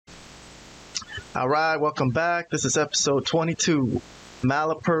All right, welcome back. This is episode 22,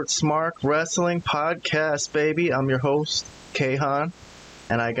 Malapert Smart Wrestling Podcast, baby. I'm your host, Kahan,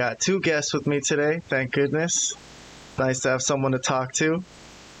 and I got two guests with me today. Thank goodness. Nice to have someone to talk to.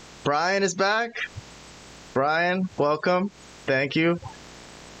 Brian is back. Brian, welcome. Thank you.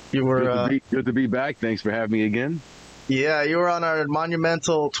 You were good to be back. Thanks for having me again. Yeah, you were on our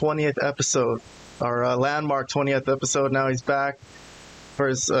monumental 20th episode, our landmark 20th episode. Now he's back for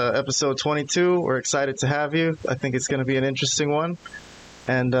his episode 22. We're excited to have you. I think it's going to be an interesting one.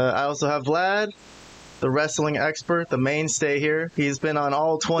 And I also have Vlad, the wrestling expert, the mainstay here. He's been on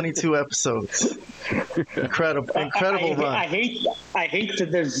all 22 episodes. Incredible run. I hate that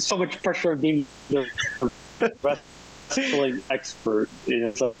there's so much pressure of being the wrestling expert.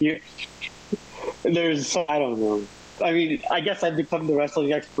 I don't know. I mean, I guess I've become the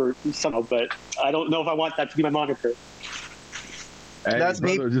wrestling expert somehow, but I don't know if I want that to be my moniker. Hey, that's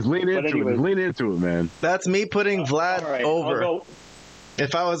brother, me. Just lean into it. Just lean into it, man. That's me putting Vlad over.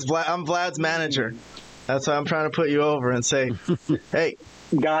 If I was Vlad, I'm Vlad's manager. That's why I'm trying to put you over and say, hey,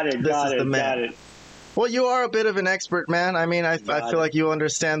 got it. Well, you are a bit of an expert, man. I mean, I feel like you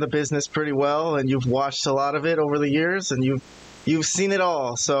understand the business pretty well, and you've watched a lot of it over the years, and you've seen it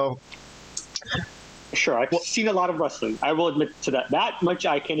all. So, sure, I've seen a lot of wrestling. I will admit to that. That much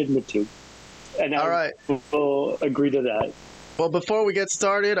I can admit to, and I will agree to that. Well, before we get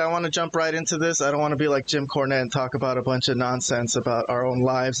started, I want to jump right into this. I don't want to be like Jim Cornette and talk about a bunch of nonsense about our own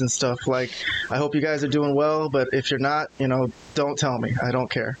lives and stuff. Like, I hope you guys are doing well, but if you're not, don't tell me. I don't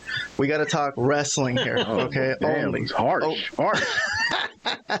care. We got to talk wrestling here, okay? Damn, only. It's harsh.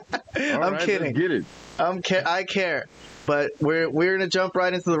 I'm kidding. Let's get it. I care. But we're going to jump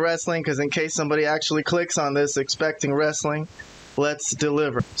right into the wrestling because in case somebody actually clicks on this expecting wrestling, let's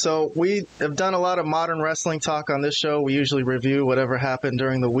deliver. So we have done a lot of modern wrestling talk on this show. We usually review whatever happened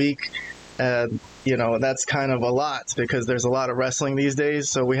during the week. That's kind of a lot because there's a lot of wrestling these days.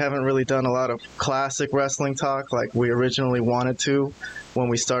 So we haven't really done a lot of classic wrestling talk like we originally wanted to when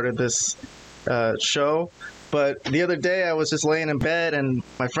we started this show. But the other day I was just laying in bed and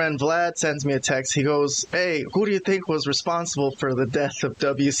my friend Vlad sends me a text. He goes, hey, who do you think was responsible for the death of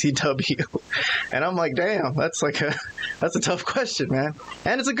WCW? And I'm like, damn, that's a tough question, man.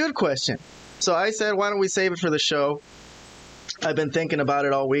 And it's a good question. So I said, why don't we save it for the show? I've been thinking about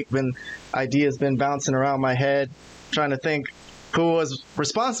it all week. Ideas been bouncing around my head, trying to think who was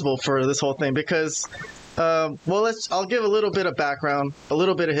responsible for this whole thing because I'll give a little bit of background, a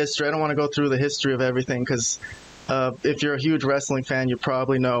little bit of history. I don't want to go through the history of everything because if you're a huge wrestling fan, you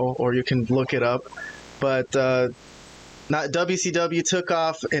probably know, or you can look it up. But WCW took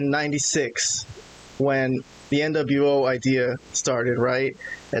off in '96 when the NWO idea started, right?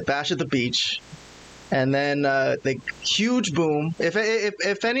 At Bash at the Beach. And then the huge boom.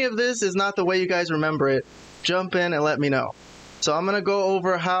 If any of this is not the way you guys remember it, jump in and let me know. So I'm going to go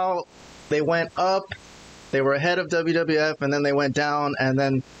over how they went up. They were ahead of WWF, and then they went down, and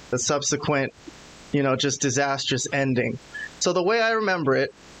then the subsequent, just disastrous ending. So the way I remember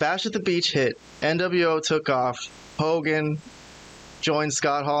it, Bash at the Beach hit, NWO took off, Hogan joined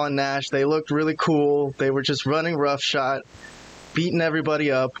Scott Hall and Nash. They looked really cool. They were just running roughshod, beating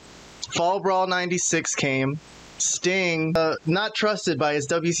everybody up. Fall Brawl 96 came. Sting, not trusted by his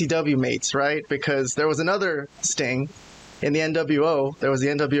WCW mates, right? Because there was another Sting in the NWO. There was the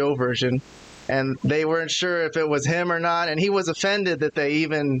NWO version. And they weren't sure if it was him or not. And he was offended that they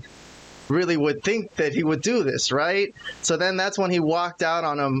even really would think that he would do this, right? So then that's when he walked out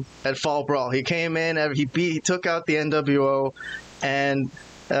on him at Fall Brawl. He came in, he took out the NWO, and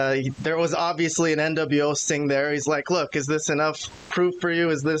there was obviously an NWO Sting there. He's like, look, is this enough proof for you?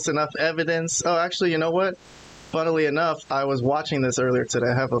 Is this enough evidence? Oh, actually, you know what? Funnily enough, I was watching this earlier today.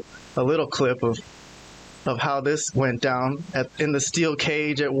 I have a little clip of how this went down in the steel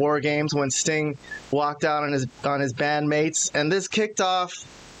cage at War Games when Sting walked out on his bandmates. And this kicked off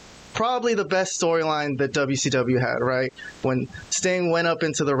probably the best storyline that WCW had, right? When Sting went up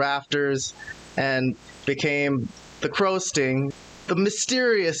into the rafters and became the Crow Sting, the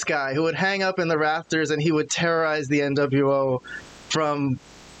mysterious guy who would hang up in the rafters and he would terrorize the NWO from,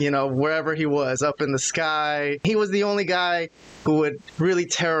 wherever he was, up in the sky. He was the only guy who would really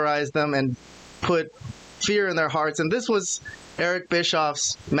terrorize them and put fear in their hearts. And this was Eric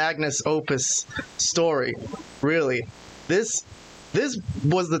Bischoff's magnus opus story, really. This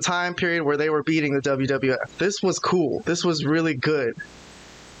was the time period where they were beating the WWF. This was cool. This was really good.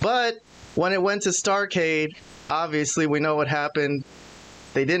 But when it went to Starrcade, obviously we know what happened.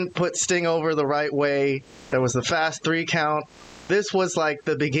 They didn't put Sting over the right way. There was the fast 3 count. This was like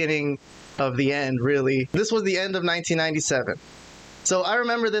the beginning of the end, really. This was the end of 1997. So I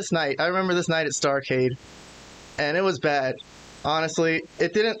remember this night. I remember this night at Starrcade, and it was bad. Honestly,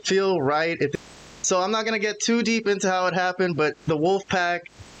 it didn't feel right. So I'm not going to get too deep into how it happened, but the Wolfpack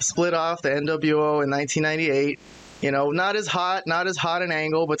split off the NWO in 1998. You know, not as hot an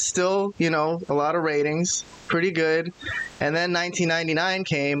angle, but still, you know, a lot of ratings, pretty good. And then 1999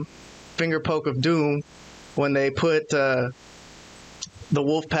 came, finger poke of doom, when they put the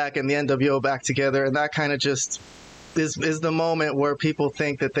Wolfpack and the NWO back together, and that kind of just is the moment where people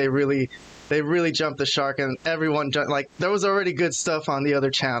think that they really jumped the shark, and everyone jumped. Like, there was already good stuff on the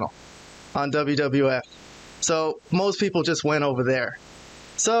other channel, on WWF, so most people just went over there.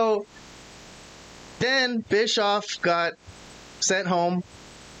 So then Bischoff got sent home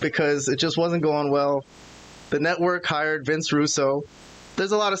because it just wasn't going well. The network hired Vince Russo.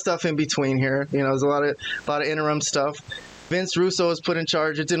 There's a lot of stuff in between here. You know, there's a lot of interim stuff. Vince Russo was put in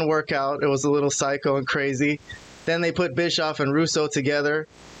charge. It didn't work out. It was a little psycho and crazy. Then they put Bischoff and Russo together,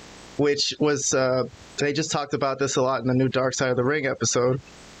 which was, they just talked about this a lot in the new Dark Side of the Ring episode,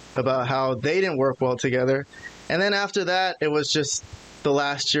 about how they didn't work well together. And then after that, it was just the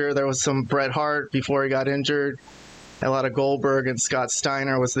last year. There was some Bret Hart before he got injured. A lot of Goldberg, and Scott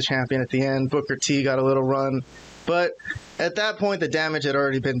Steiner was the champion at the end. Booker T got a little run. But at that point, the damage had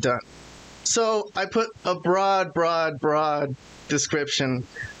already been done. So I put a broad description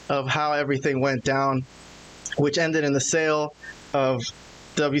of how everything went down, which ended in the sale of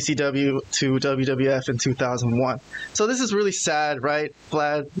WCW to WWF in 2001. So this is really sad, right,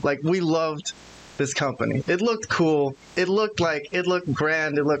 Vlad? Like, we loved this company. It looked cool. It looked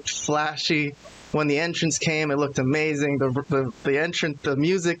grand. It looked flashy. When the entrance came, it looked amazing. The entrance, the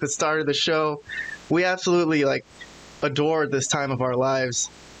music that started the show, we absolutely adored this time of our lives.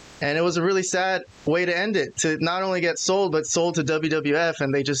 And it was a really sad way to end it, to not only get sold, but sold to WWF,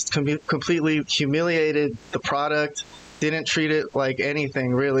 and they just completely humiliated the product, didn't treat it like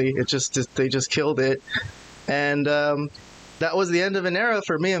anything, really. They just killed it. And that was the end of an era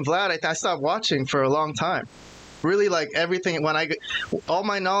for me and Vlad. I stopped watching for a long time. Really, everything, all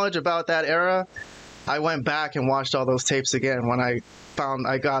my knowledge about that era, I went back and watched all those tapes again when I found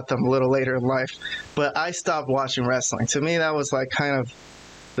I got them a little later in life. But I stopped watching wrestling. To me, that was kind of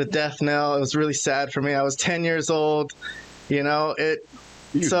the death knell. It was really sad for me. I was 10 years old, you know.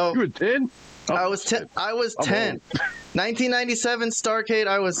 You were 10? Oh, I was 10. 1997 Starrcade,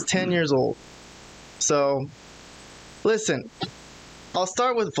 I was 10 years old. So, listen, I'll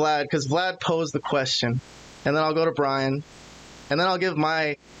start with Vlad, because Vlad posed the question. And then I'll go to Brian, and then I'll give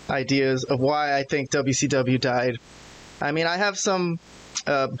my ideas of why I think WCW died. I mean, I have some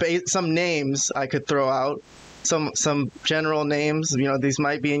names I could throw out, some general names. You know, these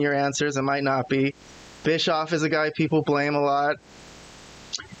might be in your answers, it might not be. Bischoff is a guy people blame a lot.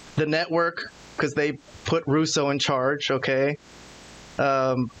 The network, because they put Russo in charge, okay.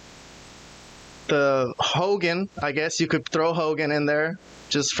 The Hogan, I guess you could throw Hogan in there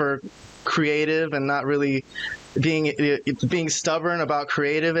just for creative and not really being stubborn about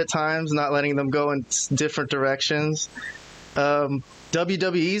creative at times, not letting them go in different directions.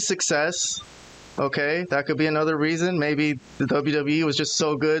 WWE's success, okay, that could be another reason. Maybe the WWE was just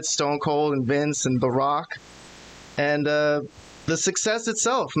so good, Stone Cold and Vince and The Rock. And the success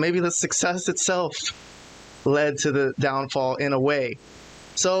itself, maybe the success itself led to the downfall in a way.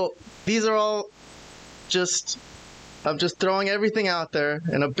 So these are all I'm just throwing everything out there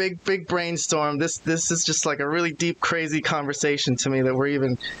in a big brainstorm. This is just a really deep, crazy conversation to me that we're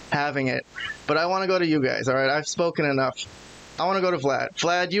even having it. But I want to go to you guys, all right? I've spoken enough. I want to go to Vlad.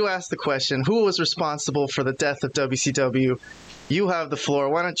 Vlad, you asked the question, who was responsible for the death of WCW? You have the floor.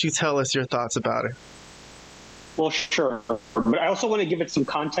 Why don't you tell us your thoughts about it? Well, sure. But I also want to give it some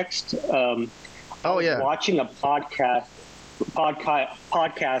context. I was watching a podcast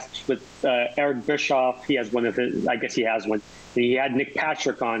with Eric Bischoff. He has one of his, I guess he has one. He had Nick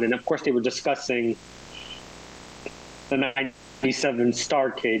Patrick on, and of course they were discussing the 97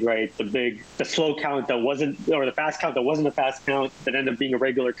 Starrcade, right? The slow count that wasn't, or the fast count that wasn't a fast count that ended up being a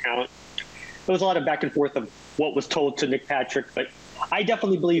regular count. There was a lot of back and forth of what was told to Nick Patrick, but I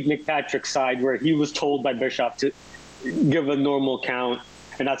definitely believe Nick Patrick's side, where he was told by Bischoff to give a normal count,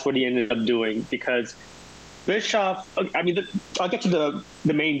 and that's what he ended up doing, because Bischoff, I mean, I'll get to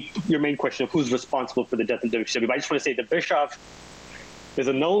your main question of who's responsible for the death of WCW, but I just want to say that Bischoff is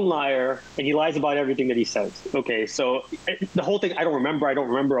a known liar, and he lies about everything that he says. Okay, so the whole thing, I don't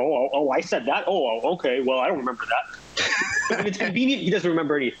remember. Oh, I said that. Oh, okay, well, I don't remember that. When it's convenient, he doesn't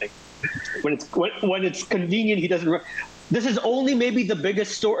remember anything. When it's convenient, he doesn't remember. This is only maybe the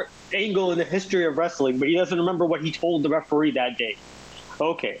biggest angle in the history of wrestling, but he doesn't remember what he told the referee that day.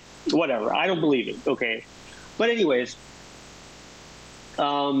 Okay, whatever. I don't believe it. Okay. But anyways,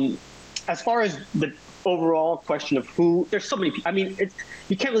 As far as the overall question of who, there's so many. I mean,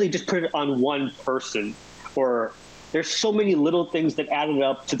 you can't really just put it on one person, or there's so many little things that added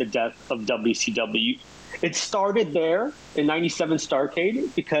up to the death of WCW. It started there in '97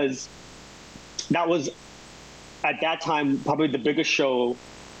 Starrcade because that was at that time probably the biggest show,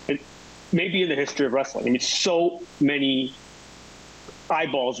 maybe in the history of wrestling. I mean, so many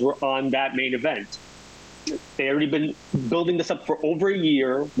eyeballs were on that main event. They had already been building this up for over a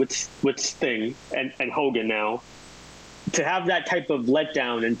year with Sting and Hogan now. To have that type of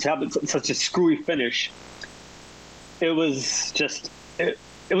letdown and to have such a screwy finish, it was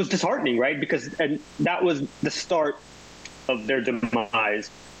disheartening, right? And that was the start of their demise.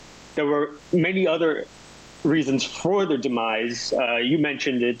 There were many other reasons for their demise. You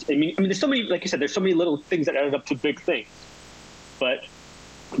mentioned it. I mean, there's so many, like you said, there's so many little things that added up to big things. But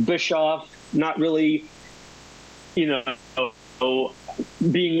Bischoff, not really, being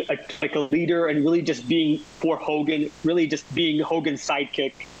like a leader and really just being for Hogan, really just being Hogan's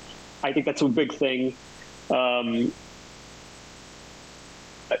sidekick. I think that's a big thing.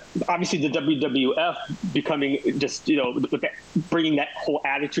 Obviously, the WWF becoming just, bringing that whole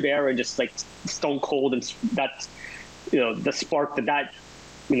Attitude Era and just like Stone Cold, and that's, the spark that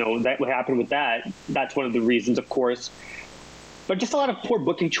what happened with that. That's one of the reasons, of course. But just a lot of poor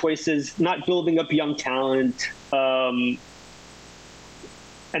booking choices, not building up young talent. And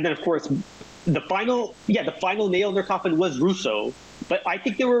then, of course, the final nail in their coffin was Russo. But I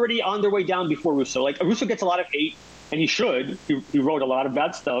think they were already on their way down before Russo. Like, Russo gets a lot of hate, and he should. He wrote a lot of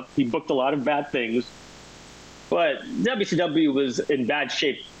bad stuff. He booked a lot of bad things. But WCW was in bad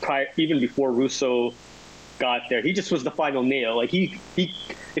shape even before Russo got there. He just was the final nail. Like, he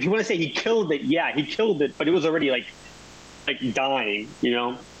if you want to say he killed it, yeah, he killed it. But it was already like dying,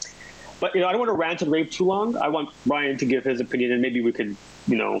 But, I don't want to rant and rave too long. I want Brian to give his opinion, and maybe we could,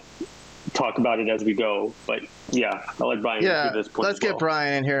 talk about it as we go. But, yeah, I'll let Brian give his point. Let's get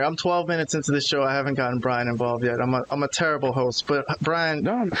Brian in here. I'm 12 minutes into the show. I haven't gotten Brian involved yet. I'm a terrible host. But, Brian,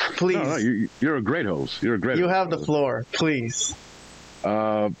 please. No, you're a great host. You're a great host. You have the floor. Please.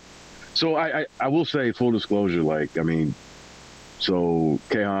 So I will say, full disclosure, so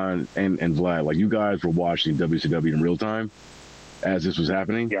Kahan and Vlad, you guys were watching WCW in real time as this was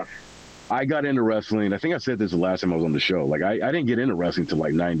happening. Yeah. I got into wrestling. I think I said this the last time I was on the show. I didn't get into wrestling till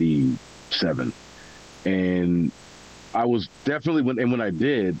 97. And I was definitely, when I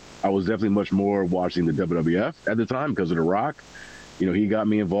did, I was definitely much more watching the WWF at the time because of The Rock. He got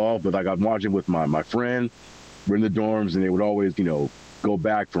me involved, but I'm watching with my friend. We're in the dorms, and they would always, go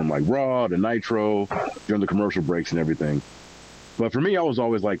back from Raw to Nitro during the commercial breaks and everything. But for me, I was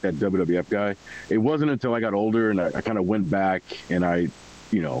always like that WWF guy. It wasn't until I got older and I kind of went back and I,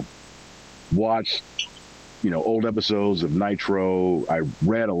 watched, old episodes of Nitro. I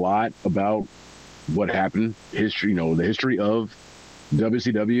read a lot about what happened, history, the history of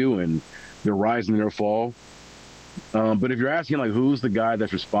WCW and their rise and their fall. But if you're asking who's the guy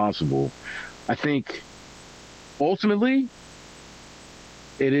that's responsible, I think ultimately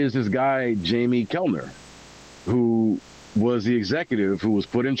it is this guy, Jamie Kellner, who was the executive who was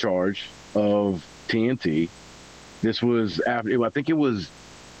put in charge of TNT. This was after, I think it was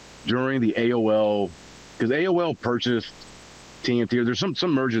during the AOL, because AOL purchased TNT. There's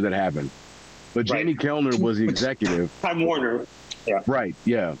some merger that happened, but Jamie Kellner was the executive. Time Warner. Yeah. Right.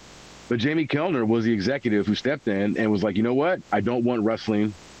 Yeah. But Jamie Kellner was the executive who stepped in and was like, you know what? I don't want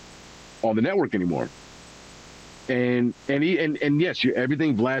wrestling on the network anymore. And yes,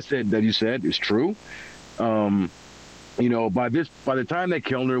 everything Vlad said that you said is true. By the time that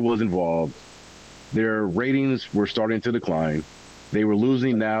Kellner was involved, their ratings were starting to decline. They were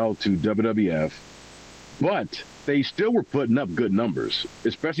losing now to WWF, but they still were putting up good numbers,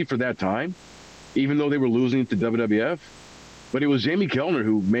 especially for that time, even though they were losing to WWF. But it was Jamie Kellner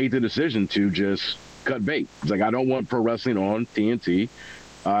who made the decision to just cut bait. It's I don't want pro wrestling on TNT.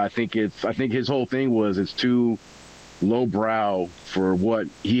 I think his whole thing was it's too lowbrow for what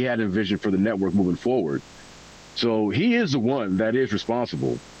he had envisioned for the network moving forward. So he is the one that is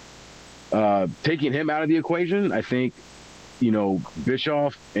responsible. Taking him out of the equation, I think,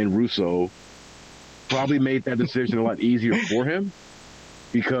 Bischoff and Russo probably made that decision a lot easier for him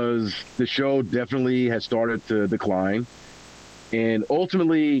because the show definitely has started to decline. And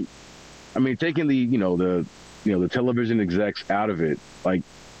ultimately, taking the television execs out of it, a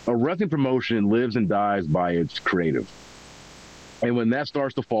wrestling promotion lives and dies by its creative. And when that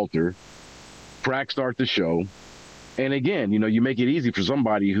starts to falter, cracks start to show. And again, you make it easy for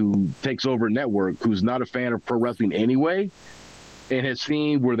somebody who takes over a network who's not a fan of pro wrestling anyway and has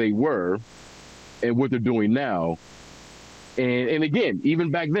seen where they were and what they're doing now And again,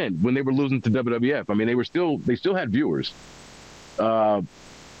 even back then when they were losing to WWF, I mean, they still had viewers.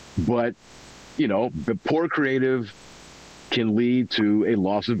 But, you know, the poor creative can lead to a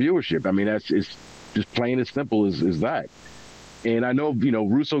loss of viewership. I mean, it's just plain as simple as that. And I know, you know,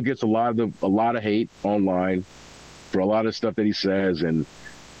 Russo gets a lot of hate online for a lot of stuff that he says. And,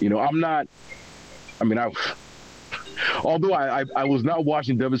 you know, although I was not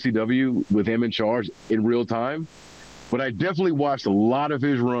watching WCW with him in charge in real time, but I definitely watched a lot of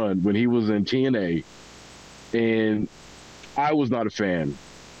his run when he was in TNA. And I was not a fan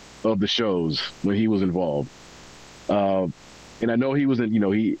of the shows when he was involved. And I know he wasn't, you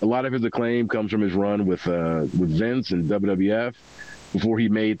know, a lot of his acclaim comes from his run with Vince and WWF before he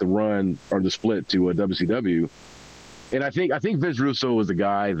made the run or the split to WCW. And I think Vince Russo is the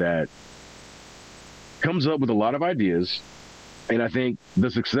guy that comes up with a lot of ideas. And I think the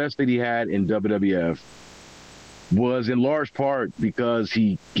success that he had in WWF was in large part because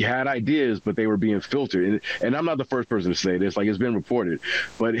he had ideas, but they were being filtered. And I'm not the first person to say this, like it's been reported,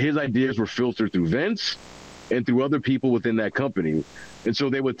 but his ideas were filtered through Vince and through other people within that company. And so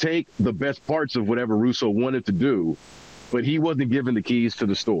they would take the best parts of whatever Russo wanted to do, but he wasn't given the keys to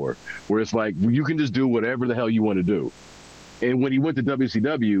the store, where it's like, you can just do whatever the hell you want to do. And when he went to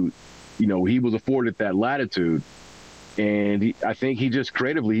WCW, you know, he was afforded that latitude. And I think he just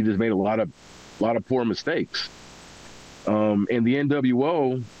made a lot of poor mistakes. And the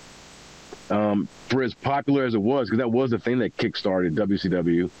NWO, for as popular as it was, because that was the thing that kickstarted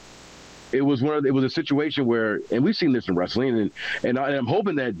WCW, it was a situation where, and we've seen this in wrestling, and I'm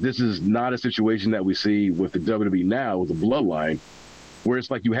hoping that this is not a situation that we see with the WWE now with the Bloodline, where it's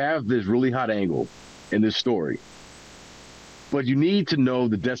like you have this really hot angle in this story, but you need to know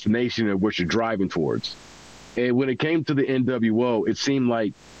the destination of what you're driving towards. And when it came to the NWO, it seemed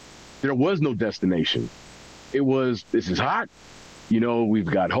like there was no destination. It was, this is hot. You know, we've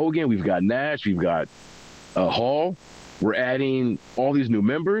got Hogan, we've got Nash, we've got Hall. We're adding all these new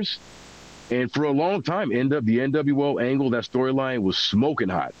members. And for a long time, the NWO angle, that storyline was smoking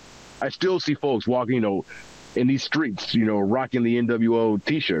hot. I still see folks walking, you know, in these streets, you know, rocking the NWO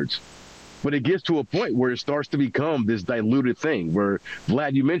T-shirts. But it gets to a point where it starts to become this diluted thing where,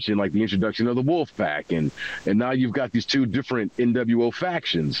 Vlad, you mentioned like the introduction of the Wolf Pack, and now you've got these two different NWO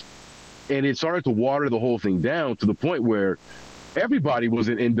factions. And it started to water the whole thing down to the point where everybody was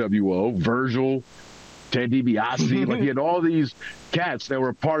in NWO, Virgil, Ted DiBiase, like he had all these cats that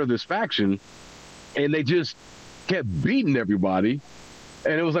were part of this faction, and they just kept beating everybody.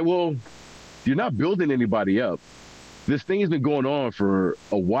 And it was like, well, you're not building anybody up. This thing has been going on for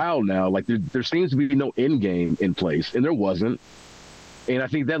a while now. Like there seems to be no end game in place, and there wasn't. And I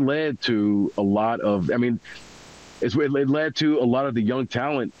think that led to a lot of, it led to a lot of the young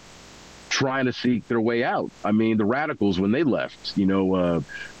talent trying to seek their way out. I mean, the Radicals, when they left, you know,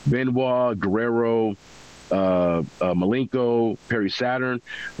 Benoit, Guerrero, Malenko, Perry Saturn,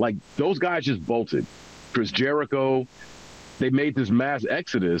 like those guys just bolted. Chris Jericho, they made this mass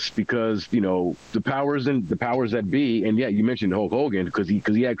exodus because, you know, the powers that be, and yeah, you mentioned Hulk Hogan because he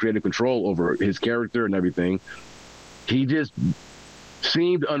had creative control over his character and everything. He just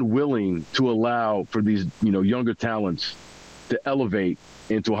seemed unwilling to allow for these, you know, younger talents to elevate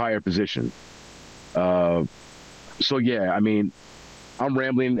into a higher position. So yeah, I mean, I'm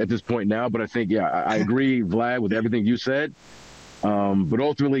rambling at this point now, but I think, yeah, I agree, Vlad, with everything you said. But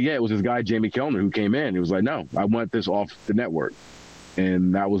ultimately, yeah, it was this guy, Jamie Kellner, who came in. He was like, no, I want this off the network.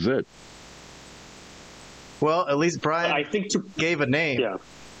 And that was it. Well, at least Brian gave a name. Yeah.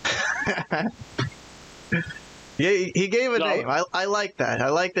 Yeah, he gave a name. I like that. I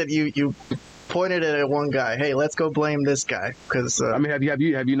like that you pointed it at one guy. Hey, let's go blame this guy. Because I mean, have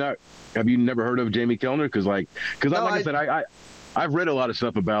you never heard of Jamie Kellner? Because like I said, I've read a lot of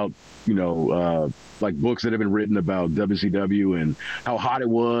stuff about, you know, like books that have been written about WCW and how hot it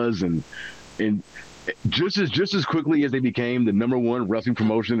was, and just as quickly as they became the #1 wrestling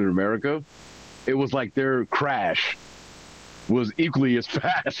promotion in America, it was like their crash was equally as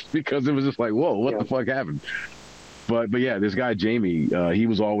fast because it was just like, whoa, what the fuck happened? But yeah, this guy Jamie, he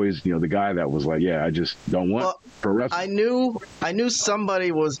was always, you know, the guy that was like, yeah, I just don't want pro wrestling. I knew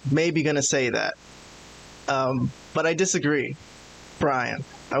somebody was maybe going to say that, but I disagree, Brian.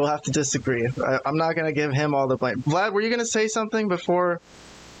 I will have to disagree. I'm not going to give him all the blame. Vlad, were you going to say something before?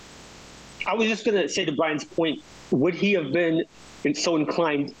 I was just going to say to Brian's point, would he have been so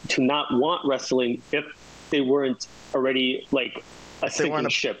inclined to not want wrestling if they weren't already like a sinking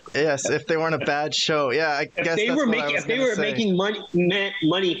ship? Yes, if they weren't a bad show. Yeah, I guess that's what I was if they were making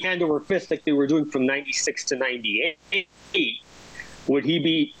money hand over fist like they were doing from 96 to 98, would he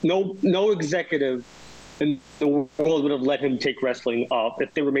be no executive in the world would have let him take wrestling off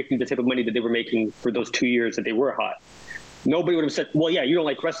if they were making the type of money that they were making for those 2 years that they were hot. Nobody would have said, well, yeah, you don't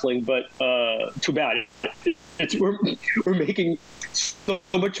like wrestling, but too bad. We're making so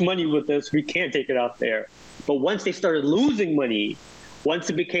much money with this, we can't take it out there. But once they started losing money, once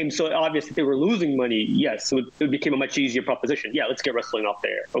it became so obvious that they were losing money, yes, it became a much easier proposition. Yeah, let's get wrestling off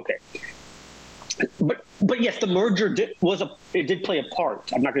there. Okay. But yes, the merger did play a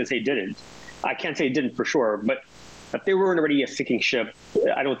part. I'm not going to say it didn't. I can't say it didn't for sure, but if they weren't already a sinking ship,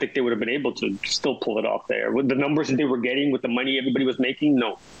 I don't think they would have been able to still pull it off there. With the numbers that they were getting, with the money everybody was making,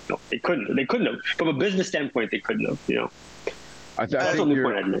 no, they couldn't. They couldn't have. From a business standpoint, they couldn't have, That's the only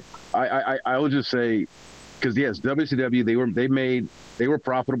point I'd make. I would just say, because yes, WCW, they were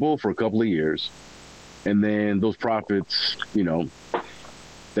profitable for a couple of years, and then those profits,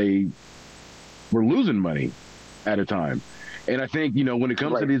 they were losing money at a time. And I think, when it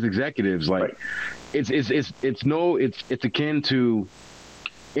comes to these executives, it's akin to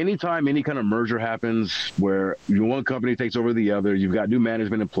anytime any kind of merger happens where one company takes over the other, you've got new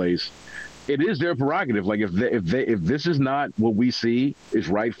management in place. It is their prerogative. Like if this is not what we see is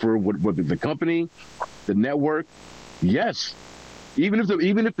right for what the company, the network, yes. Even if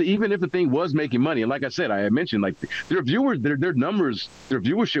the thing was making money, and like I said, I had mentioned, like their viewers, their numbers, their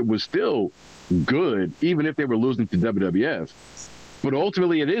viewership was still good, even if they were losing to WWF. But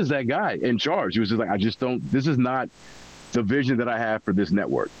ultimately, it is that guy in charge. He was just like, this is not the vision that I have for this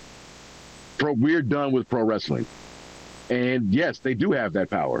network. We're done with pro wrestling. And yes, they do have that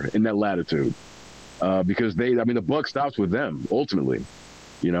power and that latitude because the buck stops with them ultimately,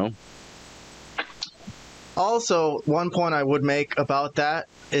 Also, one point I would make about that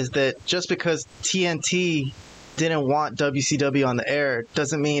is that just because TNT didn't want WCW on the air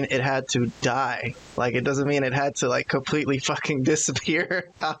doesn't mean it had to die. Like, it doesn't mean it had to, like, completely fucking disappear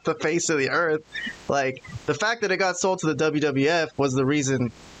off the face of the earth. Like, the fact that it got sold to the WWF was the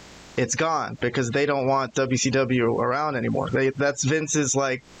reason it's gone, because they don't want WCW around anymore. That's Vince's,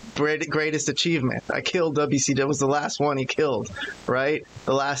 like, greatest achievement. I killed WCW. It was the last one he killed, right?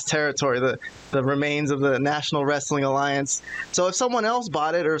 The last territory, the remains of the National Wrestling Alliance. So if someone else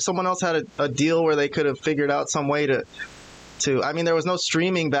bought it, or if someone else had a deal where they could have figured out some way to I mean, there was no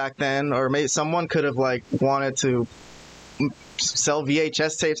streaming back then, or maybe someone could have, like, wanted to sell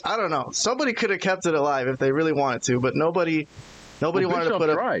VHS tapes. I don't know. Somebody could have kept it alive if they really wanted to, but nobody wanted to put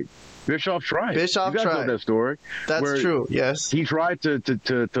up. Bischoff tried. Bischoff you guys tried. know that story. That's true. Yes, he tried to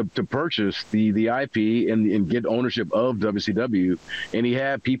purchase the IP and get ownership of WCW, and he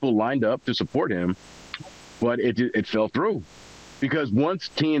had people lined up to support him, but it fell through because once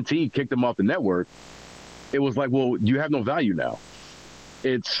TNT kicked him off the network, it was like, well, you have no value now.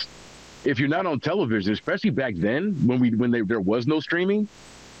 It's if you're not on television, especially back then when there was no streaming,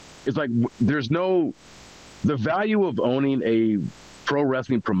 it's like there's no the value of owning a pro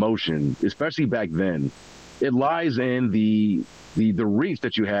wrestling promotion, especially back then, it lies in the reach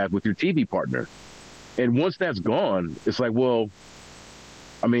that you have with your TV partner. And once that's gone, it's like, well,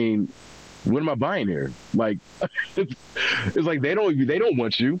 I mean, what am I buying here? Like, it's like they don't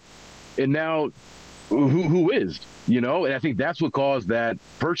want you, and now who is? And I think that's what caused that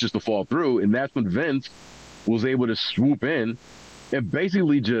purchase to fall through, and that's when Vince was able to swoop in and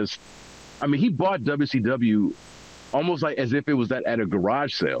basically he bought WCW almost like as if it was at a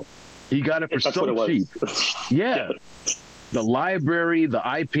garage sale. He got it for so cheap. Yeah. The library, the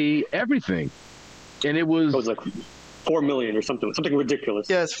IP, everything. And it was like $4 million or something ridiculous.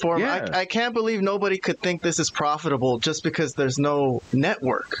 Yes, I can't believe nobody could think this is profitable just because there's no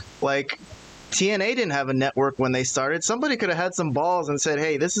network. Like, TNA didn't have a network when they started. Somebody could have had some balls and said,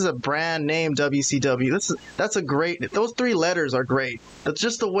 hey, this is a brand name, WCW. That's a great, those 3 letters are great. That's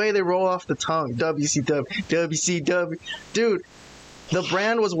just the way they roll off the tongue. WCW, WCW. Dude, the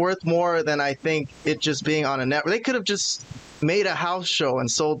brand was worth more than I think it just being on a network. They could have just made a house show and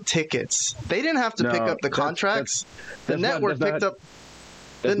sold tickets. They didn't have to pick up the contracts. The network picked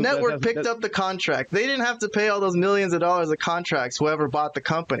up the contract. They didn't have to pay all those millions of dollars of contracts, whoever bought the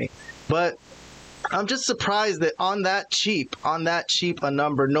company. But I'm just surprised that on that cheap a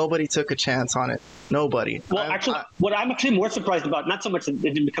number, nobody took a chance on it. Nobody. Well, what I'm actually more surprised about, not so much that it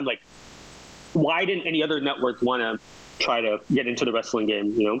didn't become like, why didn't any other network want to try to get into the wrestling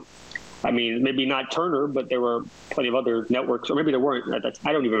game, I mean, maybe not Turner, but there were plenty of other networks, or maybe there weren't.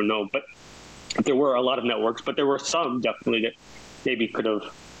 I don't even know, but there were a lot of networks, but there were some definitely that maybe could have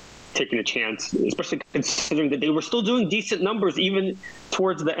taking a chance, especially considering that they were still doing decent numbers even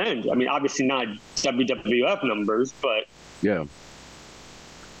towards the end. I mean, obviously not WWF numbers, but yeah.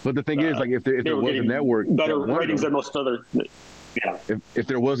 But the thing is, like, if there was a network, better ratings than most other. Yeah. If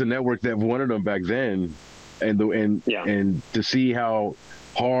there was a network that wanted them back then, and to see how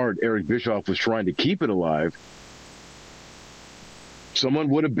hard Eric Bischoff was trying to keep it alive, someone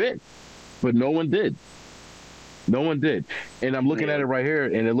would have bid, but no one did. No one did. And I'm looking at it right here,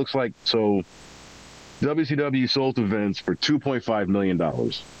 and it looks like WCW sold to Vince for $2.5 million.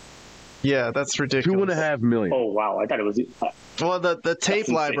 Yeah, that's ridiculous. $2.5 million. Oh wow! I thought it was. Well, the tape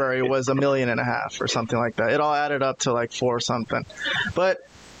library was $1.5 million or something like that. It all added up to like 4 something. But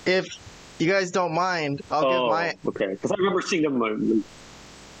if you guys don't mind, I'll give my because I remember seeing them.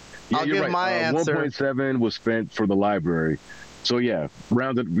 I'll give my answer. 1.7 was spent for the library. So yeah,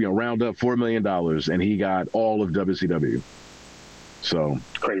 round up $4 million, and he got all of WCW. So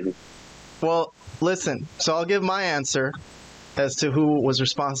crazy. Well, listen. So I'll give my answer as to who was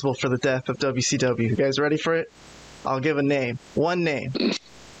responsible for the death of WCW. You guys ready for it? I'll give a name. One name.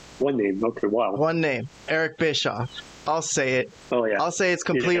 One name. Okay. Wow. One name. Eric Bischoff. I'll say it. Oh yeah. I'll say it's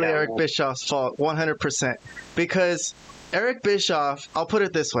completely Eric Bischoff's fault, 100%. Because Eric Bischoff, I'll put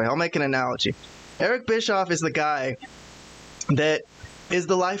it this way. I'll make an analogy. Eric Bischoff is the guy that is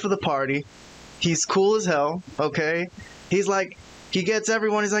the life of the party. He's cool as hell, okay? He's like, he gets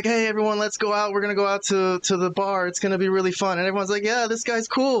everyone, he's like, hey, everyone, let's go out. We're going to go out to the bar. It's going to be really fun. And everyone's like, yeah, this guy's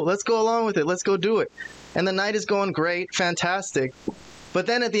cool. Let's go along with it. Let's go do it. And the night is going great, fantastic. But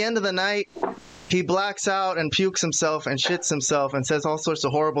then at the end of the night, he blacks out and pukes himself and shits himself and says all sorts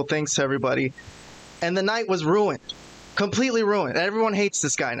of horrible things to everybody. And the night was ruined, completely ruined. Everyone hates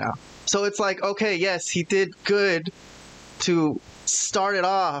this guy now. So it's like, okay, yes, he did good to start it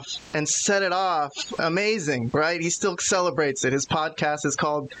off and set it off. Amazing, right? He still celebrates it. His podcast is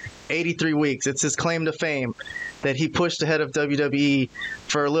called 83 Weeks. It's his claim to fame that he pushed ahead of WWE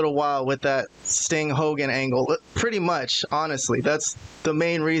for a little while with that Sting Hogan angle. Pretty much, honestly, that's the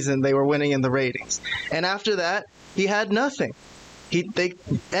main reason they were winning in the ratings. And after that, he had nothing.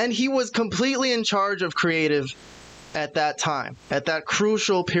 He was completely in charge of creative at that time, at that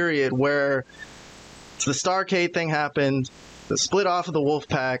crucial period where the Starrcade thing happened, the split off of the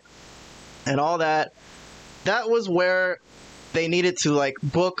Wolfpack, and all that. That was where they needed to like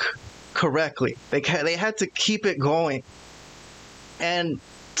book correctly. They had to keep it going. And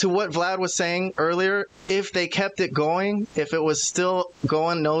to what Vlad was saying earlier, if they kept it going, if it was still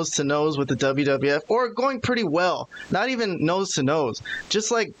going nose to nose with the WWF, or going pretty well, not even nose to nose, just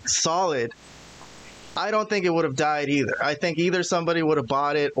like solid, I don't think it would have died either. I think either somebody would have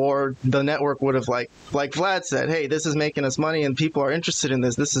bought it or the network would have, like Vlad said, hey, this is making us money and people are interested in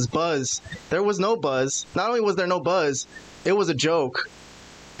this. This is buzz. There was no buzz. Not only was there no buzz, it was a joke.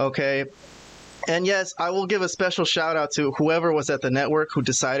 Okay? And yes, I will give a special shout out to whoever was at the network who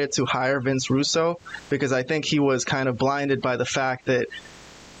decided to hire Vince Russo, because I think he was kind of blinded by the fact that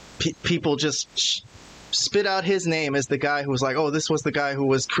people just spit out his name as the guy who was like, oh, this was the guy who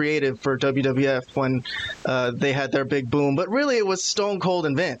was creative for WWF when they had their big boom. But really, it was Stone Cold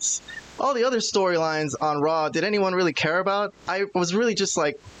and Vince. All the other storylines on Raw, did anyone really care about? I was really just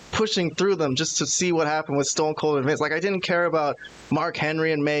like pushing through them just to see what happened with Stone Cold and Vince. Like, I didn't care about Mark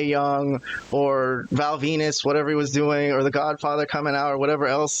Henry and Mae Young or Val Venus, whatever he was doing, or The Godfather coming out, or whatever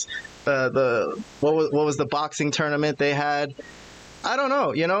else. What was the boxing tournament they had? I don't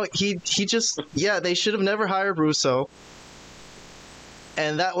know. You know, he just, they should have never hired Russo.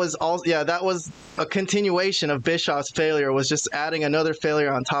 And that was that was a continuation of Bischoff's failure, was just adding another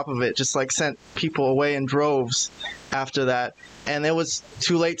failure on top of it, just like sent people away in droves after that. And it was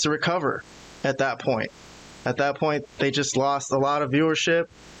too late to recover at that point. At that point, they just lost a lot of viewership.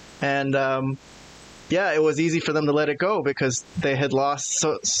 And, it was easy for them to let it go because they had lost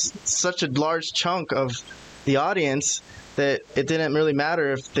such a large chunk of the audience that it didn't really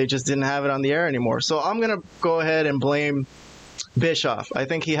matter if they just didn't have it on the air anymore. So I'm going to go ahead and blame Bischoff. I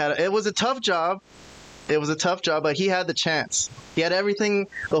think it was a tough job. It was a tough job, but he had the chance. He had everything,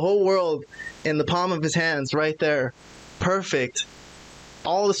 the whole world in the palm of his hands right there. Perfect.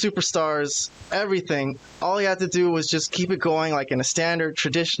 All the superstars, everything. All he had to do was just keep it going like in a standard,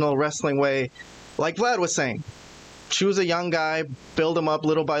 traditional wrestling way. Like Vlad was saying. Choose a young guy, build him up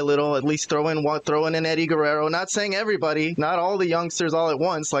little by little, at least throw in Eddie Guerrero. Not saying everybody, not all the youngsters all at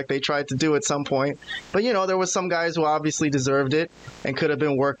once like they tried to do at some point. But, you know, there was some guys who obviously deserved it and could have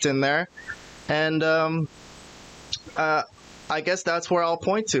been worked in there. And I guess that's where I'll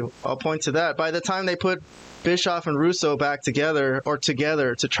point to. I'll point to that. By the time they put Bischoff and Russo back together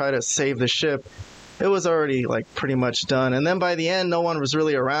to try to save the ship, it was already like pretty much done. And then by the end, no one was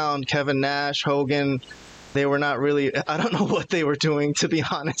really around. Kevin Nash, Hogan, they were not really, I don't know what they were doing, to be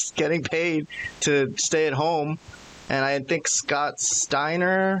honest, getting paid to stay at home. And I think Scott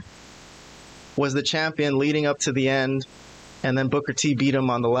Steiner was the champion leading up to the end. and then Booker T beat him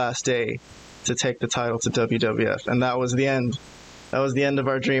on the last day to take the title to WWF, and that was the end. That was the end of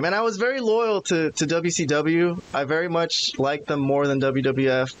our dream. And I was very loyal to WCW. I very much liked them more than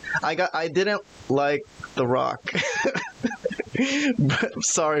WWF. I didn't like The Rock.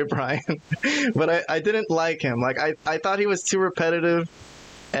 Sorry, Brian, but I didn't like him. Like I thought he was too repetitive,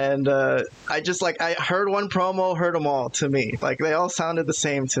 and I heard one promo, heard them all to me. Like they all sounded the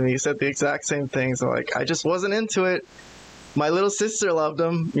same to me, said the exact same things. So, like I just wasn't into it. My little sister loved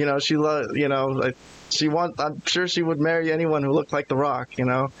him. You know, she loved. You know, like I'm sure she would marry anyone who looked like The Rock. You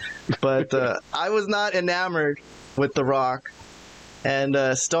know, but I was not enamored with The Rock, and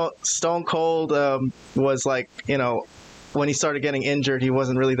Stone Cold was like, you know, when he started getting injured, he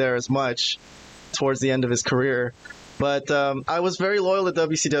wasn't really there as much towards the end of his career. But I was very loyal to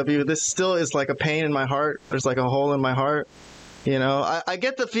WCW. This still is like a pain in my heart. There's like a hole in my heart. You know, I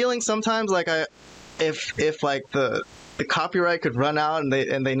get the feeling sometimes like if like the copyright could run out and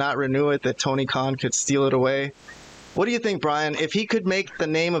they not renew it, that Tony Khan could steal it away. What do you think, Brian? If he could make the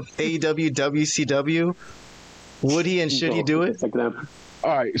name of AEW WCW, would he and should he do it?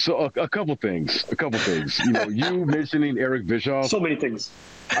 All right, so a couple things. You know, you mentioning Eric Bischoff. So many things.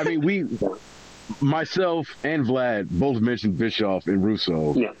 I mean, myself and Vlad both mentioned Bischoff and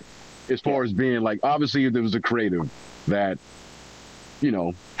Russo. Yeah. As far as being like, obviously there was a creative that, you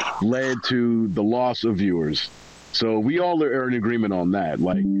know, led to the loss of viewers. So we all are in agreement on that.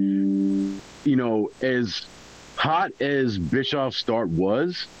 Like, you know, as hot as Bischoff's start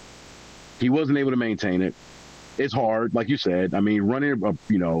was, he wasn't able to maintain it. It's hard, like you said. I mean,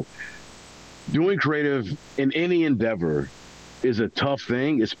 doing creative in any endeavor is a tough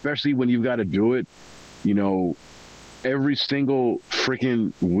thing, especially when you've got to do it, you know, every single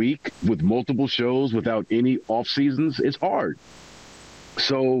freaking week with multiple shows without any off seasons. It's hard.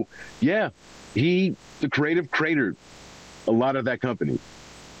 So, yeah, the creative cratered a lot of that company.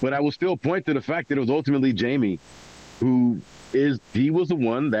 But I will still point to the fact that it was ultimately Jamie he was the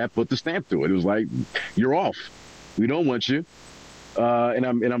one that put the stamp to it. It was like, you're off. We don't want you. And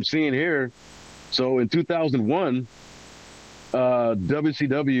I'm seeing here, so in 2001,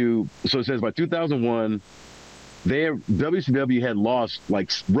 WCW, so it says by 2001, WCW had lost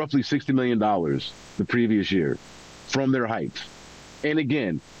like roughly $60 million the previous year from their height. And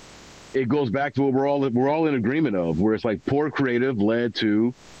again, it goes back to what we're all in agreement of, where it's like poor creative led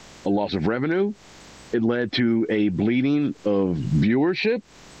to a loss of revenue. It led to a bleeding of viewership.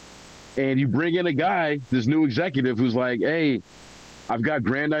 And you bring in a guy, this new executive, who's like, hey, I've got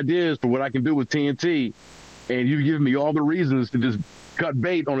grand ideas for what I can do with TNT. And you've given me all the reasons to just cut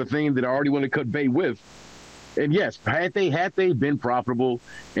bait on a thing that I already want to cut bait with. And yes, had they been profitable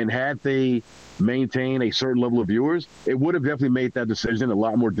and had they maintained a certain level of viewers, it would have definitely made that decision a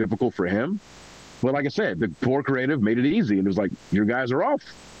lot more difficult for him. But like I said, the poor creative made it easy. And it was like, your guys are off.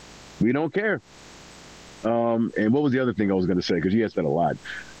 We don't care. And what was the other thing I was going to say? Because you guys said a lot.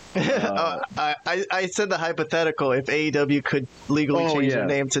 I said the hypothetical. If AEW could legally change their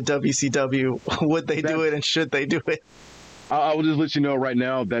name to WCW, would they do it, and should they do it? I will just let you know right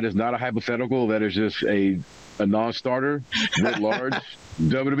now that is not a hypothetical. That is just a non-starter writ large.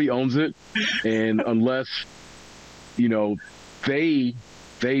 WWE owns it, and unless, you know, they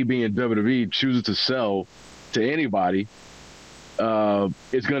being WWE chooses to sell to anybody,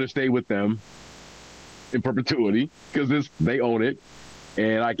 it's going to stay with them in perpetuity because they own it.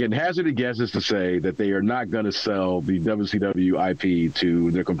 And I can hazard a guess as to say that they are not going to sell the WCW IP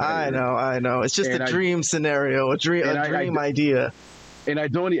to their competitors. I know. It's just a dream scenario, a dream idea. And I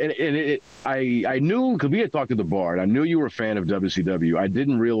don't. I knew, because we had talked at the bar, and I knew you were a fan of WCW. I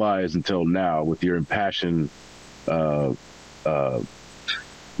didn't realize until now, with your impassioned, not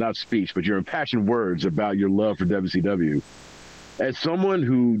speech, but your impassioned words about your love for WCW. As someone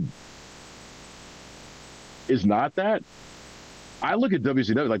who is not that, I look at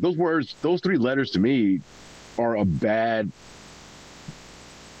WCW, like those words, those three letters to me are a bad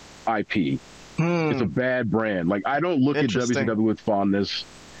IP. It's a bad brand. Like, I don't look at WCW with fondness.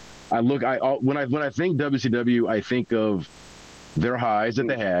 When I think WCW, I think of their highs that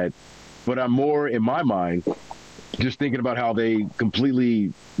they had, but I'm more, in my mind, just thinking about how they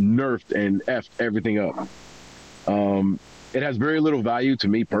completely nerfed and effed everything up. It has very little value to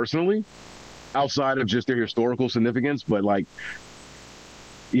me personally, outside of just their historical significance, but like,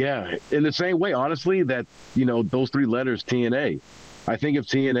 yeah, in the same way, honestly, that, you know, those three letters, TNA. I think of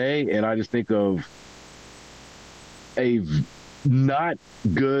TNA and I just think of a not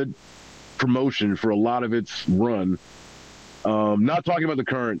good promotion for a lot of its run. Not talking about the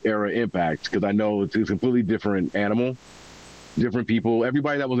current era Impact, because I know it's a completely different animal. different people,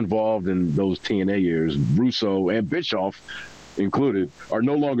 everybody that was involved in those TNA years, Russo and Bischoff included, are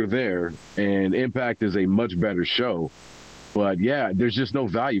no longer there, and Impact is a much better show. But yeah, there's just no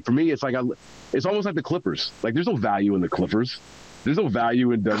value for me. It's like it's almost like the Clippers. Like, there's no value in the Clippers. There's no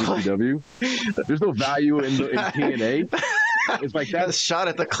value in WCW. There's no value in TNA. It's like that shot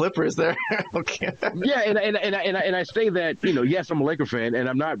at the Clippers there. Okay. Yeah, and I say that, yes, I'm a Laker fan, and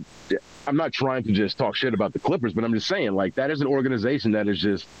I'm not trying to just talk shit about the Clippers, but I'm just saying, like, that is an organization that is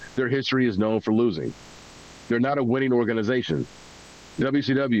just, their history is known for losing. They're not a winning organization.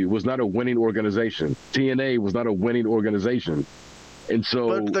 WCW was not a winning organization. TNA was not a winning organization. And so,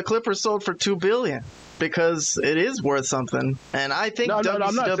 but the Clippers sold for $2 billion because it is worth something. And I think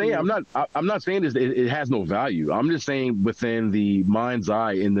I'm not saying it has no value. I'm just saying within the mind's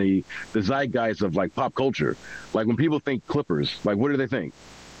eye, in the zeitgeist of like pop culture, like when people think Clippers, like what do they think?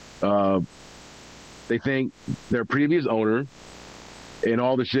 They think their previous owner and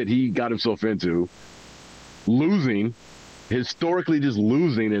all the shit he got himself into, losing, historically just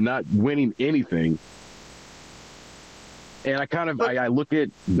losing and not winning anything. And I look at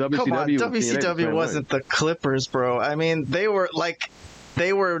WCW. Come on, WCW wasn't the Clippers, bro. I mean, they were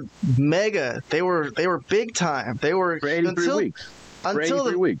mega. They were big time. They were for 83 weeks. Until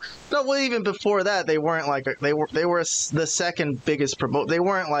 83 weeks. No, well, even before that, they weren't like they were the second biggest promote. They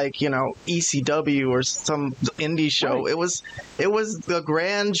weren't like ECW or some indie show. Right. It was a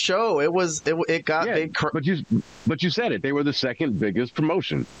grand show. It got big. But you said it. They were the second biggest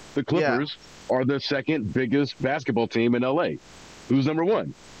promotion. The Clippers are the second biggest basketball team in LA. Who's number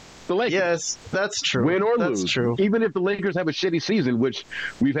one? The Lakers. Yes, that's true. Win or lose. That's true. Even if the Lakers have a shitty season, which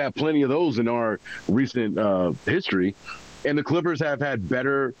we've had plenty of those in our recent history. And the Clippers have had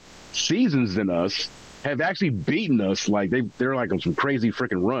better seasons than us, have actually beaten us. Like they're like on some crazy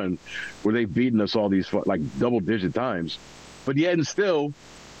freaking run where they've beaten us all these like double-digit times. But yet and still,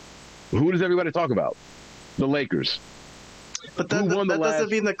 who does everybody talk about? The Lakers. But that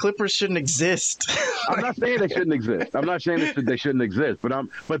doesn't mean the Clippers shouldn't exist. I'm not saying they shouldn't exist. I'm not saying they shouldn't exist.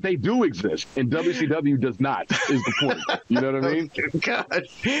 But they do exist, and WCW does not. Is the point? You know what I mean? Oh, God,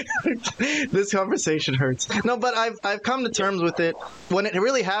 this conversation hurts. No, but I've come to terms with it. When it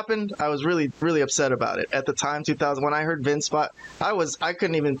really happened, I was really really upset about it. At the time, 2000, when I heard Vince spot, I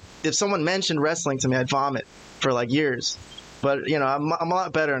couldn't even. If someone mentioned wrestling to me, I'd vomit for like years. But I'm a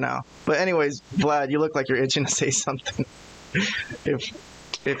lot better now. But anyways, Vlad, you look like you're itching to say something. No,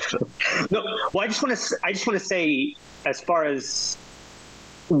 well, I just want to say, as far as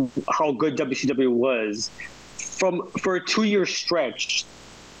how good WCW was, for a 2-year stretch,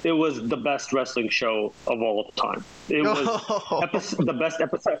 it was the best wrestling show of all time. It was the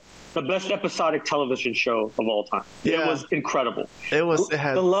best episodic television show of all time. Yeah. It was incredible. It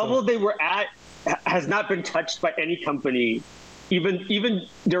had the level they were at has not been touched by any company, even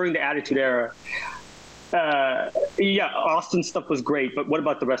during the Attitude Era. Austin's stuff was great, but what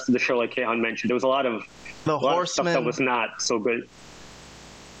about the rest of the show? Like Kehan mentioned, there was a lot of stuff that was not so good.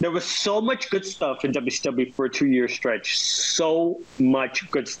 There was so much good stuff in WCW for a 2-year stretch. So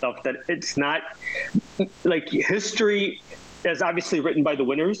much good stuff that it's not like history is obviously written by the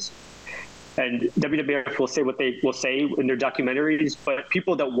winners, and WWF will say what they will say in their documentaries. But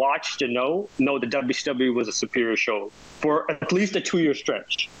people that watched and know that WCW was a superior show for at least a 2-year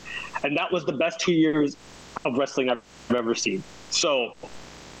stretch. And that was the best 2 years of wrestling I've ever seen. So,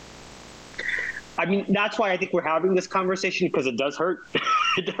 I mean, that's why I think we're having this conversation, because it does hurt.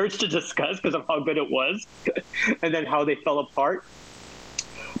 It hurts to discuss because of how good it was and then how they fell apart.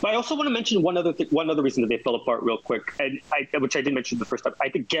 But I also want to mention one other reason that they fell apart real quick, and which I didn't mention the first time. I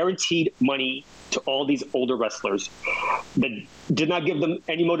think guaranteed money to all these older wrestlers that did not give them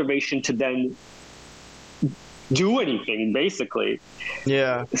any motivation to then do anything, basically.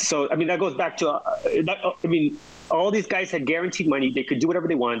 Yeah. So, I mean, that goes back to, all these guys had guaranteed money. They could do whatever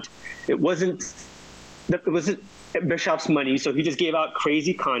they want. It wasn't Bischoff's money, so he just gave out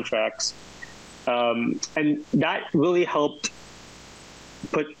crazy contracts. And that really helped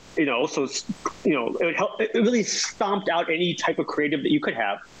put, it really stomped out any type of creative that you could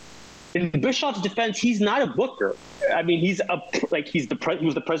have. In Bischoff's defense, he's not a booker. I mean, he was the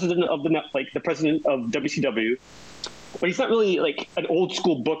president of the president of WCW, but he's not really like an old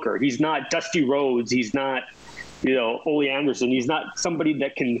school booker. He's not Dusty Rhodes. He's not, Ole Anderson. He's not somebody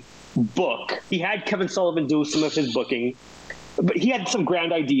that can book. He had Kevin Sullivan do some of his booking, but he had some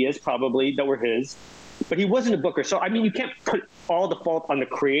grand ideas probably that were his, but he wasn't a booker. So, I mean, you can't put all the fault on the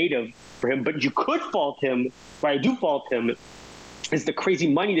creative for him, but you could fault him, or I do fault him, is the crazy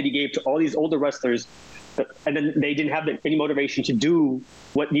money that he gave to all these older wrestlers and then they didn't have any motivation to do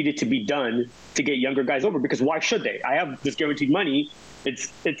what needed to be done to get younger guys over, because why should they? I have this guaranteed money.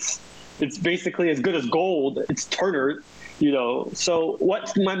 It's basically as good as gold. It's Turner, So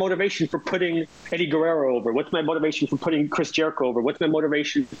what's my motivation for putting Eddie Guerrero over? What's my motivation for putting Chris Jericho over? What's my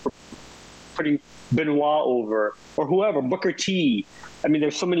motivation for putting Benoit over, or whoever, Booker T? I mean, there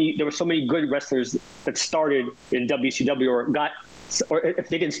were so many good wrestlers that started in WCW or if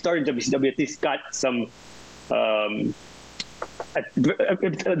they didn't start in WCW, at least got some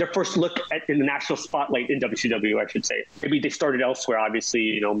their first look in the national spotlight in WCW, I should say. Maybe they started elsewhere,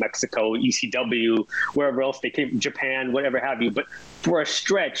 obviously, Mexico, ECW, wherever else they came, Japan, whatever have you. But for a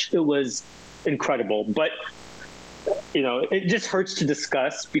stretch, it was incredible. But, it just hurts to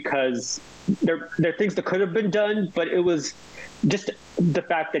discuss because there are things that could have been done, but it was just the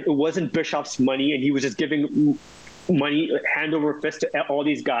fact that it wasn't Bischoff's money and he was just giving money hand over fist to all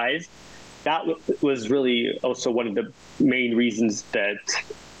these guys. That was really also one of the main reasons that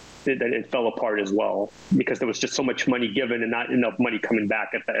it fell apart as well, because there was just so much money given and not enough money coming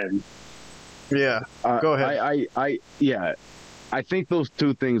back at the end. Yeah, go ahead. I think those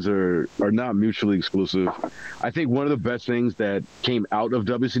two things are not mutually exclusive. I think one of the best things that came out of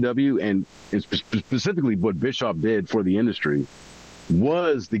WCW and specifically what Bischoff did for the industry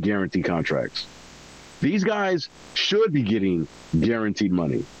was the guarantee contracts. These guys should be getting guaranteed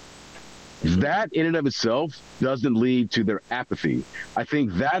money. That in and of itself doesn't lead to their apathy. I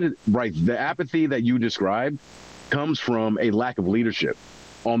think that is right. The apathy that you described comes from a lack of leadership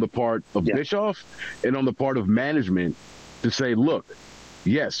on the part of Bischoff and on the part of management to say, look,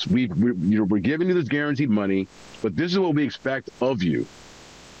 yes, we're giving you this guaranteed money, but this is what we expect of you.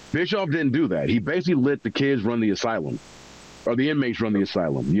 Bischoff didn't do that. He basically let the kids run the asylum. Or the inmates run the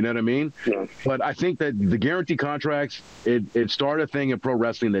asylum. You know what I mean? Yeah. But I think that the guarantee contracts, it started a thing in pro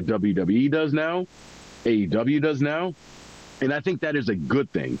wrestling that WWE does now, AEW does now, and I think that is a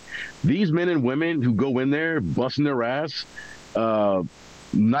good thing. These men and women who go in there busting their ass,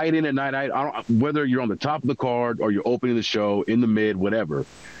 night in and night out, whether you're on the top of the card or you're opening the show, in the mid, whatever,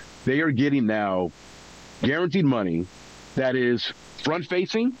 they are getting now guaranteed money that is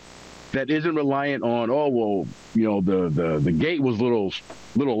front-facing, that isn't reliant on, the gate was little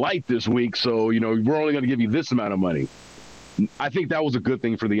light this week, so we're only going to give you this amount of money. I think that was a good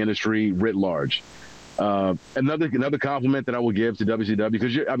thing for the industry writ large. Another compliment that I will give to WCW,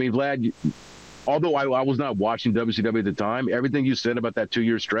 because Vlad, although I was not watching WCW at the time, everything you said about that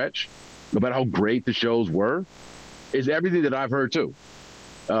 2-year stretch, about how great the shows were, is everything that I've heard too.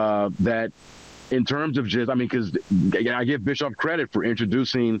 That in terms of just, because I give Bischoff credit for for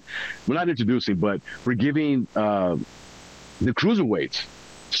giving the cruiserweights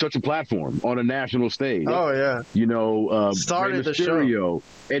such a platform on a national stage. Oh, yeah. Started the show.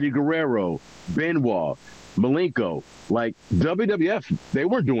 Eddie Guerrero, Benoit, Malenko. Like, WWF, they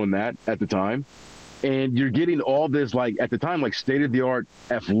weren't doing that at the time. And you're getting all this, at the time, state-of-the-art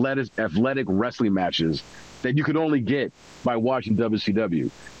athletic wrestling matches that you could only get by watching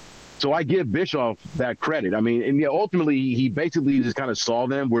WCW. So I give Bischoff that credit. Ultimately, he basically just kind of saw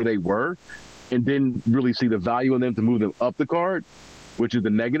them where they were and didn't really see the value in them to move them up the card, which is the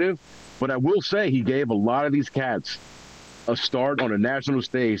negative. But I will say he gave a lot of these cats a start on a national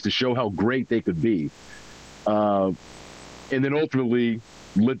stage to show how great they could be. And then ultimately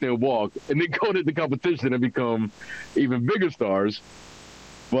let them walk and then go to the competition and become even bigger stars.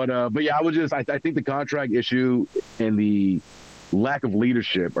 But yeah, I think the contract issue and the lack of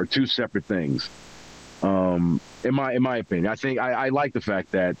leadership are two separate things. In my opinion, I think I like the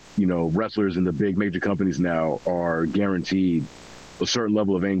fact that wrestlers in the big major companies now are guaranteed a certain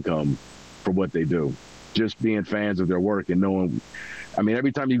level of income for what they do. Just being fans of their work and knowing,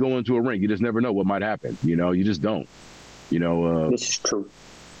 every time you go into a ring, you just never know what might happen. You just don't. This is true.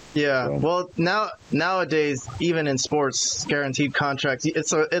 Yeah. So. Well, nowadays, even in sports, guaranteed contracts,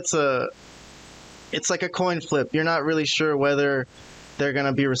 it's like a coin flip. You're not really sure whether they're going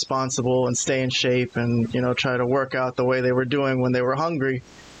to be responsible and stay in shape and, try to work out the way they were doing when they were hungry.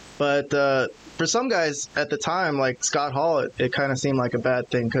 But for some guys at the time, like Scott Hall, it kind of seemed like a bad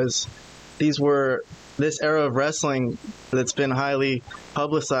thing because this era of wrestling that's been highly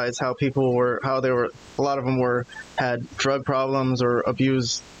publicized, a lot of them had drug problems or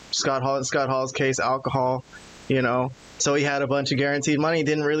abused. In Scott Hall's case, alcohol, So he had a bunch of guaranteed money,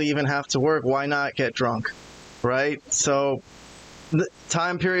 didn't really even have to work. Why not get drunk, right? So the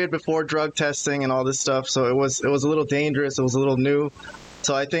time period before drug testing and all this stuff, so it was a little dangerous. It was a little new.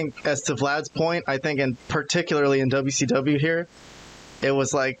 So I think, as to Vlad's point, and particularly in WCW here, it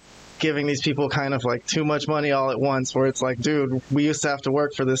was like giving these people kind of like too much money all at once, where it's like, dude, we used to have to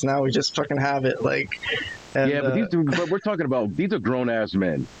work for this, now we just fucking have it. Like, and, yeah, but we're talking about, these are grown ass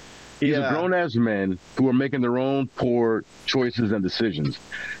men. These are grown ass men who are making their own poor choices and decisions.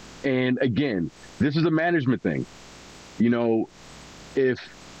 And again, this is a management thing. You know,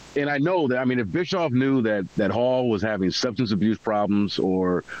 and I know that, I mean, if Bischoff knew that Hall was having substance abuse problems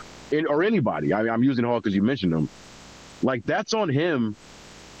or anybody, I'm using Hall because you mentioned him, like, that's on him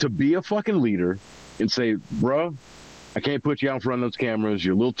to be a fucking leader and say, bro, I can't put you out in front of those cameras.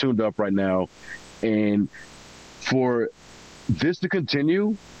 You're a little tuned up right now. And for this to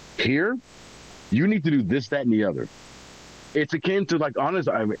continue here, you need to do this, that, and the other. It's akin to, like, honest,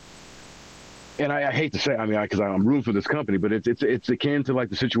 I mean, and I hate to say, I mean, because I'm rooting for this company, but it's akin to like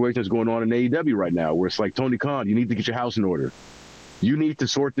the situation that's going on in AEW right now, where it's like, Tony Khan, you need to get your house in order. You need to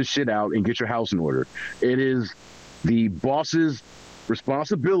sort this shit out and get your house in order. It is the boss's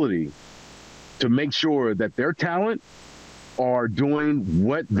responsibility to make sure that their talent are doing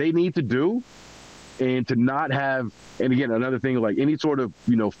what they need to do, and to not have, and again, another thing, like any sort of,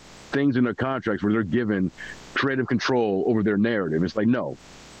 you know, things in their contracts where they're given creative control over their narrative. It's like, no,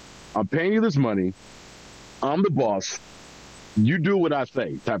 I'm paying you this money. I'm the boss. You do what I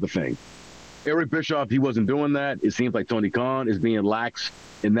say, type of thing. Eric Bischoff, he wasn't doing that. It seems like Tony Khan is being lax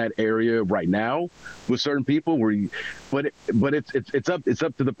in that area right now with certain people. But it's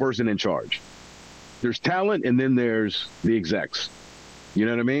up to the person in charge. There's talent, and then there's the execs. You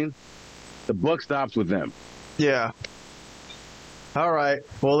know what I mean? The buck stops with them. Yeah. All right.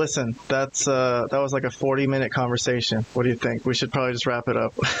 Well, listen, that was like a 40-minute conversation. What do you think? We should probably just wrap it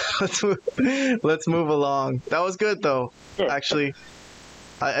up. Let's move along. That was good, though. Sure. Actually,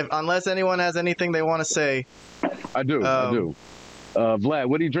 unless anyone has anything they want to say. I do. Vlad,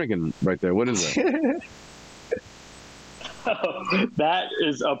 what are you drinking right there? What is that? That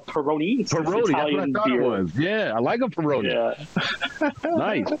is a Peroni. Peroni, that's what I thought beer. It was. Yeah, I like a Peroni. Yeah.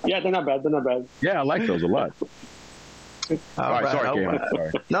 Nice. Yeah, they're not bad. Yeah, I like those a lot. All right, sorry,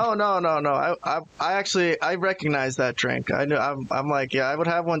 Sorry. No. I actually recognize that drink. I know. I'm like, yeah, I would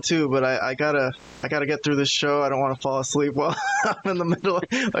have one too, but I gotta get through this show. I don't want to fall asleep while I'm in the middle.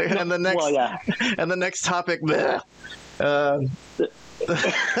 Like, and the next topic.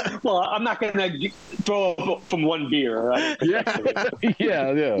 Well, I'm not going to throw up from one beer, right?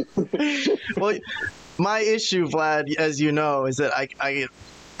 Yeah. Well, my issue, Vlad, as you know, is that I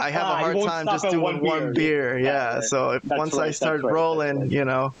have a hard time just doing one beer. Yeah. So once I start rolling, you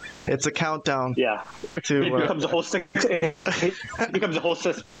know, it's a countdown. Yeah. It becomes a whole six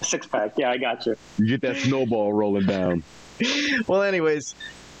pack. Yeah, I got you. You get that snowball rolling down. Well, anyways,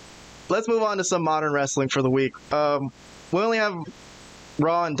 let's move on to some modern wrestling for the week. We only have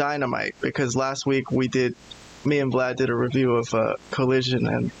Raw and Dynamite because last week me and Vlad did a review of Collision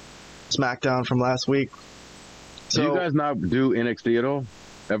and SmackDown from last week. So, do you guys not do NXT at all?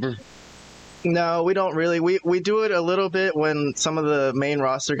 Ever? No, we don't really. We do it a little bit when some of the main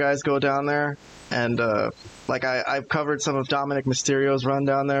roster guys go down there. And like I've covered some of Dominic Mysterio's run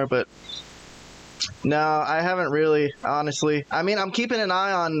down there, but no, I haven't really, honestly. I mean, I'm keeping an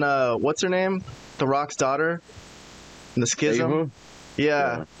eye on, what's her name? The Rock's daughter? In the Schism? Ava?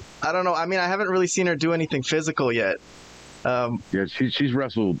 Yeah. I don't know. I mean, I haven't really seen her do anything physical yet. Yeah, she's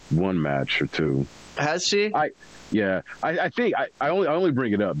wrestled one match or two. Has she? I think I only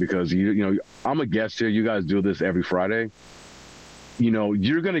bring it up because you know I'm a guest here. You guys do this every Friday. You know,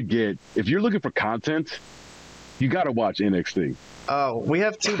 you're gonna get, if you're looking for content, you got to watch NXT. Oh, we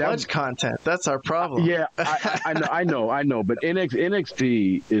have too much content. That's our problem. Yeah, I know. But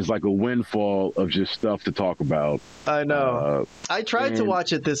NXT is like a windfall of just stuff to talk about. I know. I tried to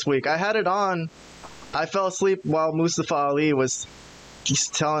watch it this week. I had it on. I fell asleep while Mustafa Ali was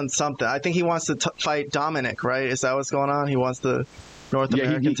telling something. I think he wants to fight Dominic, right? Is that what's going on? He wants the North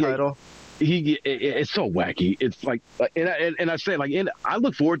American title. It's so wacky. It's like, and I say, like, I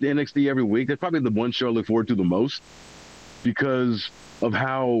look forward to NXT every week. That's probably the one show I look forward to the most because of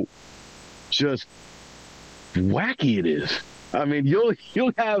how just wacky it is. I mean, you'll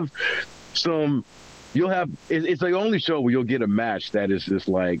have it's the only show where you'll get a match that is just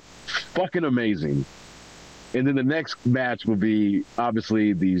like fucking amazing. And then the next match will be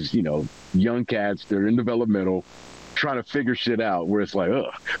obviously these, you know, young cats. They're in developmental, trying to figure shit out. Where it's like,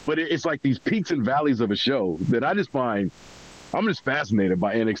 ugh. But it's like these peaks and valleys of a show that I just find. I'm just fascinated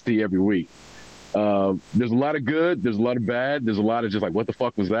by NXT every week. There's a lot of good. There's a lot of bad. There's a lot of just like, what the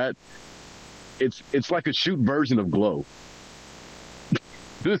fuck was that? It's like a shoot version of Glow.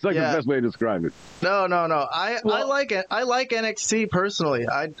 This is like the best way to describe it. No. I like it. I like NXT personally.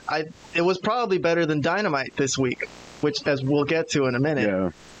 It was probably better than Dynamite this week, which as we'll get to in a minute.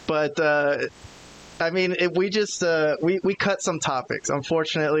 Yeah. But I mean, we cut some topics.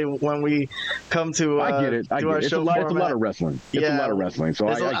 Unfortunately, when we come to I get it. It's a lot of wrestling. It's a lot of wrestling. So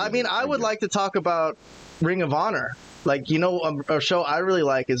I would like to talk about Ring of Honor. Like, a show I really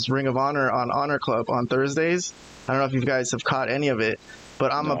like is Ring of Honor on Honor Club on Thursdays. I don't know if you guys have caught any of it,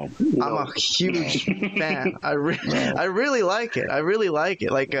 but I'm a huge fan. I really like it. I really like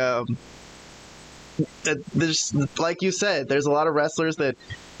it. Like, there's, like you said, there's a lot of wrestlers that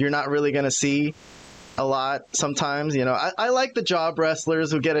you're not really going to see a lot sometimes. I like the job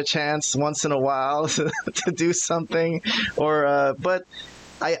wrestlers who get a chance once in a while to do something, but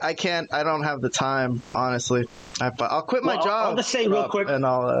I don't have the time, honestly. I'll quit my job. I'll just say real quick, and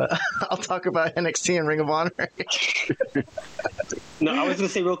I'll talk about NXT and Ring of Honor. No, I was going to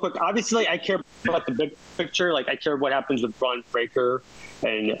say real quick. Obviously, I care about the big picture. Like, I care what happens with Braun Breaker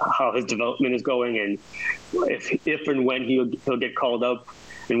and how his development is going, and if and when he'll get called up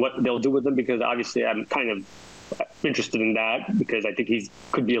and what they'll do with him. Because obviously, I'm kind of interested in that because I think he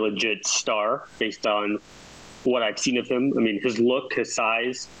could be a legit star based on what I've seen of him. I mean, his look, his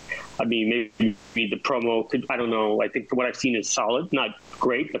size. I mean, maybe the promo could, I don't know. I think what I've seen is solid. Not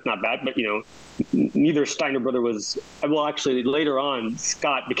great, but not bad. But, neither Steiner brother was, well, actually, later on,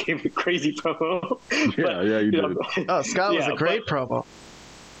 Scott became a crazy promo. You did. Oh, Scott was a great promo.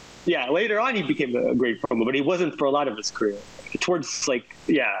 Yeah, later on, he became a great promo, but he wasn't for a lot of his career. Towards the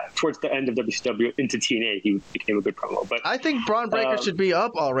end of WCW into TNA, he became a good promo. But I think Braun Breaker should be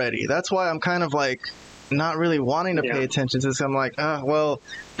up already. That's why I'm kind of like not really wanting to pay attention to this. I'm like, well,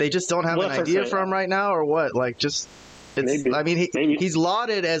 they just don't have an idea for him right now, or what? Like, just maybe. I mean, he's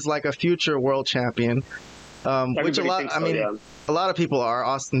lauded as like a future world champion, which a lot. A lot of people are.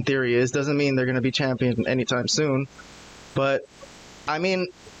 Austin Theory is. Doesn't mean they're going to be champion anytime soon, but I mean,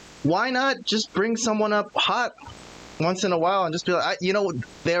 why not just bring someone up hot once in a while and just be like,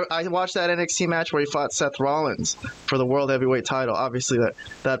 I watched that NXT match where he fought Seth Rollins for the World Heavyweight title. Obviously,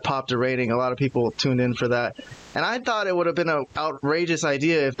 that popped a rating. A lot of people tuned in for that. And I thought it would have been an outrageous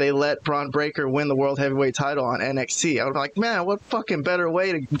idea if they let Braun Breaker win the World Heavyweight title on NXT. I would be like, man, what fucking better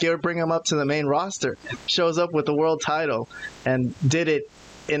way to bring him up to the main roster? Shows up with the world title and did it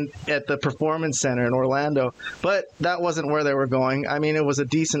at the Performance Center in Orlando. But that wasn't where they were going. I mean, it was a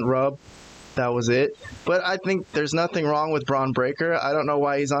decent rub. That was it. But I think there's nothing wrong with Braun Breaker. I don't know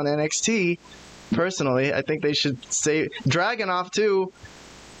why he's on NXT. Personally, I think they should say Dragunov too.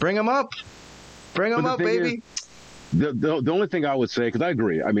 Bring him up. Bring him up, baby. The only thing I would say, because I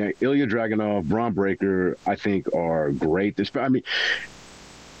agree. I mean, Ilya Dragunov, Braun Breaker, I think are great. I mean,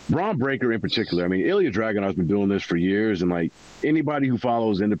 Braun Breaker in particular. I mean, Ilya Dragunov's been doing this for years, and like anybody who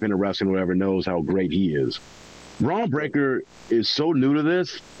follows independent wrestling or whatever knows how great he is. Braun Breaker is so new to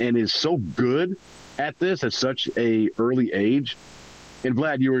this and is so good at this at such a early age. And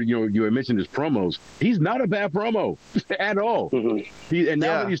Vlad, you had mentioned his promos. He's not a bad promo at all. Mm-hmm.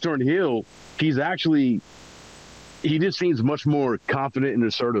 Now that he's turned heel, he just seems much more confident and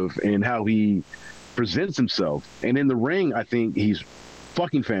assertive in how he presents himself. And in the ring, I think he's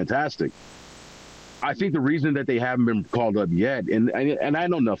fucking fantastic. I think the reason that they haven't been called up yet, and I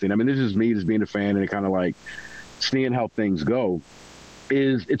know nothing. I mean, this is me just being a fan and kind of like seeing how things go,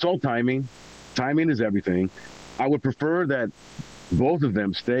 is it's all timing. Timing is everything. I would prefer that both of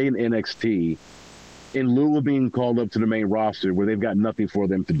them stay in NXT in lieu of being called up to the main roster where they've got nothing for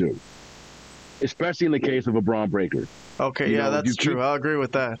them to do, especially in the case of a Braun Breaker. Okay, that's true. I'll agree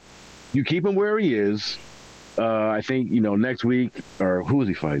with that. You keep him where he is. I think, next week, or who is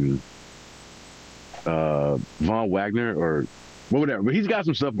he fighting? Von Wagner or whatever. But he's got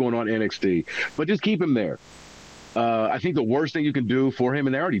some stuff going on in NXT. But just keep him there. I think the worst thing you can do for him,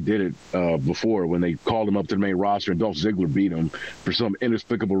 and they already did it before when they called him up to the main roster and Dolph Ziggler beat him for some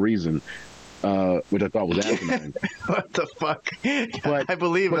inexplicable reason, which I thought was asinine. What the fuck? But I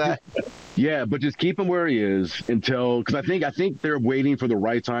believe that. But just keep him where he is because I think they're waiting for the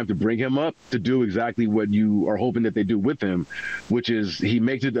right time to bring him up to do exactly what you are hoping that they do with him, which is he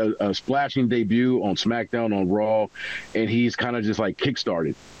makes it a splashing debut on SmackDown, on Raw, and he's kind of just like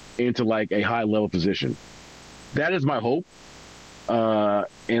kickstarted into like a high level position. That is my hope, and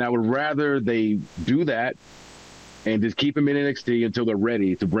I would rather they do that and just keep him in NXT until they're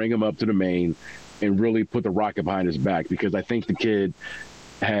ready to bring him up to the main and really put the rocket behind his back, because I think the kid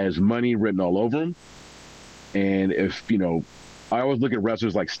has money written all over him. And if, I always look at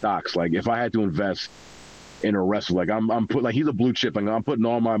wrestlers like stocks. Like if I had to invest in a wrestler, like he's a blue chip. Like I'm putting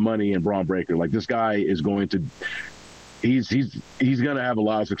all my money in Braun Breaker. Like this guy is going to, he's going to have a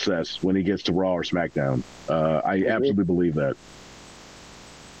lot of success when he gets to Raw or SmackDown. I absolutely believe that.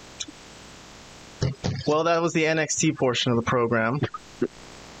 Well, that was the NXT portion of the program.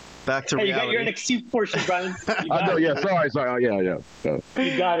 Back to Hey, you got reality. your NXT portion, Brian. You I know. got Yeah. it. Sorry. Yeah.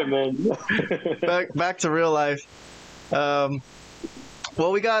 You got it, man. back to real life.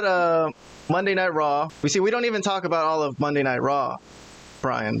 Well, we got Monday Night Raw. We don't even talk about all of Monday Night Raw,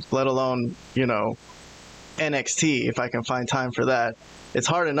 Brian, let alone, NXT, if I can find time for that. It's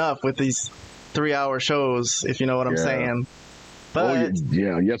hard enough with these 3-hour shows, if you know what I'm Yeah. saying. But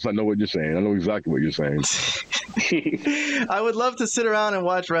Yes, I know what you're saying. I know exactly what you're saying. I would love to sit around and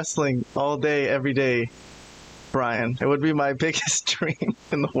watch wrestling all day, every day, Brian. It would be my biggest dream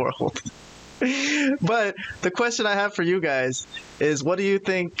in the world. But the question I have for you guys is, what do you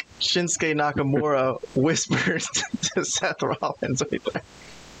think Shinsuke Nakamura whispered to Seth Rollins?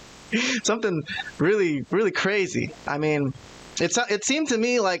 Something really, really crazy. I mean, it seemed to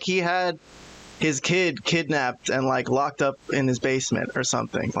me like he had his kid kidnapped and like locked up in his basement or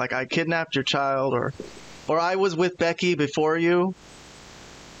something. Like, I kidnapped your child, or I was with Becky before you.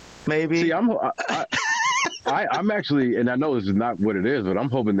 Maybe. See, I'm actually, and I know this is not what it is, but I'm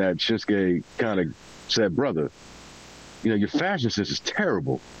hoping that Shinsuke kind of said, brother, your fashion sense is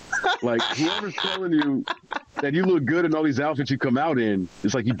terrible. Like, whoever's telling you that you look good in all these outfits you come out in,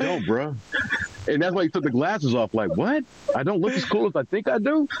 it's like, you don't, bro. And that's why he took the glasses off. Like, what? I don't look as cool as I think I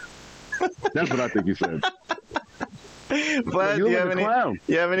do? That's what I think he said. But you do you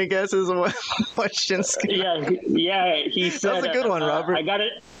have any guesses on what Shinsuke? Yeah. He said, that was a good one, Robert. I got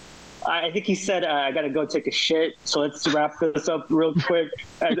it. I think he said, I got to go take a shit, so let's wrap this up real quick.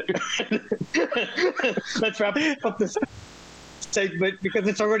 Let's wrap up this segment because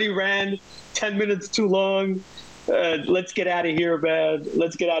it's already ran 10 minutes too long. Let's get out of here, man.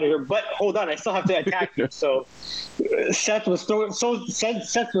 Let's get out of here. But hold on, I still have to attack you. So Seth was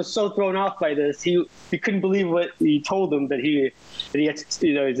so thrown off by this. He couldn't believe what he told him, that he had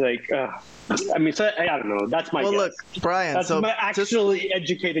to, he's like, I mean, so I don't know. That's my guess. Look, Brian. That's my actually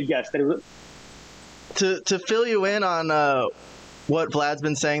educated guess. To fill you in on what Vlad's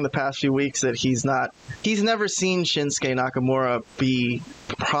been saying the past few weeks, that he's never seen Shinsuke Nakamura be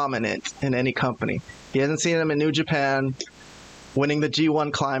prominent in any company. He hasn't seen him in New Japan winning the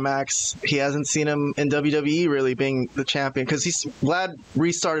G1 Climax. He hasn't seen him in WWE really being the champion, because Vlad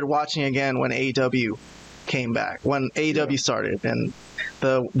restarted watching again when AEW came back, when AEW started, and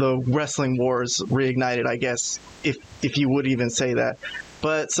the wrestling wars reignited, I guess, if you would even say that.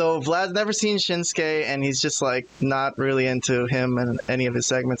 But so Vlad's never seen Shinsuke, and he's just like not really into him and any of his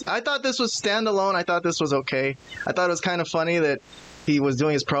segments. I thought this was standalone. I thought this was okay. I thought it was kind of funny that he was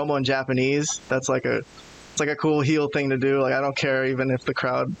doing his promo in Japanese. That's like it's like a cool heel thing to do. Like, I don't care even if the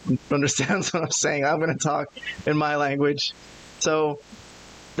crowd understands what I'm saying. I'm going to talk in my language. So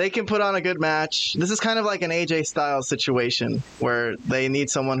they can put on a good match. This is kind of like an AJ Styles situation where they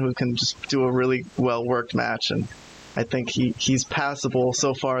need someone who can just do a really well worked match, and I think he's passable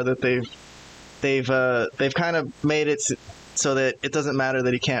so far that they've kind of made it so that it doesn't matter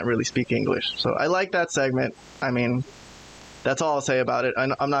that he can't really speak English. So I like that segment. I mean, that's all I'll say about it.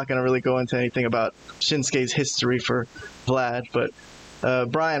 I'm not going to really go into anything about Shinsuke's history for Vlad, but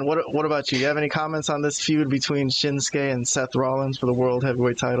Brian, what about you? Do you have any comments on this feud between Shinsuke and Seth Rollins for the World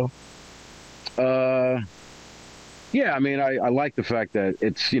Heavyweight title? Yeah, I mean, I like the fact that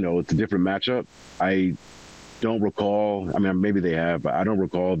it's a different matchup. I don't recall, I mean, maybe they have, but I don't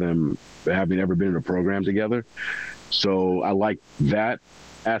recall them having ever been in a program together. So I like that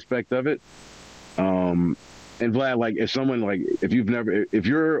aspect of it. And Vlad, like, if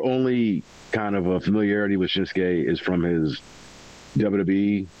your only kind of a familiarity with Shinsuke is from his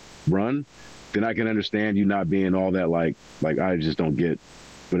WWE run, then I can understand you not being all that like I just don't get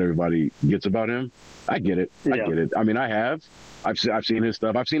what everybody gets about him. I get it. Yeah. I get it. I mean, I've seen his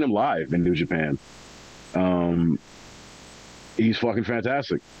stuff. I've seen him live in New Japan. He's fucking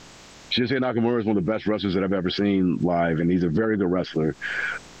fantastic. Shinsuke Nakamura is one of the best wrestlers that I've ever seen live, and he's a very good wrestler.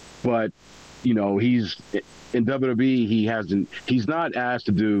 But he's in WWE. He's not asked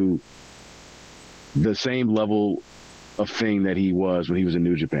to do the same level of thing that he was when he was in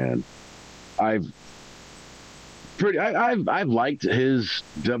New Japan. I've liked his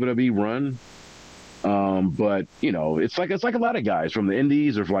WWE run, but it's like a lot of guys from the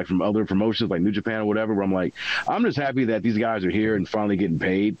Indies or from other promotions like New Japan or whatever, where I'm like, I'm just happy that these guys are here and finally getting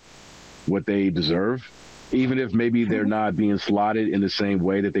paid what they deserve, even if maybe they're not being slotted in the same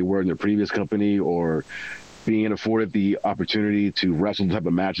way that they were in their previous company, or being afforded the opportunity to wrestle the type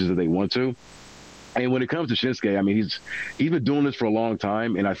of matches that they want to. And when it comes to Shinsuke, I mean, he's been doing this for a long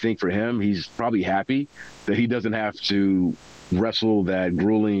time, and I think for him, he's probably happy that he doesn't have to wrestle that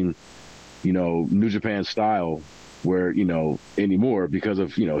grueling, New Japan style where, anymore, because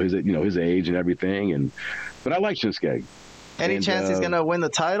of, his age and everything. But I like Shinsuke. Any chance he's gonna win the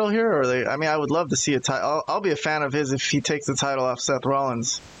title here, or I mean, I would love to see a title. I'll be a fan of his if he takes the title off Seth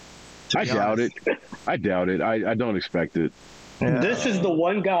Rollins. I doubt it. I doubt it. I don't expect it. Yeah. This is the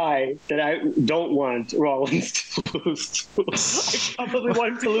one guy that I don't want Rollins to lose to. I probably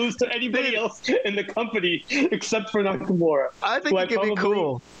want him to lose to anybody else in the company except for Nakamura. I think it could be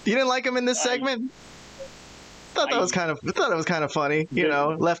cool. You didn't like him in this segment? I thought it was kind of funny. You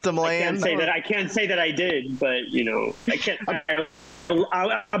know, left him laying. I can't say that I did, but you know, I can't.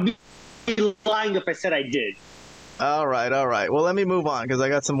 I'll be lying if I said I did. All right. Well, let me move on because I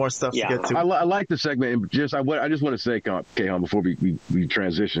got some more stuff to get to. I like the segment. And I just want to say, Kayhan, before we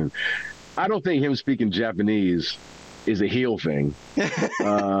transition, I don't think him speaking Japanese is a heel thing.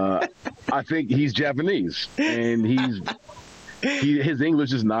 I think he's Japanese, and his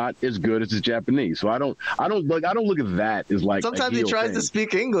English is not as good as his Japanese. So I don't look at that as like. Sometimes he tries to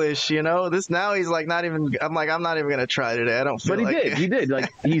speak English, you know. Now he's like not even. I'm not even gonna try today. I don't feel. But he did. Like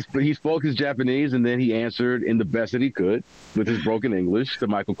he spoke his Japanese, and then he answered in the best that he could with his broken English to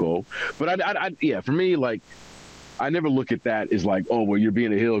Michael Cole. But for me, like, I never look at that as like, oh, well, you're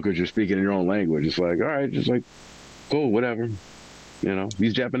being a heel because you're speaking in your own language. It's like, all right, just like, cool, whatever. You know,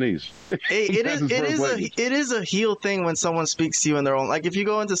 he's Japanese. Hey, it is a heel thing when someone speaks to you in their own. Like if you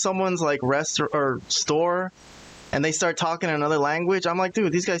go into someone's like restaurant or store, and they start talking in another language, I'm like,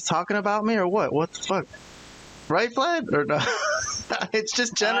 dude, these guys talking about me or what? What the fuck? Right, Vlad? Or no? It's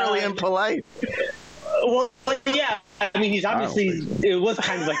just generally impolite. Well, yeah. I mean, he's obviously. It was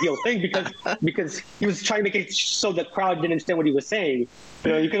kind of a heel thing because he was trying to make it so the crowd didn't understand what he was saying.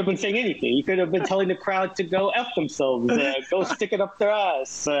 You know, you could have been saying anything. You could have been telling the crowd to go F themselves, go stick it up their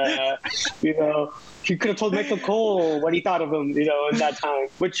ass. You know, he could have told Michael Cole what he thought of him. You know, in that time,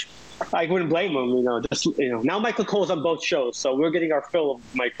 which I wouldn't blame him. You know, now Michael Cole's on both shows, so we're getting our fill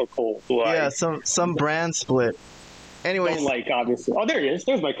of Michael Cole. Some brand split. Anyways, obviously. Oh, there he is.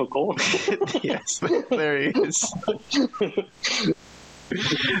 There's Michael Cole. Yes, there he is.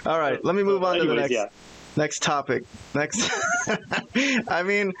 All right, let me move on to the next topic. I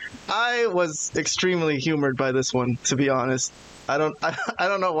mean, I was extremely humored by this one, to be honest. I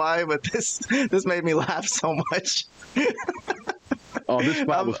don't know why, but this made me laugh so much. Oh, this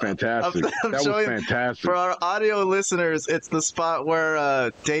spot was fantastic. That was fantastic. For our audio listeners, it's the spot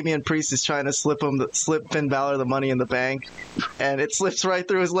where Damian Priest is trying to slip Finn Balor the Money in the Bank, and it slips right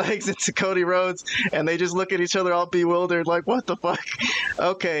through his legs into Cody Rhodes, and they just look at each other all bewildered, like, what the fuck?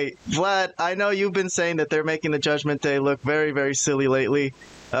 Okay, Vlad, I know you've been saying that they're making the Judgment Day look very, very silly lately.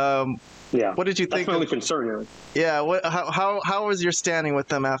 Yeah. What did you think? That's my only concern. Yeah. How was your standing with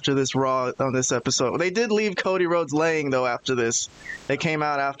them after this Raw on this episode? They did leave Cody Rhodes laying though after this. They came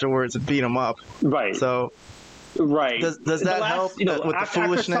out afterwards and beat him up. Right. So. Right. Does that help with the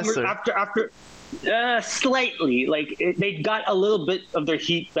foolishness? After slightly, like they got a little bit of their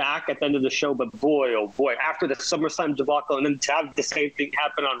heat back at the end of the show, but boy, oh boy, after the SummerSlam debacle, and then to have the same thing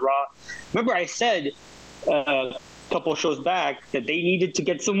happen on Raw. Remember, I said. Couple shows back that they needed to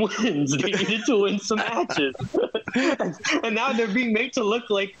get some wins. They needed to win some matches. And now they're being made to look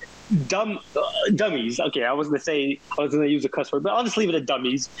like dummies. Okay, I was going to use a cuss word, but I'll just leave it at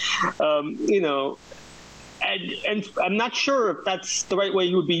dummies. You know, and I'm not sure if that's the right way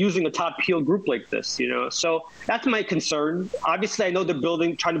you would be using a top heel group like this, you know. So that's my concern. Obviously, I know they're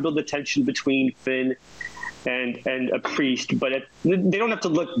trying to build the tension between Finn and a Priest, but they don't have to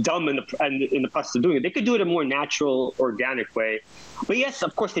look dumb in the process of doing it. They could do it in a more natural, organic way. But yes,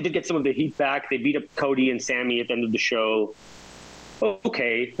 of course, they did get some of the heat back. They beat up Cody and Sammy at the end of the show.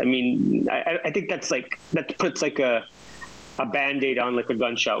 Okay, I mean, I think that puts like a Band-Aid on like a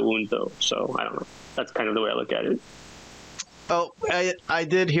gunshot wound, though. So I don't know. That's kind of the way I look at it. Oh, I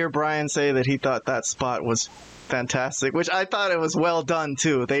did hear Brian say that he thought that spot was fantastic, which I thought it was well done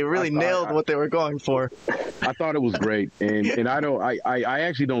too. They really nailed what they were going for. I thought it was great, and I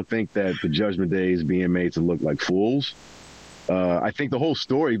actually don't think that the Judgment Day is being made to look like fools. I think the whole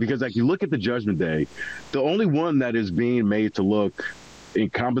story, because like you look at the Judgment Day, the only one that is being made to look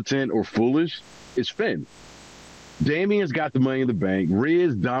incompetent or foolish is Finn. Damian's got the Money in the Bank.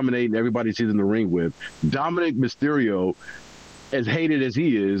 Rhea's dominating everybody he's in the ring with. Dominic Mysterio, as hated as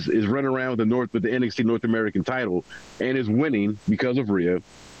he is running around with the NXT North American title and is winning because of Rhea.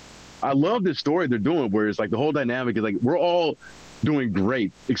 I love this story they're doing where it's like the whole dynamic is like we're all doing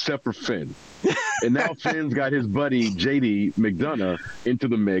great except for Finn. And now Finn's got his buddy JD McDonough into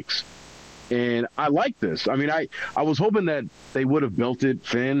the mix. And I like this. I mean, I was hoping that they would have belted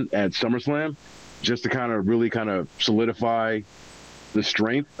Finn at SummerSlam just to kind of solidify the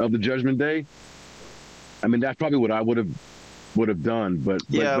strength of the Judgment Day. I mean, that's probably what I would have would have done. But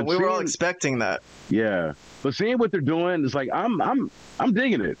we were all expecting that. Yeah, but seeing what they're doing, it's like I'm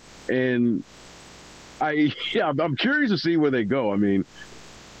digging it, and I'm curious to see where they go. I mean,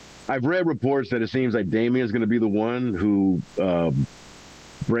 I've read reports that it seems like Damien's going to be the one who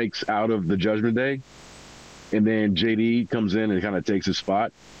breaks out of the Judgment Day, and then JD comes in and kind of takes his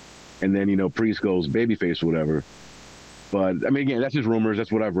spot, and then Priest goes babyface or whatever. But I mean, again, that's just rumors.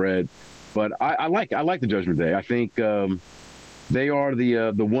 That's what I've read. But I like the Judgment Day. I think they are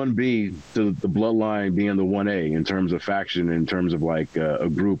the 1B to the Bloodline being the 1A in terms of faction, in terms of like a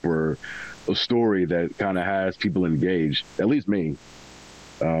group or a story that kind of has people engaged. At least me,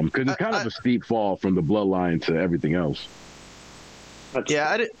 because it's kind of a steep fall from the Bloodline to everything else.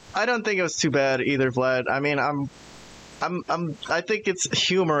 I don't think it was too bad either, Vlad. I mean, I think it's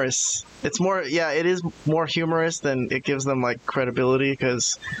humorous. It's more, it is more humorous than it gives them like credibility,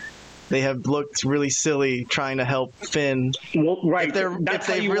 because they have looked really silly trying to help Finn. Well, right. That's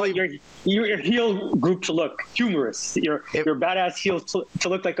how you really want your heel group to look humorous. Your badass heels to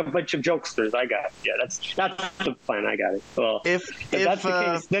look like a bunch of jokesters. I got it. Yeah, that's the plan. I got it. Well, if that's the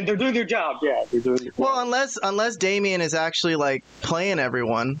case, then they're doing their job. Yeah, they're doing it well. Well, unless Damien is actually like playing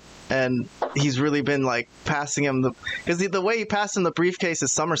everyone, and he's really been like passing him because the way he passed him the briefcase at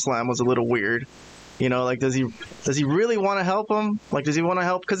SummerSlam was a little weird. Like, does he really want to help him? Like, does he want to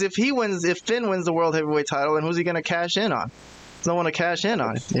help? Because if Finn wins the World Heavyweight title, then who's he going to cash in on? There's no one to cash in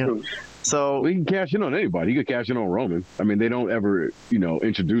on. So he can cash in on anybody. He could cash in on Roman. I mean, they don't ever,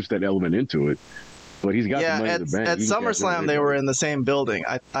 introduce that element into it. But he's got the money in the bank. At SummerSlam, they were in the same building.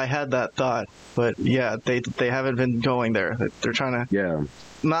 I had that thought, but they haven't been going there. They're trying to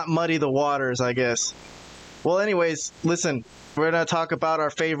not muddy the waters, I guess. Well, anyways, listen. We're going to talk about our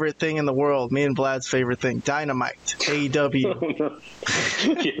favorite thing in the world, me and Vlad's favorite thing, Dynamite, AEW.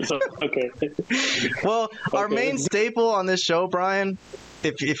 Okay. Well, our main staple on this show, Brian,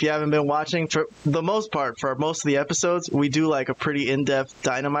 if you haven't been watching, for the most part, for most of the episodes, we do like a pretty in-depth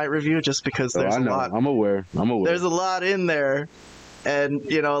Dynamite review, just because there's a lot. I'm aware. There's a lot in there, and,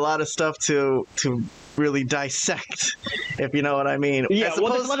 a lot of stuff to really dissect, if you know what I mean. Yeah,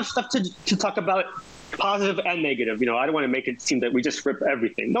 well, there's a lot of stuff to talk about. Positive and negative. I don't want to make it seem that we just rip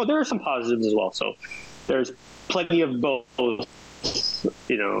everything. No, there are some positives as well. So there's plenty of both,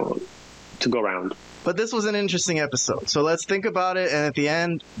 to go around. But this was an interesting episode. So let's think about it. And at the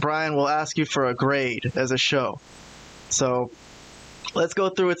end, Brian will ask you for a grade as a show. So let's go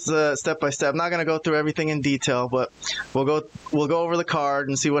through it step by step. I'm not going to go through everything in detail, but we'll go over the card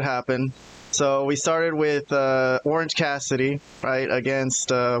and see what happened. So we started with Orange Cassidy, right,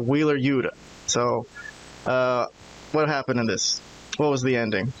 against Wheeler Yuta. So, what happened in this? What was the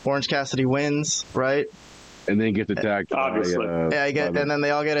ending? Orange Cassidy wins, right? And then gets attacked. Obviously. And then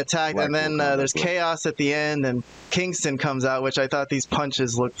they all get attacked. And then there's chaos at the end, and Kingston comes out, which I thought these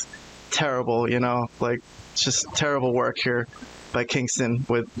punches looked terrible, like just terrible work here by Kingston.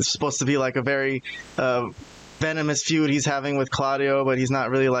 It's supposed to be like a very venomous feud he's having with Claudio, but he's not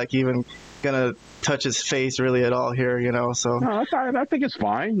really like even gonna touch his face really at all here, so. No, I think it's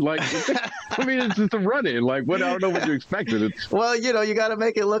fine. Like, I mean, it's just a run-in. Like, I don't know what you expected. Well, you got to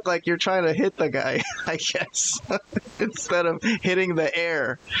make it look like you're trying to hit the guy, I guess, instead of hitting the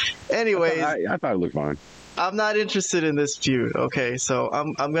air. Anyways, I thought it looked fine. I'm not interested in this feud. Okay, so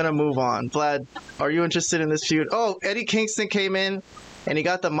I'm gonna move on. Vlad, are you interested in this feud? Oh, Eddie Kingston came in, and he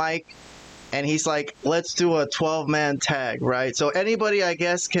got the mic. And he's like, let's do a 12-man tag, right? So anybody, I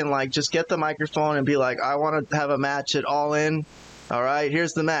guess, can like just get the microphone and be like, I want to have a match at All In. All right,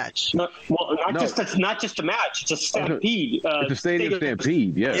 here's the match. Not just a match, it's a stampede. It's a stadium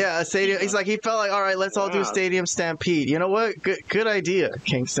stampede, yeah. Yeah, a stadium. He's like, he felt like, all right, let's all do a stadium stampede. You know what? Good idea,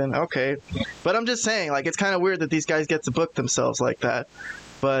 Kingston. Okay. But I'm just saying, like, it's kind of weird that these guys get to book themselves like that.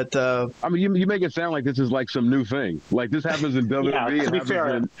 But I mean, you make it sound like this is like some new thing. Like this happens in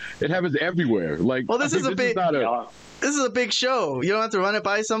WWE. It happens everywhere. Like, well, this is a big show. You don't have to run it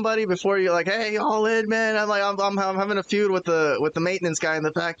by somebody before you're like, hey, All In, man. I'm like, I'm having a feud with the maintenance guy in the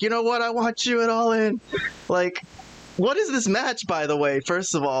back. You know what? I want you at All In. Like, what is this match, by the way?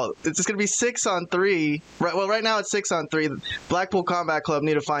 First of all, it's just going to be 6-on-3. Right. Well, right now it's 6-on-3. Blackpool Combat Club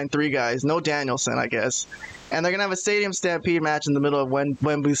need to find 3 guys. No Danielson, I guess. And they're going to have a stadium stampede match in the middle of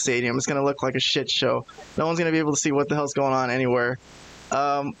Wembley Stadium. It's going to look like a shit show. No one's going to be able to see what the hell's going on anywhere.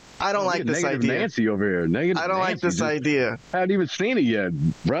 I don't like this idea. Nancy over here. I don't like this idea. I haven't even seen it yet,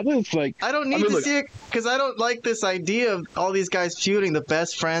 brother. It's like I don't need to see it because I don't like this idea of all these guys feuding, the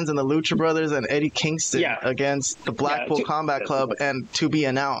Best Friends and the Lucha Brothers and Eddie Kingston against the Blackpool Combat Club and to be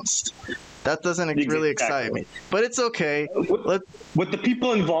announced. That doesn't really excite me, but it's okay. With the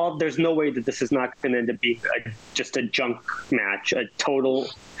people involved, there's no way that this is not going to end up being just a junk match, a total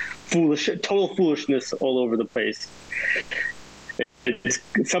foolishness all over the place. It's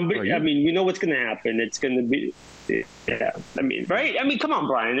somebody. I mean, you know what's going to happen. It's going to be. Yeah, I mean, right? I mean, come on,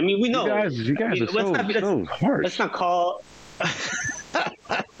 Brian. I mean, we know. You guys are so harsh. Let's not call.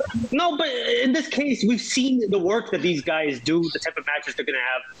 No, but in this case, we've seen the work that these guys do, the type of matches they're going to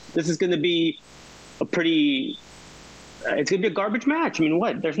have. This is going to be a pretty. It's going to be a garbage match. I mean,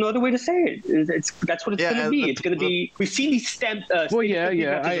 what? There's no other way to say it. That's what it's going to be. It's going to be. We've seen these well, yeah.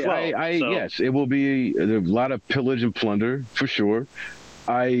 Yes, it will be a lot of pillage and plunder for sure.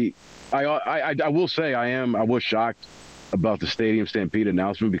 I will say I was shocked about the Stadium Stampede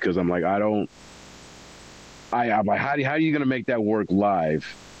announcement because I'm like, I'm like, how are you going to make that work live?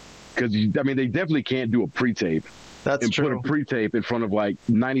 Because I mean, they definitely can't do a pre-tape. That's true. Put a pre-tape in front of like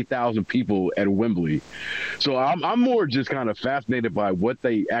 90,000 people at Wembley. So I'm more just kind of fascinated by what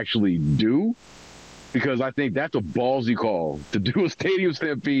they actually do, because I think that's a ballsy call to do a Stadium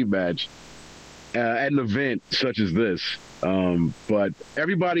Stampede match at an event such as this. But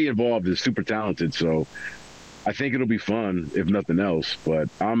everybody involved is super talented, so I think it'll be fun, if nothing else. But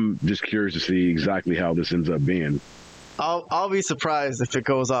I'm just curious to see exactly how this ends up being. I'll be surprised if it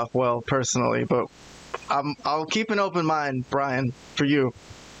goes off well, personally, but I'll keep an open mind, Brian, for you.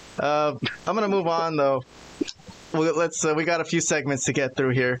 I'm gonna move on though. We got a few segments to get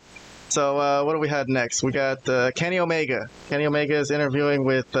through here. So what do we have next? We got Kenny Omega. Kenny Omega is interviewing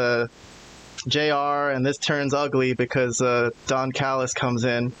with JR, and this turns ugly because Don Callis comes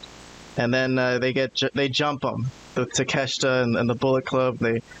in, and then they jump him. The Takeshita and the Bullet Club,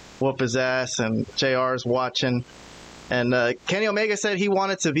 they whoop his ass, and JR's watching. And Kenny Omega said he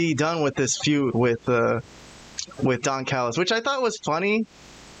wanted to be done with this feud with Don Callis, which I thought was funny,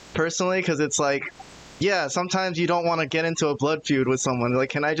 personally, because it's like, yeah, sometimes you don't want to get into a blood feud with someone. Like,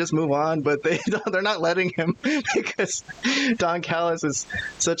 can I just move on? But they're not letting him because Don Callis is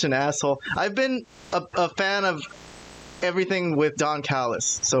such an asshole. I've been a fan of everything with Don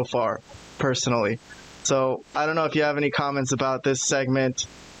Callis so far, personally. So I don't know if you have any comments about this segment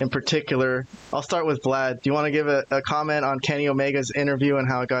in particular. I'll start with Vlad. Do you want to give a comment on Kenny Omega's interview and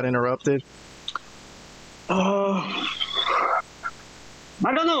how it got interrupted?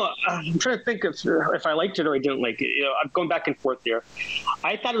 I don't know. I'm trying to think if I liked it or I didn't like it. You know, I'm going back and forth there.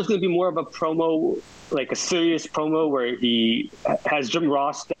 I thought it was going to be more of a promo, like a serious promo where he has Jim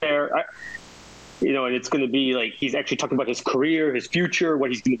Ross there. And it's going to be like he's actually talking about his career, his future,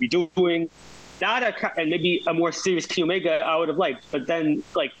 what he's going to be doing. And maybe a more serious Kenny Omega I would have liked. But then,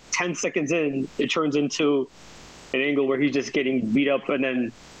 like 10 seconds in, it turns into an angle where he's just getting beat up, and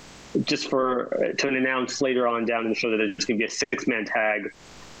then just to announce later on down in the show that it's going to be a 6-man tag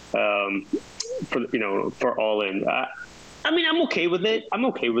for All In. I mean, I'm okay with it. I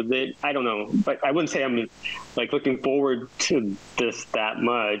don't know, but I wouldn't say I'm like looking forward to this that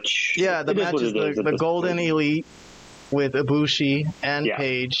much. Yeah, the match is the Golden Elite with Ibushi and Yeah.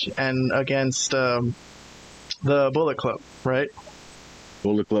 Page, and against the Bullet Club, right?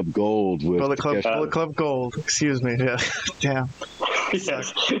 Bullet Club Gold with Bullet Club Gold. Excuse me. Yeah. Damn.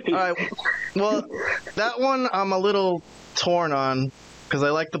 Yes. All right. Well, that one I'm a little torn on because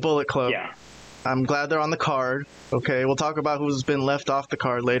I like the Bullet Club. Yeah. I'm glad they're on the card. Okay, we'll talk about who's been left off the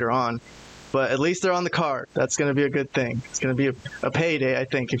card later on. But at least they're on the card. That's going to be a good thing. It's going to be a payday, I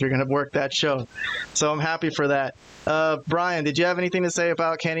think, if you're going to work that show. So I'm happy for that. Brian, did you have anything to say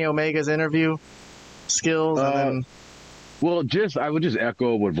about Kenny Omega's interview skills? Well, I would just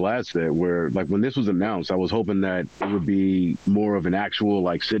echo what Vlad said, where like when this was announced, I was hoping that it would be more of an actual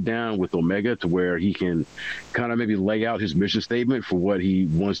like sit down with Omega to where he can kind of maybe lay out his mission statement for what he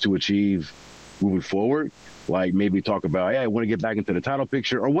wants to achieve moving forward. Like maybe talk about, hey, I want to get back into the title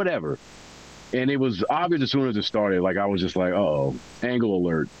picture or whatever. And it was obvious as soon as it started, like I was just like, uh-oh, angle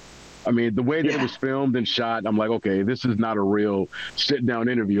alert. I mean, the way that it was filmed and shot, I'm like, okay, this is not a real sit down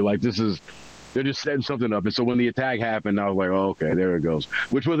interview. Like they're just setting something up. And so when the attack happened, I was like, oh, okay, there it goes.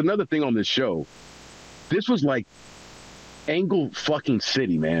 Which was another thing on this show. This was like Angle fucking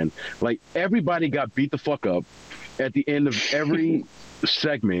City, man. Like everybody got beat the fuck up at the end of every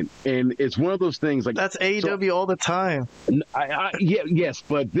segment. And it's one of those things like that's AEW all the time. Yes,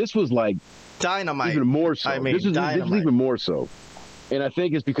 but this was like Dynamite. Even more so. I mean, this is even more so. And I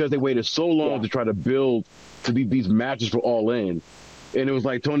think it's because they waited so long to try to build to these matches for All In. And it was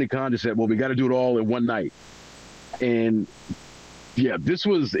like Tony Khan just said, well, we got to do it all in one night. And yeah, this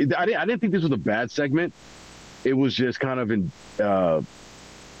was, I didn't think this was a bad segment. It was just kind of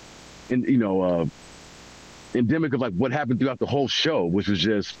endemic of like what happened throughout the whole show, which was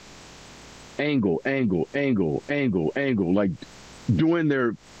just angle, like doing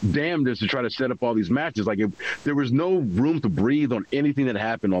their damnedest to try to set up all these matches. Like there was no room to breathe on anything that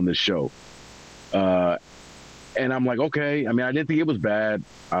happened on this show. And I'm like, okay. I mean, I didn't think it was bad.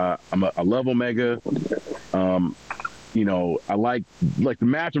 I love Omega. You know, I like the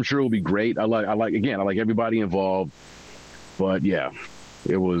match. I'm sure it will be great. I like everybody involved. But yeah,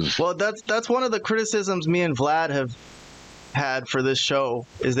 it was. Well, that's one of the criticisms me and Vlad have had for this show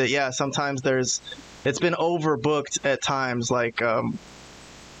is that sometimes it's been overbooked at times, like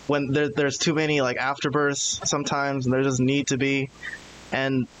when there's too many like afterbirths sometimes, and there doesn't need to be.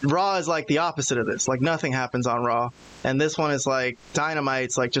 And Raw is like the opposite of this. Like nothing happens on Raw. And this one is like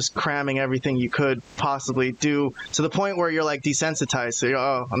Dynamite's like just cramming everything you could possibly do to the point where you're like desensitized. So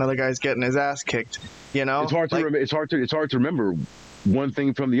you're, another guy's getting his ass kicked. You know, it's hard to remember one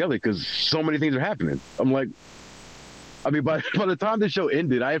thing from the other because so many things are happening. I'm like, I mean, by the time the show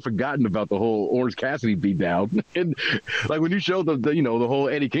ended, I had forgotten about the whole Orange Cassidy beatdown. And like when you showed the whole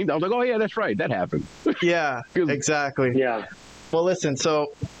Eddie King, I was like, oh yeah, that's right, that happened. Yeah, exactly. Yeah. Well, listen, so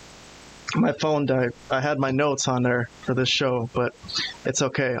my phone died. I had my notes on there for this show, but it's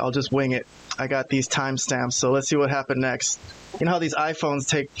okay. I'll just wing it. I got these timestamps, so let's see what happened next. You know how these iPhones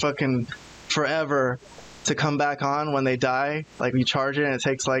take fucking forever to come back on when they die? Like, you charge it and it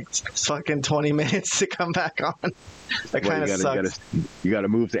takes like fucking 20 minutes to come back on. That kind of sucks. You got to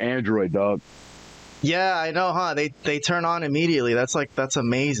move to Android, dog. Yeah, I know, huh? They turn on immediately. That's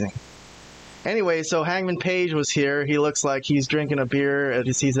amazing. Anyway, so Hangman Page was here. He looks like he's drinking a beer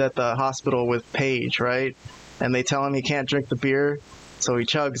as he's at the hospital with Paige, right? And they tell him he can't drink the beer, so he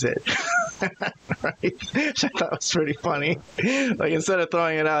chugs it. Right? Which I thought was pretty funny. Like, instead of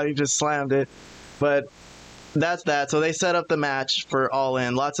throwing it out, he just slammed it. But that's that. So they set up the match for All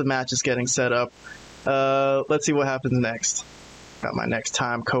In. Lots of matches getting set up. Let's see what happens next. Got my next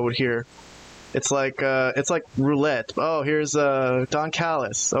time code here. It's like roulette. Oh, here's Don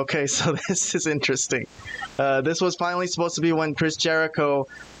Callis. Okay, so this is interesting. This was finally supposed to be when Chris Jericho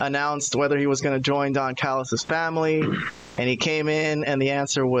announced whether he was going to join Don Callis' family, and he came in, and the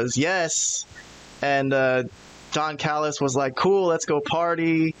answer was yes. And Don Callis was like, "Cool, let's go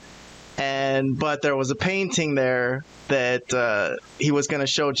party." But there was a painting there that he was going to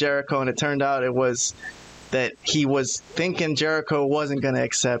show Jericho, and it turned out it was that he was thinking Jericho wasn't going to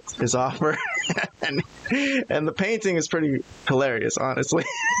accept his offer. and the painting is pretty hilarious, honestly.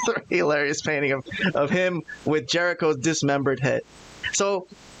 It's a really hilarious painting of him with Jericho's dismembered head. So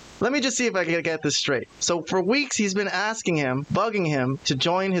let me just see if I can get this straight. So for weeks, he's been asking him, bugging him to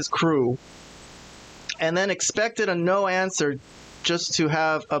join his crew, and then expected a no answer just to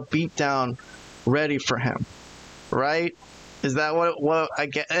have a beatdown ready for him, right? Is that what I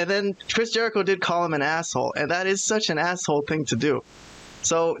get? And then Chris Jericho did call him an asshole, and that is such an asshole thing to do.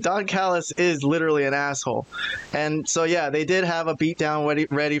 So Don Callis is literally an asshole. And so, yeah, they did have a beatdown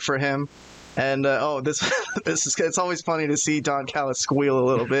ready for him. And, this is, it's always funny to see Don Callis squeal a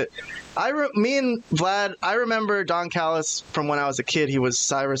little bit. Me and Vlad, I remember Don Callis from when I was a kid. He was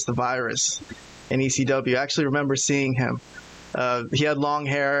Cyrus the Virus in ECW. I actually remember seeing him. He had long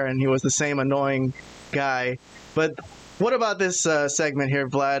hair, and he was the same annoying guy. But what about this segment here,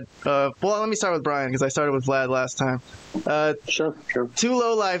 Vlad? Well, let me start with Brian, because I started with Vlad last time. Sure. Two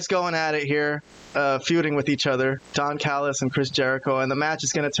lowlifes going at it here, feuding with each other, Don Callis and Chris Jericho, and the match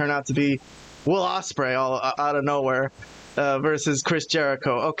is going to turn out to be Will Ospreay all out of nowhere versus Chris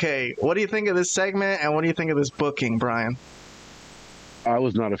Jericho. Okay, what do you think of this segment, and what do you think of this booking, Brian? I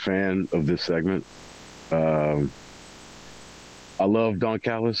was not a fan of this segment. I love Don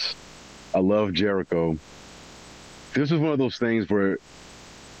Callis. I love Jericho. This is one of those things where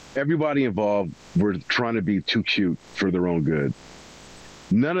everybody involved were trying to be too cute for their own good.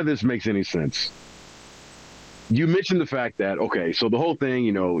 None of this makes any sense. You mentioned the fact that, okay, so the whole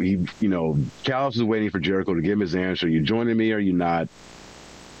thing, Callis is waiting for Jericho to give him his answer. You joining me or you not?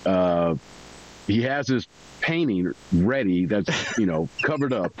 He has his painting ready that's,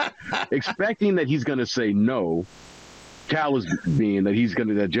 covered up, expecting that he's going to say no. Callis being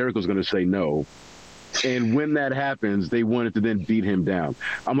that Jericho's going to say no. And when that happens, they wanted to then beat him down.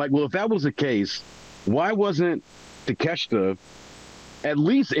 I'm like, well, if that was the case, why wasn't Takeshita at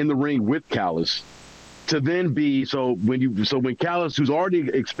least in the ring with Callis to then be when Callis, who's already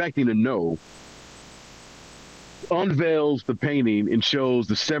expecting a no, unveils the painting and shows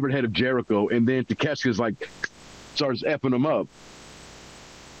the severed head of Jericho, and then Takeshita's like starts effing him up.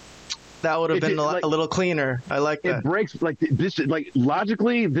 That would have been a little cleaner. I like that. It breaks like this. Like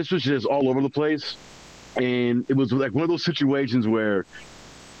logically, this was just all over the place. And it was like one of those situations where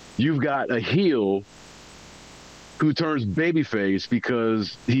you've got a heel who turns babyface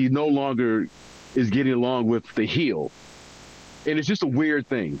because he no longer is getting along with the heel. And it's just a weird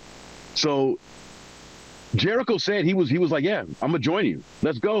thing. So Jericho said he was like, yeah, I'm going to join you.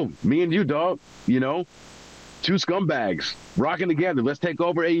 Let's go. Me and you, dog. You know, two scumbags rocking together. Let's take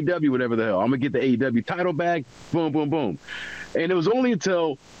over AEW, whatever the hell. I'm going to get the AEW title back. Boom, boom, boom. And it was only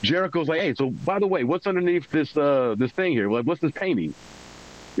until Jericho's like, hey, so by the way, what's underneath this thing here? Like, what's this painting?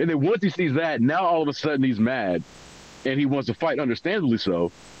 And then once he sees that, now all of a sudden he's mad and he wants to fight, understandably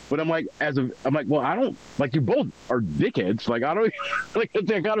so. But I'm like, well, I don't, like, you both are dickheads. Like, I don't, like,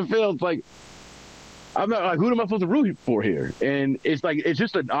 that kind of feels like, I'm not, like, who am I supposed to root for here? And it's like, it's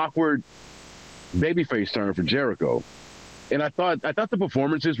just an awkward babyface turn for Jericho. And I thought the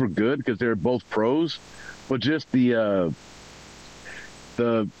performances were good because they're both pros, but just there's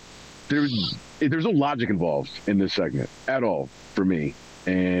no logic involved in this segment at all for me.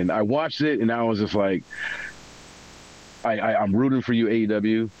 And I watched it and I was just like, I'm rooting for you,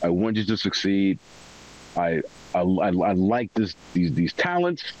 AEW. I want you to succeed. I like these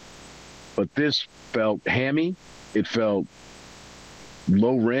talents, but this felt hammy. It felt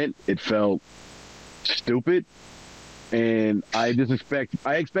low rent. It felt stupid, and I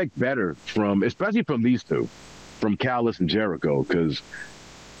expect better especially from these two, from Callis and Jericho, because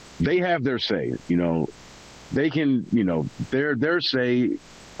they have their say. You know, they can. You know, their say,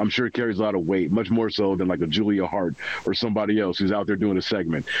 I'm sure it carries a lot of weight, much more so than like a Julia Hart or somebody else who's out there doing a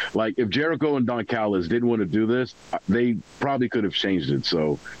segment. Like, if Jericho and Don Callis didn't want to do this, they probably could have changed it.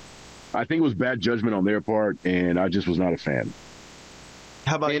 So I think it was bad judgment on their part, and I just was not a fan.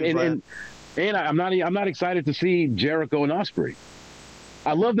 How about you, Brian? And I'm not excited to see Jericho and Ospreay.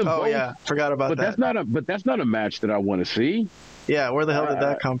 I love them both. Oh yeah, forgot about that. That's not a match that I want to see. Yeah, where the hell did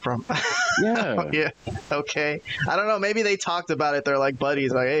that come from? Yeah. Yeah. Okay. I don't know. Maybe they talked about it. They're like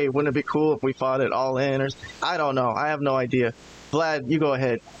buddies. Like, hey, wouldn't it be cool if we fought it all in? Or I don't know. I have no idea. Vlad, you go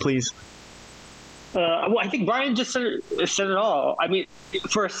ahead, please. Well, I think Brian just said it all. I mean,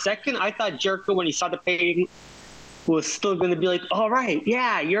 for a second, I thought Jericho, when he saw the painting, was still going to be like, all right,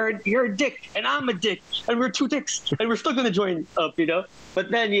 yeah, you're a dick, and I'm a dick, and we're two dicks, and we're still going to join up, you know? But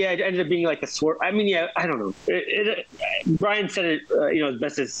then, yeah, it ended up being like a swerve. I mean, yeah, I don't know. Brian said it, as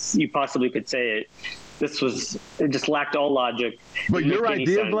best as you possibly could say it. It just lacked all logic. But your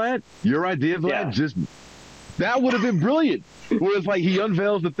idea, Vlad, yeah. Just, that would have been brilliant. Where it's like he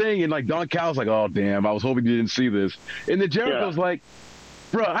unveils the thing, and like Don Callis like, oh, damn, I was hoping you didn't see this. And then Jericho's like,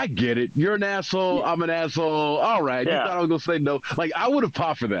 bro, I get it. You're an asshole. I'm an asshole. All right. You thought I was going to say no. Like, I would have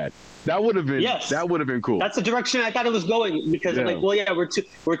popped for that. That would have been That would have been cool. That's the direction I thought it was going, because I'm like, well, yeah,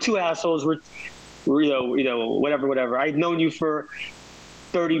 we're two assholes. We're whatever. I've known you for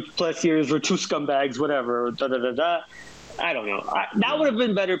 30 plus years. We're two scumbags, whatever. Da da da da. I don't know. That would have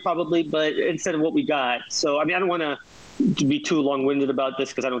been better probably, but instead of what we got. So I mean, I don't want to be too long-winded about this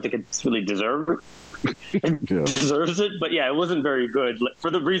because I don't think it's really deserved. Deserves it, but yeah, it wasn't very good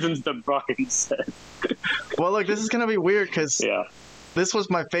for the reasons that Brian said. Well, look, this is gonna be weird because this was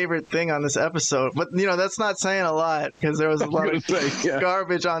my favorite thing on this episode, but that's not saying a lot because there was a lot of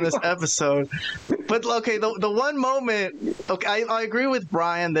garbage on this episode. But okay, the one moment, okay, I agree with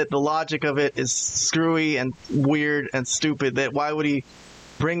Brian that the logic of it is screwy and weird and stupid. That why would he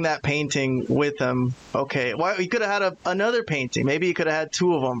bring that painting with him? Okay, why he could have had another painting? Maybe he could have had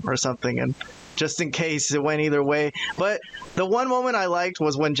two of them or something, and just in case it went either way. But the one moment I liked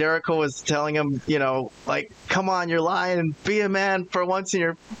was when Jericho was telling him, like, come on, you're lying. Be a man for once in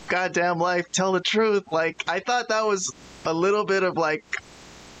your goddamn life. Tell the truth. Like, I thought that was a little bit of, like,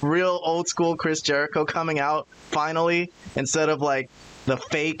 real old school Chris Jericho coming out finally, instead of, like, the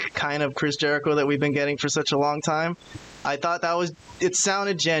fake kind of Chris Jericho that we've been getting for such a long time. I thought it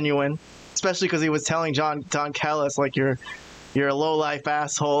sounded genuine, especially because he was telling Don Callis, like, you're a low-life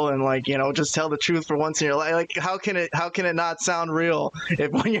asshole, and like, just tell the truth for once in your life. Like, how can it not sound real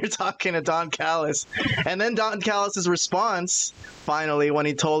when you're talking to Don Callis? And then Don Callis' response, finally, when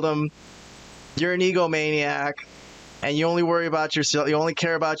he told him, you're an egomaniac, and you only worry about yourself, you only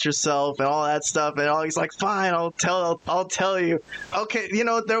care about yourself, and all that stuff, and he's like, fine, I'll tell you. Okay,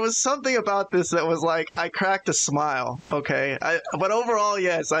 there was something about this that was like, I cracked a smile. Okay, but overall,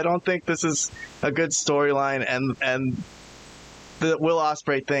 yes, I don't think this is a good storyline, and the Will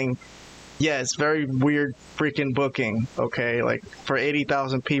Ospreay thing, yes, very weird freaking booking, okay? Like, for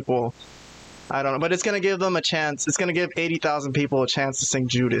 80,000 people, I don't know. But it's going to give them a chance. It's going to give 80,000 people a chance to sing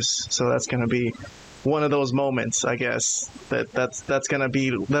Judas. So that's going to be one of those moments, I guess, that's going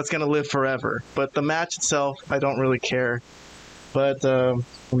to live forever. But the match itself, I don't really care. But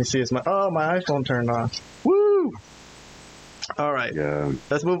let me see. My iPhone turned on. Woo! All right. Yeah.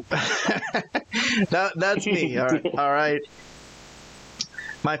 Let's move. That's me. All right. All right.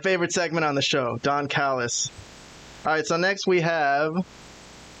 My favorite segment on the show, Don Callis. All right. So next we have.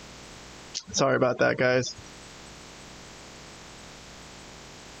 Sorry about that, guys.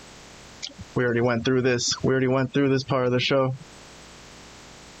 We already went through this. We already went through this part of the show.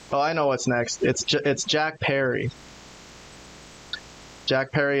 Oh, I know what's next. It's Jack Perry.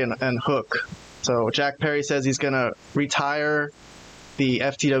 Jack Perry and Hook. So Jack Perry says he's going to retire the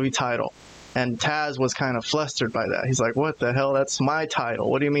FTW title. And Taz was kind of flustered by that. He's like, what the hell? That's my title.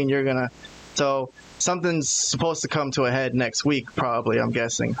 What do you mean you're going to... So something's supposed to come to a head next week, probably, I'm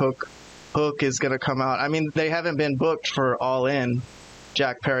guessing. Hook is going to come out. I mean, they haven't been booked for All In,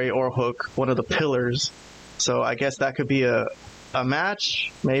 Jack Perry or Hook, one of the pillars. So I guess that could be a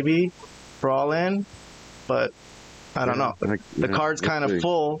match, maybe, for All In. But I don't know. The card's kind of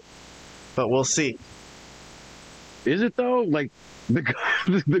full, but we'll see. Is it, though? Like,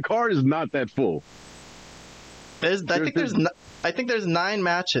 the card is not that full. I think there's 9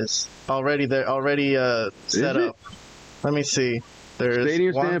 matches already set up. Let me see. There's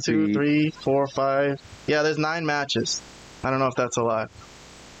Stadium 1, 2, Stampede. 3, 4, 5. Yeah, there's 9 matches. I don't know if that's a lot.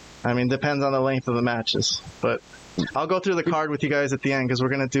 I mean, depends on the length of the matches. But I'll go through the card with you guys at the end because we're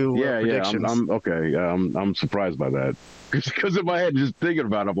gonna do predictions. I'm okay. I'm surprised by that because in my head, just thinking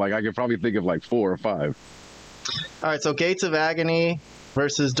about it, I'm like I could probably think of like 4 or 5. All right, so Gates of Agony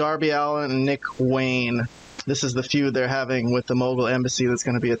versus Darby Allin and Nick Wayne. This is the feud they're having with the Mogul Embassy. That's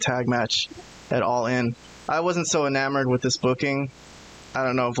going to be a tag match at All In. I wasn't so enamored with this booking. I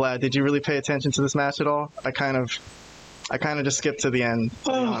don't know, Vlad. Did you really pay attention to this match at all? I kind of just skipped to the end,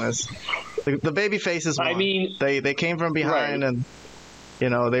 to be honest. The baby faces won. I mean, they came from behind, right. And you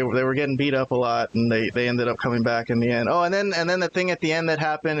know they were getting beat up a lot, and they ended up coming back in the end. Oh, and then the thing at the end that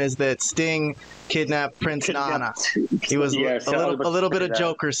happened is that Sting kidnapped Prince Nana. He was a little bit of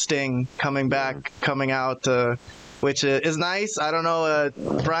Joker Sting coming out, which is nice. I don't know,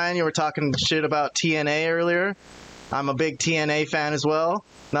 Brian, you were talking shit about TNA earlier. I'm a big TNA fan as well.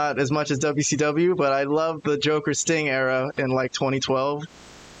 Not as much as WCW, but I love the Joker Sting era in like 2012.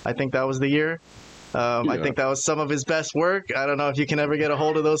 I think that was the year. I think that was some of his best work. I don't know if you can ever get a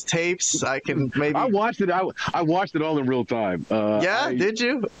hold of those tapes. I can maybe. I watched it. I watched it all in real time. Did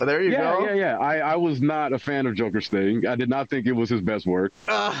you? There you go. Yeah. I was not a fan of Joker Sting. I did not think it was his best work.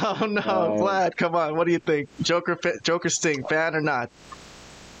 Oh no, Vlad, come on. What do you think? Joker Sting, fan or not?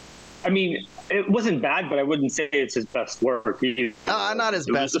 I mean, it wasn't bad, but I wouldn't say it's his best work. Not his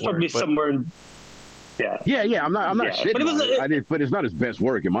best work. Probably somewhere. Yeah. I'm not shitting. But it's not his best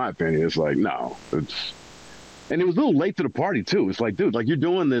work in my opinion. It's like and it was a little late to the party too. It's like, dude, like you're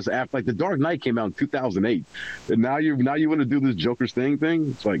doing this after like The Dark Knight came out in 2008, and now you want to do this Joker Sting thing.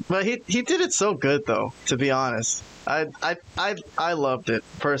 It's like, but he did it so good though. To be honest, I loved it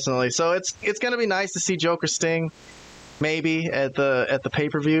personally. So it's gonna be nice to see Joker Sting. Maybe at the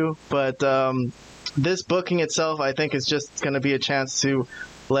pay-per-view, but this booking itself, I think, is just going to be a chance to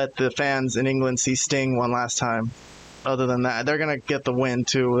let the fans in England see Sting one last time. Other than that, they're going to get the win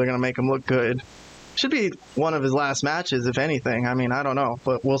too. They're going to make him look good. Should be one of his last matches, if anything. I mean, I don't know,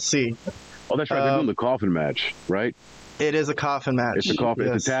 but we'll see. Oh, that's right. They're doing the coffin match, right? It is a coffin match. It's a coffin.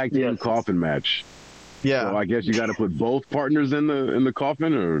 Yes. It's a tag team coffin match. Yeah. So I guess you got to put both partners in the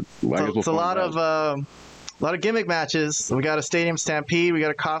coffin, or it's a lot of gimmick matches. We got a Stadium Stampede. We got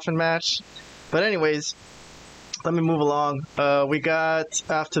a coffin match. But anyways, let me move along. We got,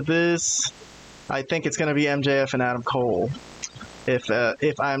 after this, I think it's going to be MJF and Adam Cole,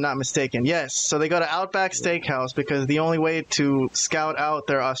 if I'm not mistaken. Yes. So they go to Outback Steakhouse because the only way to scout out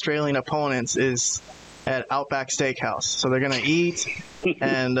their Australian opponents is at Outback Steakhouse. So they're going to eat.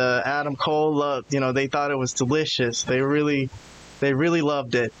 And Adam Cole loved, they thought it was delicious. They really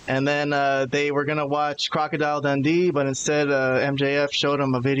loved it. And then they were going to watch Crocodile Dundee, but instead MJF showed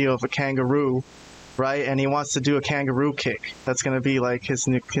him a video of a kangaroo, right? And he wants to do a kangaroo kick. That's going to be like his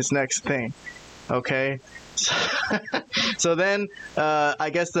next thing. Okay? So then I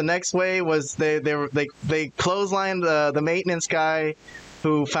guess the next way was they clotheslined the maintenance guy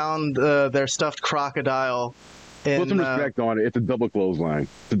who found their stuffed crocodile. Put some respect on it. It's a double clothesline.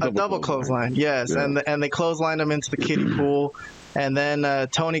 A double clothesline, yes. Yeah. And they clotheslined him into the kiddie pool. And then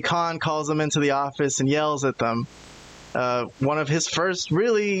Tony Khan calls them into the office and yells at them. One of his first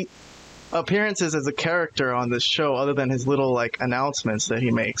really appearances as a character on this show, other than his little announcements that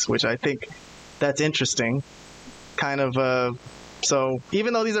he makes, which I think that's interesting. Kind of. So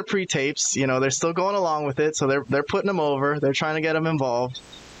even though these are pre-tapes, they're still going along with it. So they're putting him over. They're trying to get him involved.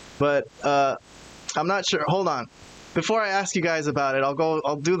 But I'm not sure. Hold on. before I ask you guys about it,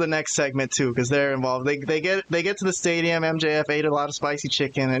 I'll do the next segment too because they're involved. They get to the stadium. MJF ate a lot of spicy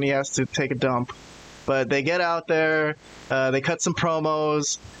chicken and he has to take a dump. But they get out there. They cut some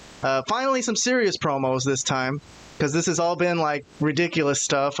promos. Finally, some serious promos this time because this has all been like ridiculous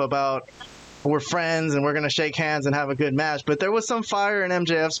stuff about we're friends and we're gonna shake hands and have a good match. But there was some fire in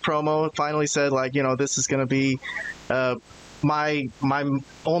MJF's promo. It finally said like, this is gonna be my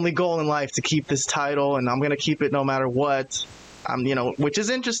only goal in life to keep this title, and I'm gonna keep it no matter what. Which is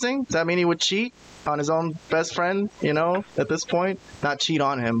interesting. Does that mean he would cheat on his own best friend? At this point, not cheat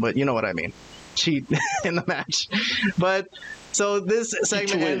on him, but you know what I mean. Cheat in the match. But so this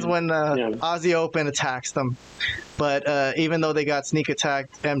segment ends when Aussie Open attacks them. But even though they got sneak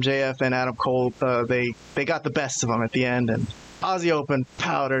attacked, MJF and Adam Cole, they got the best of them at the end, and Aussie Open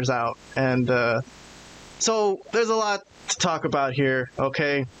powders out. And so there's a lot to talk about here.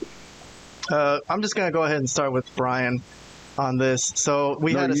 Okay, I'm just gonna go ahead and start with Brian on this. So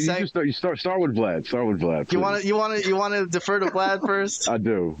we had a segment. You start with Vlad. Start with Vlad. Please. You want to defer to Vlad first? I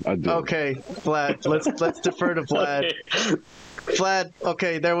do. Okay, Vlad. Let's defer to Vlad. Okay. Vlad.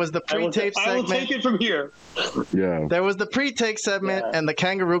 Okay, there was the pre-tape segment. I will take it from here. Yeah. There was the pre-tape segment and the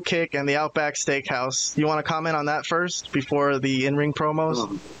kangaroo kick and the Outback Steakhouse. You want to comment on that first before the in-ring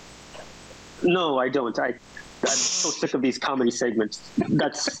promos? No, I don't. I'm so sick of these comedy segments.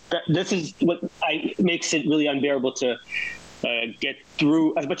 This is what makes it really unbearable to get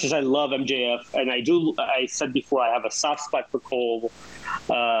through. As much as I love MJF, and I said before, I have a soft spot for Cole.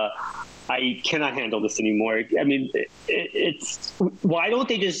 I cannot handle this anymore. I mean, it's why don't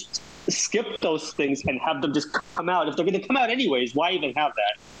they just skip those things and have them just come out? If they're going to come out anyways, why even have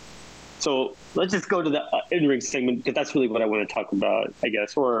that? So let's just go to the in-ring segment because that's really what I want to talk about, I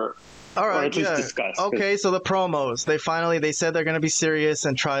guess, or at least discuss. Okay, so the promos. They said they're going to be serious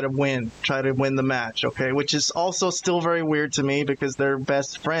and try to win the match. Okay, which is also still very weird to me because they're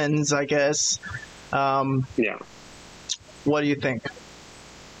best friends, I guess. Yeah. What do you think?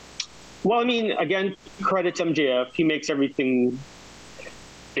 Well, I mean, again, credit to MJF. He makes everything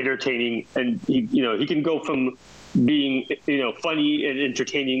entertaining, and he can go from being funny and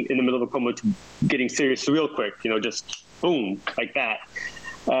entertaining in the middle of a promo to getting serious real quick. Just boom like that.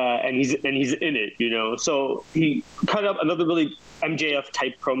 And he's in it, So he cut up another really MJF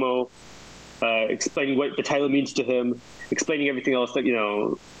type promo, explaining what the title means to him, explaining everything else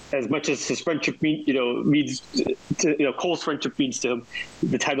that as much as his friendship means to Cole's friendship means to him,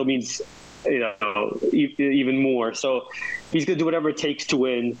 the title means even more. So he's gonna do whatever it takes to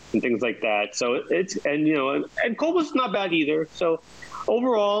win and things like that. So and Cole was not bad either. So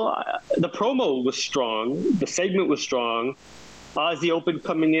overall, the promo was strong, the segment was strong. Aussie Open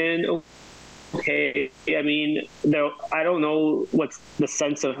coming in, okay. I mean, I don't know what's the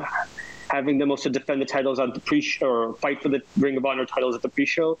sense of having them also defend the titles on the pre-show or fight for the Ring of Honor titles at the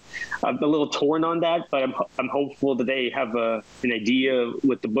pre-show. I'm a little torn on that, but I'm hopeful that they have an idea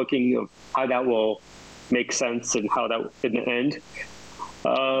with the booking of how that will make sense and how that in the end.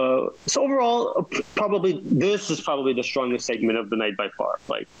 So overall, this is probably the strongest segment of the night by far.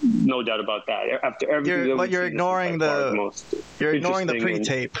 Like, no doubt about that. After everything, you're ignoring the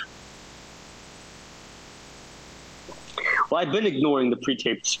pre-tape. Well, I've been ignoring the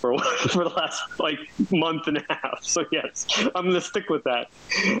pre-tapes for the last month and a half. So yes, I'm going to stick with that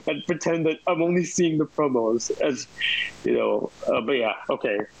and pretend that I'm only seeing the promos as but yeah,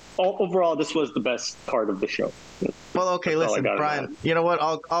 okay. Overall, this was the best part of the show. Well, okay, listen, Brian. You know what?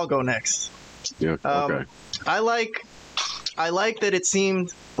 I'll go next. Yeah. Okay. I like that it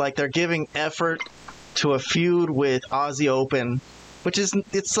seemed like they're giving effort to a feud with Aussie Open,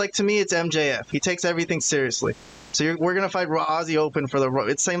 it's like, to me, it's MJF. He takes everything seriously. So we're gonna fight Aussie Open for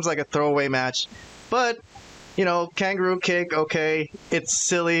it seems like a throwaway match, but kangaroo kick. Okay, it's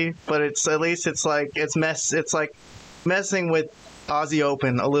silly, but it's like messing with Aussie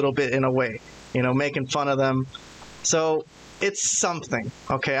Open a little bit in a way, making fun of them. So it's something.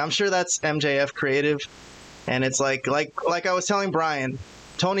 Okay, I'm sure that's MJF creative, and it's like I was telling Brian,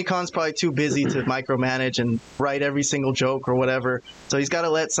 Tony Khan's probably too busy to micromanage and write every single joke or whatever. So he's got to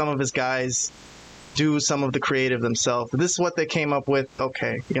let some of his guys do some of the creative themselves. This is what they came up with.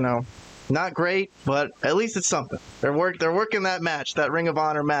 Okay, not great, but at least it's something. They're working that match, that Ring of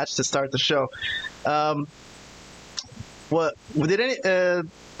Honor match to start the show. What did any?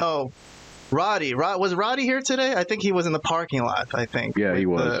 Roddy. Was Roddy here today? I think he was in the parking lot. I think. Yeah, he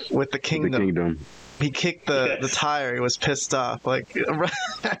was with the Kingdom. He kicked the tire. He was pissed off. I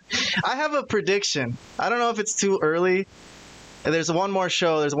have a prediction. I don't know if it's too early. There's one more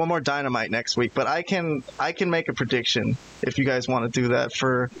show. There's one more Dynamite next week, but I can make a prediction if you guys want to do that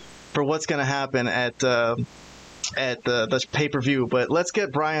for what's going to happen at at the pay-per-view. But let's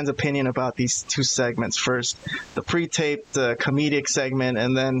get Brian's opinion about these two segments first: the pre-taped comedic segment,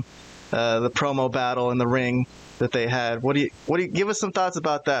 and then the promo battle in the ring that they had. What do you give us some thoughts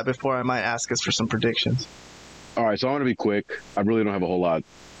about that before I might ask us for some predictions? All right, so I want to be quick. I really don't have a whole lot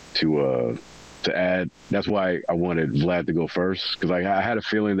to add. That's why I wanted Vlad to go first, because I had a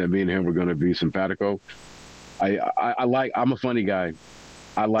feeling that me and him were going to be simpatico. I'm a funny guy.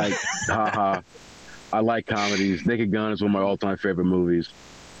 I like haha. I like comedies. Naked Gun is one of my all-time favorite movies.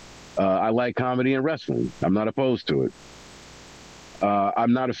 I like comedy and wrestling. I'm not opposed to it.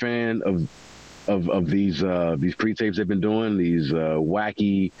 I'm not a fan of these pre-tapes they've been doing. These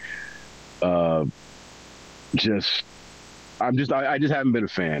wacky, I just haven't been a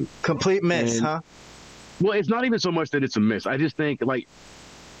fan. Complete miss, huh? Well, it's not even so much that it's a miss. I just think like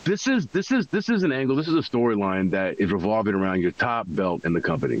this is an angle. This is a storyline that is revolving around your top belt in the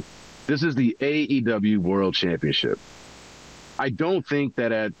company. This is the AEW World Championship. I don't think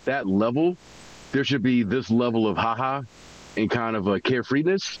that at that level there should be this level of haha and kind of a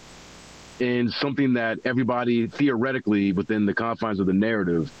carefreeness and something that everybody theoretically within the confines of the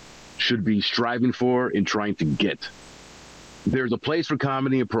narrative should be striving for and trying to get. There's a place for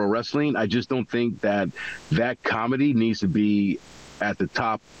comedy in pro wrestling. I just don't think that comedy needs to be at the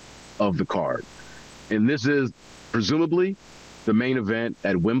top of the card. And this is presumably the main event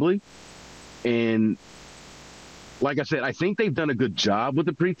at Wembley. And like I said, I think they've done a good job with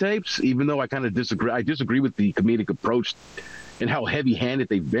the pre-tapes, even though I kind of disagree. I disagree with the comedic approach and how heavy-handed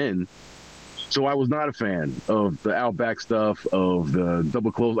they've been. So I was not a fan of the Outback stuff, of the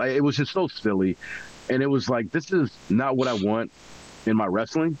double close. It was just so silly. And it was like, this is not what I want in my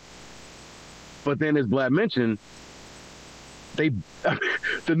wrestling. But then, as Vlad mentioned,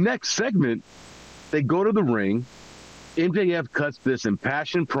 the next segment, they go to the ring. MJF cuts this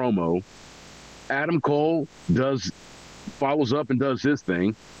impassioned promo. Adam Cole follows up and does his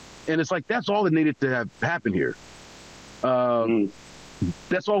thing. And it's like, that's all that needed to have happen here.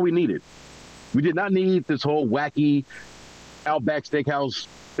 That's all we needed. We did not need this whole wacky Outback Steakhouse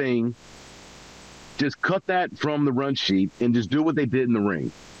thing. Just cut that from the run sheet and just do what they did in the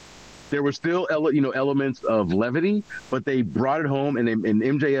ring. There were still elements of levity, but they brought it home, and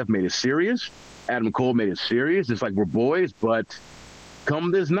MJF made it serious. Adam Cole made it serious. It's like, we're boys, but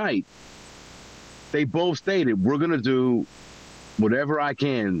come this night, they both stated, we're going to do whatever I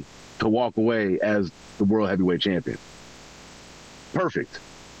can to walk away as the World Heavyweight Champion. Perfect.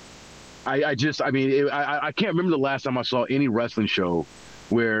 I can't remember the last time I saw any wrestling show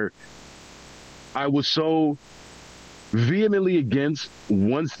where I was so vehemently against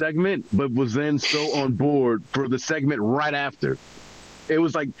one segment, but was then so on board for the segment right after. It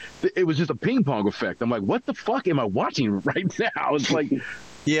was like, it was just a ping pong effect. I'm like, what the fuck am I watching right now? It's like,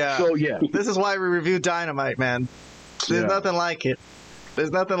 yeah. So yeah, this is why we review Dynamite, man. There's nothing like it.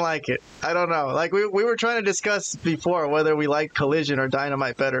 There's nothing like it. I don't know. Like we were trying to discuss before whether we like Collision or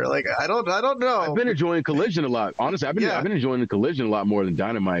Dynamite better. Like I don't know. I've been enjoying Collision a lot. Honestly, I've been enjoying the Collision a lot more than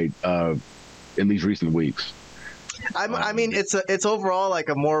Dynamite in these recent weeks. I mean, it's overall like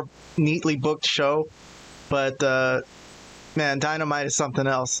a more neatly booked show, but man, Dynamite is something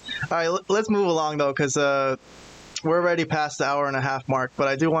else. All right, let's move along though, because we're already past the hour and a half mark. But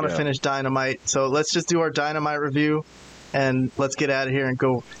I do want to finish Dynamite, so let's just do our Dynamite review, and let's get out of here and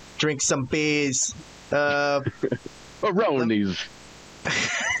go drink some beers. Peroni's.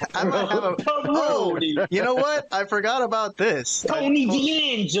 I might have a. Oh, you know what? I forgot about this. Tony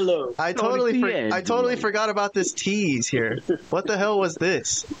D'Angelo. I totally forgot about this tease here. What the hell was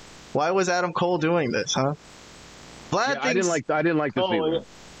this? Why was Adam Cole doing this, huh? Vlad thinks, I didn't like this either.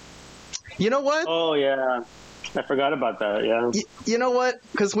 You know what? Oh yeah, I forgot about that. Yeah. You know what?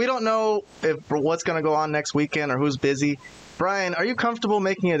 Because we don't know what's going to go on next weekend or who's busy. Brian, are you comfortable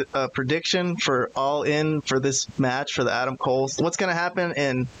making a prediction for All In for this match for the Adam Coles? What's going to happen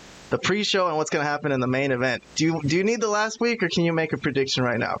in the pre-show and what's going to happen in the main event? Do you need the last week, or can you make a prediction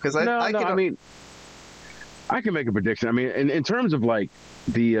right now? Because I can make a prediction. I mean, in terms of like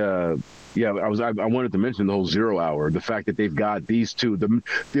the I wanted to mention the whole 0 hour, the fact that they've got these two,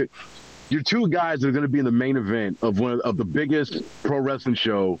 your two guys that are going to be in the main event of one of the biggest pro wrestling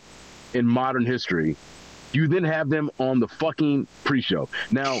show in modern history. You then have them on the fucking pre-show.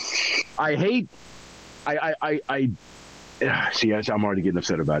 Now, I'm already getting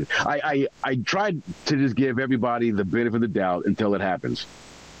upset about it. I tried to just give everybody the benefit of the doubt until it happens.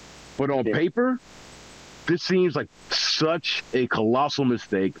 But on paper, this seems like such a colossal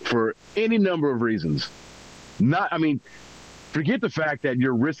mistake for any number of reasons. Forget the fact that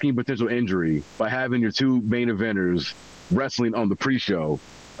you're risking potential injury by having your two main eventers wrestling on the pre-show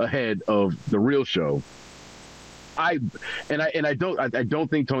ahead of the real show. I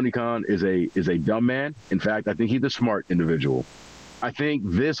don't think Tony Khan is a dumb man. In fact, I think he's a smart individual. I think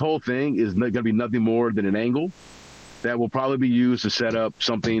this whole thing is going to be nothing more than an angle that will probably be used to set up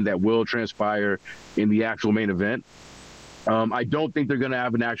something that will transpire in the actual main event. I don't think they're going to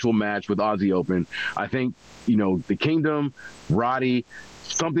have an actual match with Aussie Open. I think, the Kingdom, Roddy,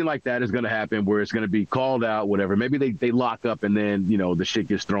 something like that is going to happen where it's going to be called out, whatever. Maybe they lock up and then, the shit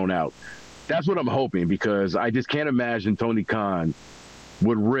gets thrown out. That's what I'm hoping, because I just can't imagine Tony Khan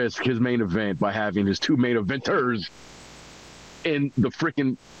would risk his main event by having his two main eventers in the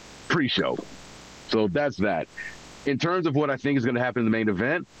freaking pre-show. So that's that. In terms of what I think is going to happen in the main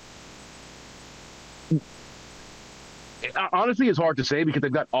event, honestly, it's hard to say because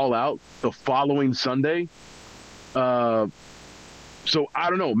they've got All Out the following Sunday. So I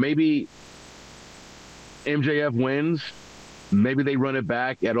don't know. Maybe MJF wins. Maybe they run it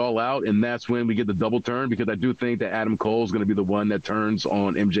back at All Out, and that's when we get the double turn, because I do think that Adam Cole is going to be the one that turns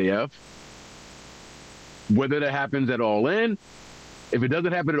on MJF. Whether that happens at All In, if it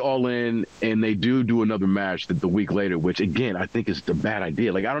doesn't happen at All In and they do another match the week later, which, again, I think is a bad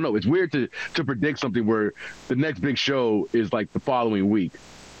idea. Like, I don't know. It's weird to predict something where the next big show is, like, the following week.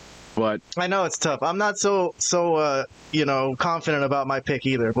 But I know it's tough. I'm not so confident about my pick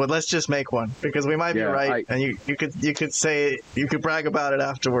either. But let's just make one, because we might be right, and you could brag about it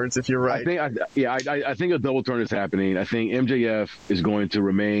afterwards if you're right. I think a double turn is happening. I think MJF is going to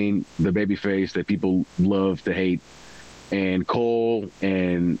remain the babyface that people love to hate, and Cole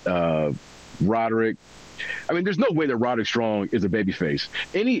and Roderick. I mean, there's no way that Roderick Strong is a babyface.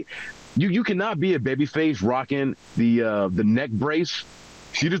 You cannot be a babyface rocking the neck brace.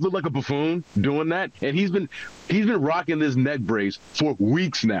 He just looked like a buffoon doing that, and he's been rocking this neck brace for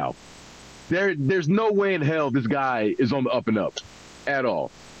weeks now. There's no way in hell this guy is on the up and up at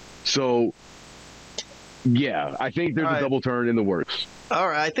all. So, yeah, I think there's a double turn in the works. All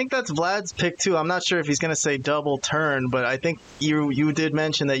right, I think that's Vlad's pick too. I'm not sure if he's going to say double turn, but I think you did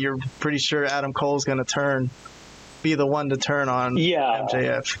mention that you're pretty sure Adam Cole's going to be the one to turn on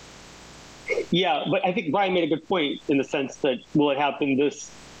MJF. Yeah, but I think Brian made a good point in the sense that will it happen this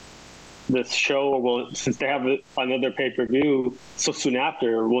show, or since they have another pay-per-view so soon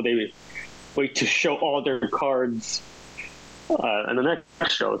after, will they wait to show all their cards on the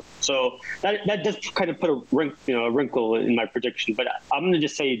next show? So that does kind of put a wrinkle in my prediction. But I'm going to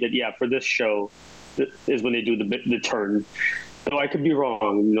just say that for this show is when they do the turn. So I could be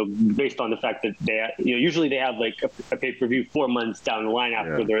wrong, based on the fact that they, usually they have like a pay-per-view 4 months down the line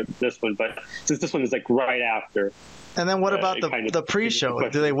after this one, but since this one is like right after. And then what about the pre-show?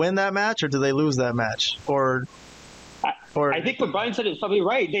 Do they win that match or do they lose that match? Or I think what Brian said is probably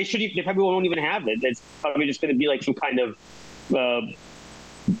right. They probably won't even have it. It's probably just going to be like some kind of,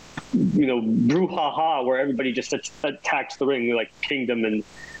 brouhaha where everybody just attacks the ring, like Kingdom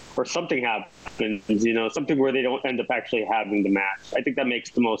or something happens, something where they don't end up actually having the match. I think that makes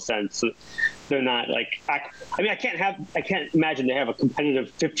the most sense. They're not like, I can't imagine they have a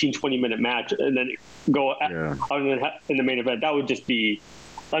competitive 15, 20-minute match and then go in the main event. That would just be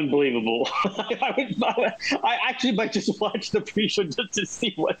unbelievable. I actually might just watch the pre-show just to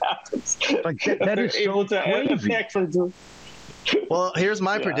see what happens. Like that is so crazy. Well, here's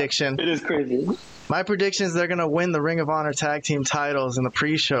my prediction. It is crazy. My prediction is they're going to win the Ring of Honor tag team titles in the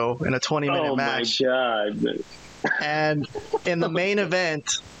pre-show in a 20-minute match. Oh, my God. And in the main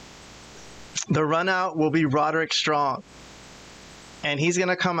event, the run-out will be Roderick Strong. And he's going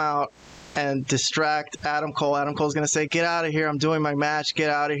to come out and distract Adam Cole. Adam Cole's going to say, "Get out of here. I'm doing my match. Get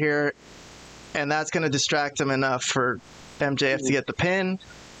out of here." And that's going to distract him enough for MJF to get the pin,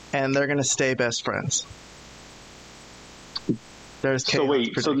 and they're going to stay best friends. There's so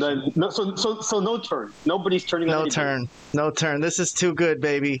wait, so then no turn. Nobody's turning. No turn. This is too good,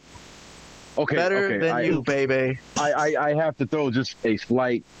 baby. Okay, better than you, baby. I have to throw just a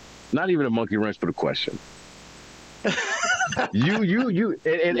slight, not even a monkey wrench, but a question. you,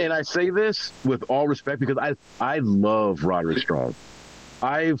 and I say this with all respect because I love Roderick Strong.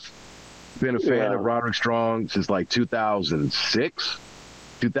 I've been a fan of Roderick Strong since like 2006.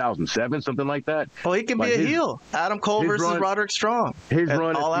 2007, something like that. Well, he can be a heel. Adam Cole versus Roderick Strong. His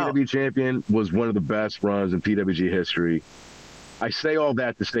run as PW champion was one of the best runs in PWG history. I say all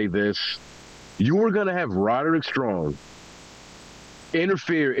that to say this. You were going to have Roderick Strong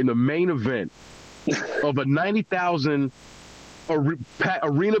interfere in the main event of a 90,000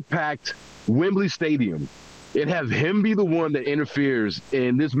 arena-packed Wembley Stadium and have him be the one that interferes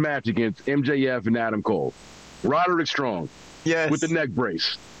in this match against MJF and Adam Cole. Roderick Strong. Yes. with the neck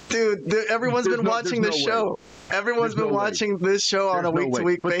brace. Dude, everyone's been watching this show. Everyone's been watching this show on a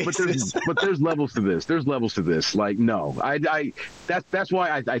week-to-week basis. But there's levels to this. There's levels to this. Like, no, that's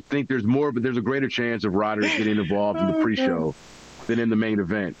why I think there's more, but there's a greater chance of Roderick getting involved in the pre-show than in the main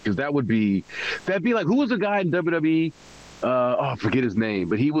event, because that'd be like, who was the guy in WWE? I forget his name,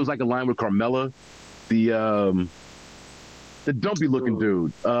 but he was like a line with Carmella, the dumpy looking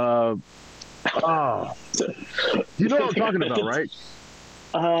dude. You know what I'm talking about, right?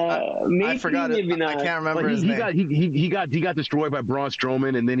 Maybe, I forgot it. maybe not. I can't remember his name. He got destroyed by Braun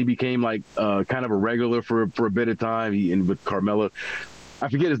Strowman, and then he became like kind of a regular for a bit of time. And with Carmella, I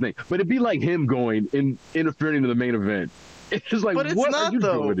forget his name, but it'd be like him interfering in the main event. It's like, but it's what not, are you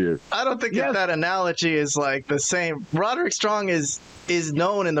though. doing here? I don't think that analogy is like the same. Roderick Strong is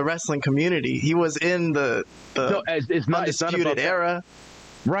known in the wrestling community. He was in the Undisputed Era.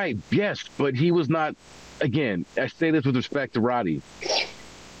 Right, yes, but he was not. Again, I say this with respect to Roddy.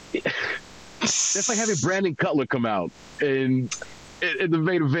 That's like having Brandon Cutler come out in the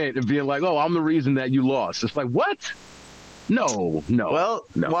main event and being like, "Oh, I'm the reason that you lost." It's like, what? No. Well,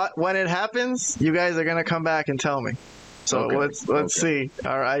 no. When it happens, you guys are gonna come back and tell me. So let's see.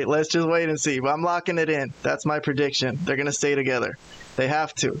 All right, let's just wait and see. But I'm locking it in. That's my prediction. They're gonna stay together. They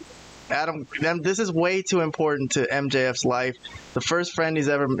have to. Adam, this is way too important to MJF's life. The first friend he's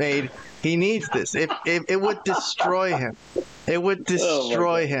ever made. He needs this. If it would destroy him. It would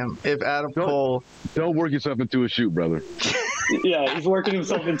destroy him if Adam Cole. Don't work yourself into a shoot, brother. Yeah, he's working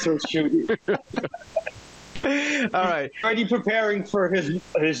himself into a shoot. All right. Already preparing for his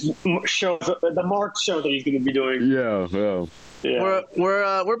show, the Mark show that he's going to be doing. Yeah.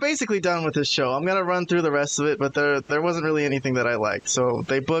 We're basically done with this show. I'm gonna run through the rest of it, but there wasn't really anything that I liked. So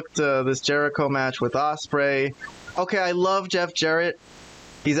they booked this Jericho match with Ospreay. Okay, I love Jeff Jarrett.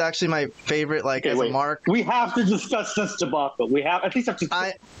 He's actually my favorite. A mark. We have to discuss this debacle. We have at least have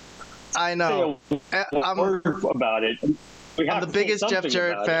to. I know. I'm about it. I'm the biggest Jeff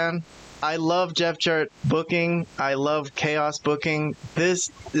Jarrett fan. I love Jeff Jarrett booking. I love chaos booking. This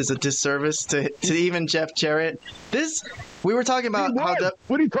is a disservice to even Jeff Jarrett. We were talking about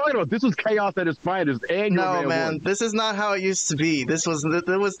what are you talking about? This was chaos at its finest. No, man, this is not how it used to be.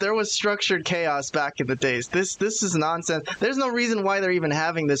 There was structured chaos back in the days. This is nonsense. There's no reason why they're even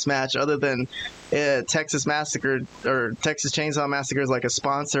having this match other than Texas Massacre or Texas Chainsaw Massacre is like a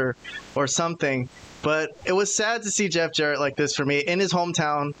sponsor or something. But it was sad to see Jeff Jarrett like this for me in his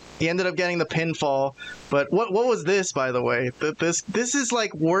hometown. He ended up getting the pinfall. But what was this, by the way? This is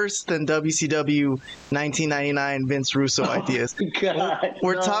like worse than WCW 1999 Vince Russo ideas. God,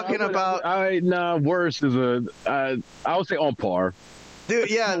 we're talking about. Worse is I would say on par. Dude,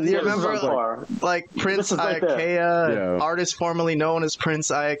 yeah, you remember like Prince Iakea, artist formerly known as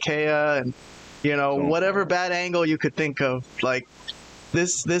Prince Iakea, and whatever bad angle you could think of. Like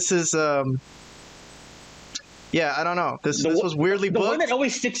this is. Yeah, I don't know. This was weirdly booked. The one that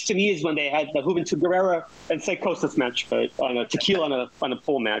always sticks to me is when they had the Juventud Guerrera and Psychosis match, but on a tequila on a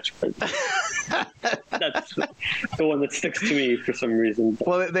pole match. But that's the one that sticks to me for some reason.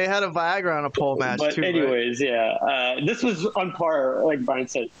 Well, they had a Viagra on a pole match but too. Anyways, right? This was on par, like Brian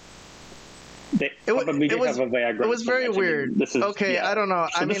said. It was very weird. I don't know.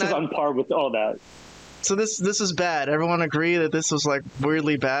 So this is on par with all that. So this was bad. Everyone agree that this was like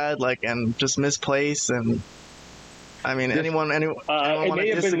weirdly bad, and just misplaced and. I mean, anyone it may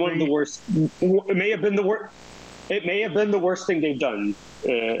have been one of the worst. It may have been the worst. It may have been the worst thing they've done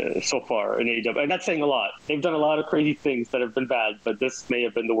so far in AEW, and that's saying a lot. They've done a lot of crazy things that have been bad, but this may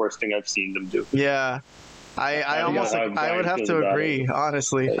have been the worst thing I've seen them do. Yeah, I would have to agree.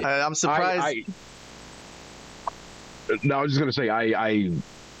 Honestly, I'm surprised. No, I was just gonna say I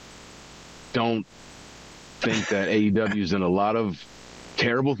don't think that AEW's done a lot of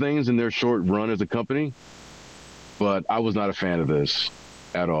terrible things in their short run as a company. But I was not a fan of this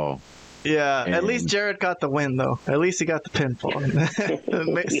at all. Yeah, at least Jarrett got the win, though. At least he got the pinfall.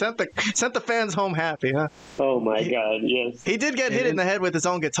 sent the fans home happy, huh? Oh, my God, yes. He did get hit in the head with his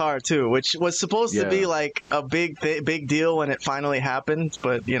own guitar, too, which was supposed to be like a big deal when it finally happened.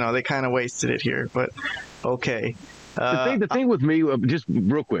 But, they kind of wasted it here. But, okay. The thing with me, just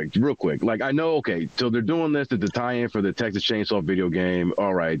real quick, like I know, so they're doing this as the tie-in for the Texas Chainsaw video game.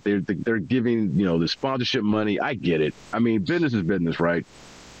 All right, they're giving the sponsorship money. I get it. I mean, business is business, right?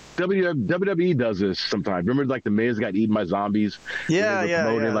 WWE does this sometimes. Remember, like the Miz got eaten by zombies.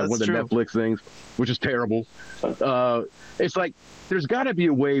 Promoting like one of the Netflix things, which is terrible. It's like there's got to be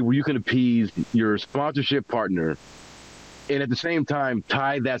a way where you can appease your sponsorship partner, and at the same time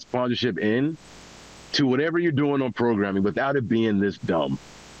tie that sponsorship in to whatever you're doing on programming without it being this dumb.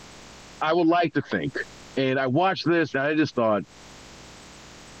 I would like to think And I watched this, and I just thought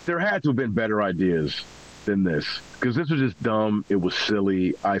there had to have been better ideas than this, because this was just dumb. It was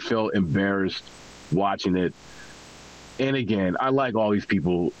silly. I felt embarrassed watching it. And again, I like all these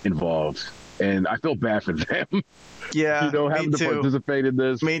people involved, and I feel bad for them. Yeah, having to participate in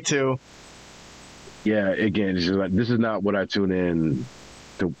this. Me too. Yeah, again, it's just like, this is not what I tune in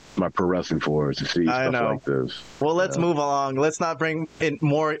to my pro wrestling for, to see stuff like this. Well, let's move along. Let's not bring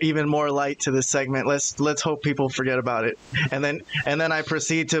even more light to this segment. Let's hope people forget about it. And then I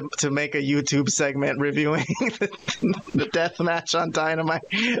proceed to make a YouTube segment reviewing the death match on Dynamite.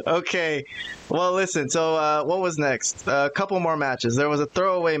 Okay. Well, listen. So what was next? A couple more matches. There was a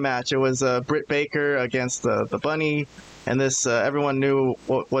throwaway match. It was Britt Baker against the Bunny. And this, everyone knew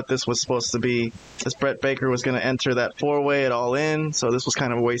what this was supposed to be. This Britt Baker was going to enter that four-way at All In, so this was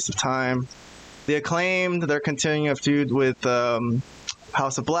kind of a waste of time. The Acclaimed, they're continuing a feud with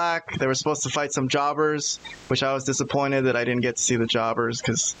House of Black. They were supposed to fight some jobbers, which I was disappointed that I didn't get to see the jobbers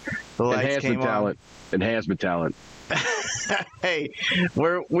because the lights came on. Enhancement talent. Hey,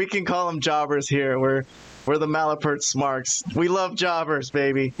 we can call them jobbers here. We're the Malapert Smarks. We love jobbers,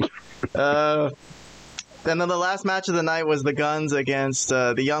 baby. And then the last match of the night was the Guns against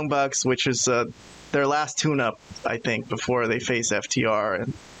the Young Bucks, which was their last tune-up, I think, before they face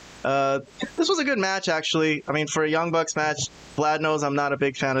FTR. And this was a good match, actually. I mean, for a Young Bucks match, Vlad knows I'm not a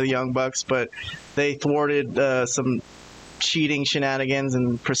big fan of the Young Bucks, but they thwarted some cheating shenanigans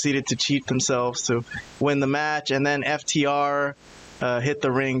and proceeded to cheat themselves to win the match. And then FTR hit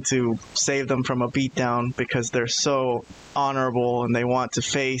the ring to save them from a beatdown because they're so honorable and they want to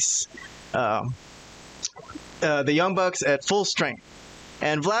face the Young Bucks at full strength.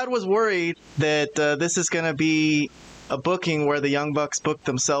 And Vlad was worried that this is going to be a booking where the Young Bucks book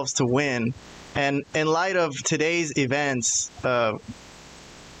themselves to win. And in light of today's events, Vlad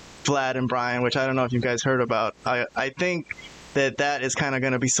and Brian, which I don't know if you guys heard about, I think that is kind of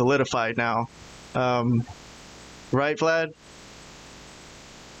going to be solidified now. Right, Vlad?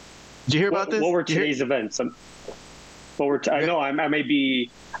 Did you hear about this? What were today's events? I know I may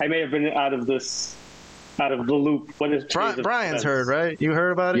have been out of the loop. What is Brian's heard, right? You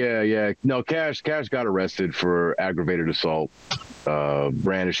heard about it? Yeah. No, Cash got arrested for aggravated assault,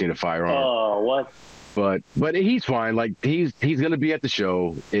 brandishing a firearm. Oh, what? But he's fine. Like he's going to be at the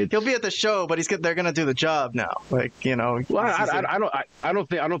show. He'll be at the show, but they're going to do the job now. Like, you know. Well, I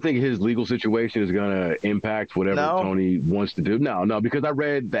don't think his legal situation is going to impact whatever Tony wants to do. No, because I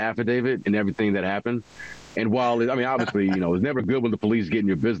read the affidavit and everything that happened. And while obviously, it's never good when the police get in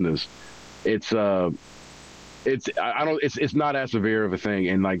your business. It's not as severe of a thing,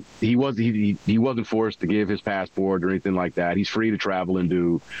 and like he wasn't forced to give his passport or anything like that. He's free to travel and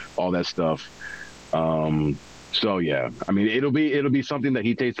do all that stuff. So yeah, I mean it'll be something that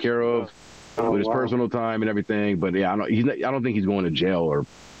he takes care of with his personal time and everything. But yeah, I don't think he's going to jail or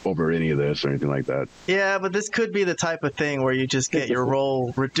over any of this or anything like that. Yeah, but this could be the type of thing where you just get your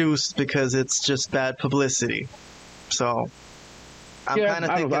role reduced because it's just bad publicity. So. I'm kind of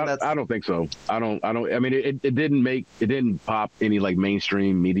thinking that's. I don't think so. I mean, it didn't pop any like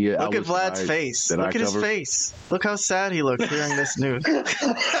mainstream media. Look at Vlad's face. Look at his face. Look how sad he looks hearing this news.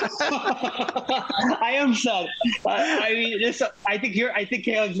 I am sad. I think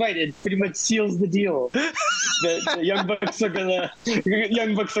Caleb's right. It pretty much seals the deal. The Young Bucks are gonna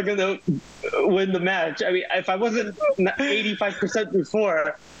win the match. I mean, if I wasn't 85%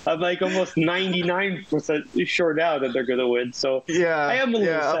 before, I'm like almost 99% sure now that they're gonna win. So yeah, I am a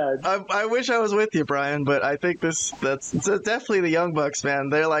little sad. I wish I was with you, Brian, but I think that's definitely the Young Bucks, man.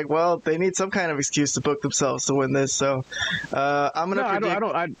 They're like, well, they need some kind of excuse to book themselves to win this. So I'm gonna.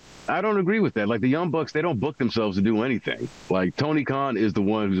 No, I don't agree with that. Like the Young Bucks, they don't book themselves to do anything. Like Tony Khan is the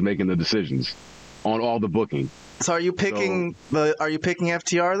one who's making the decisions on all the booking. So are you picking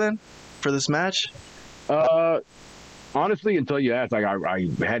FTR then for this match? Honestly, until you asked, like I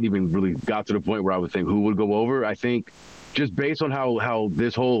hadn't even really got to the point where I would think who would go over. I think just based on how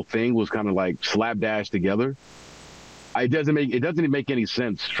this whole thing was kind of like slapdash together, it doesn't make any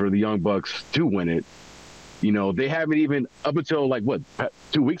sense for the Young Bucks to win it. They haven't even up until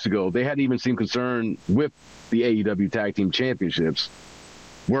 2 weeks ago, they hadn't even seemed concerned with the AEW Tag Team Championships.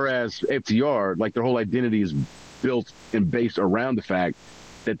 Whereas FTR, like their whole identity is built and based around the fact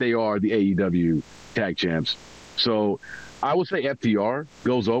that they are the AEW Tag Champs. So I would say FTR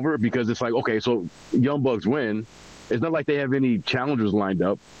goes over because it's like, okay, so Young Bucks win. It's not like they have any challengers lined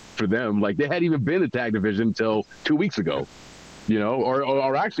up for them. Like they hadn't even been in the tag division until 2 weeks ago,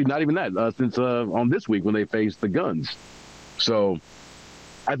 or actually not even that since on this week when they faced the Guns. So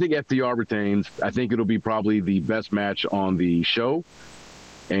I think FTR retains. I think it'll be probably the best match on the show.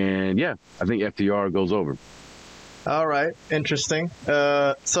 And yeah, I think FTR goes over. All right, interesting.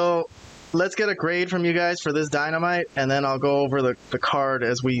 So let's get a grade from you guys for this Dynamite, and then I'll go over the card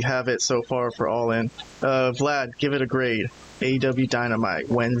as we have it so far for All In. Vlad, give it a grade. AEW Dynamite,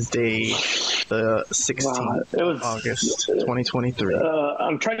 Wednesday, the 16th of August, 2023.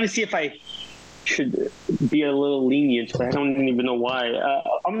 I'm trying to see if I should be a little lenient, but I don't even know why.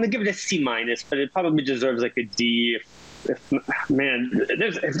 I'm going to give it a C-, but it probably deserves like a D. If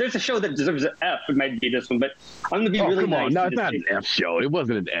there's a show that deserves an F, it might be this one. But I'm going to be really come on. nice. No, it's not an F show. It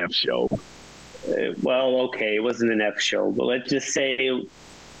wasn't an F show. Well, okay, it wasn't an F show, but let's just say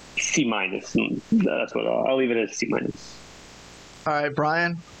C-. That's what I'll leave it as C-. All right,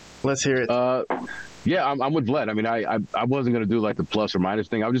 Brian, let's hear it. Yeah, I'm with Vlad. I mean, I wasn't going to do like the plus or minus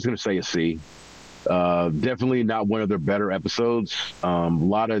thing. I was just going to say a C. Definitely not one of their better episodes. A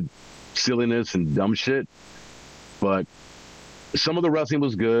lot of silliness and dumb shit. But some of the wrestling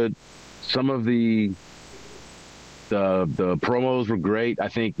was good. Some of the promos were great. I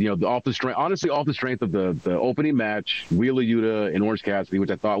think, off the strength of the opening match, Wheeler Yuta and Orange Cassidy,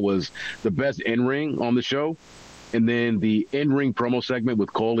 which I thought was the best in-ring on the show, and then the in-ring promo segment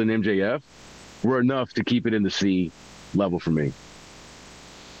with Cole and MJF were enough to keep it in the C level for me.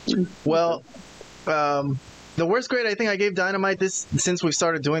 Well, the worst grade I think I gave Dynamite since we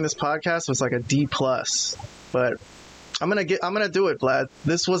started doing this podcast was like a D+. But I'm gonna do it, Vlad.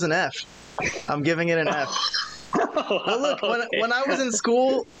 This was an F. I'm giving it an F. Well, look, when I was in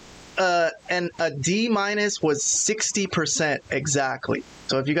school, and a D- was 60% exactly.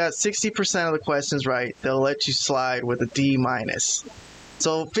 So if you got 60% of the questions right, they'll let you slide with a D-.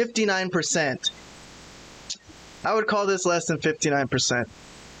 So 59%. I would call this less than 59%.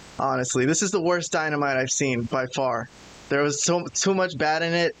 Honestly, this is the worst Dynamite I've seen by far. There was too much bad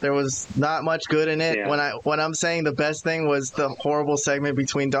in it. There was not much good in it. Yeah. When I'm saying the best thing was the horrible segment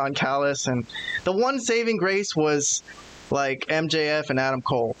between Don Callis, and the one saving grace was like MJF and Adam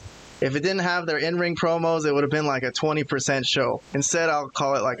Cole. If it didn't have their in-ring promos, it would have been like a 20% show. Instead, I'll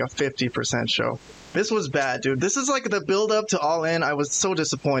call it like a 50% show. This was bad, dude. This is like the build-up to All In. I was so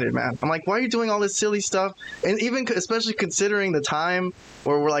disappointed, man. I'm like, why are you doing all this silly stuff? And even especially considering the time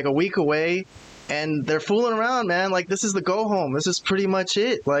where we're like a week away, and they're fooling around, man. Like, this is the go-home. This is pretty much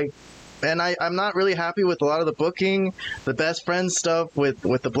it. Like, and I'm not really happy with a lot of the booking, the best friends stuff with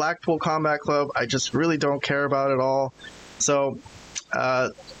the Blackpool Combat Club. I just really don't care about it all. So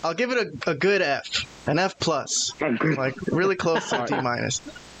I'll give it a good F, an F+, like really close to D-.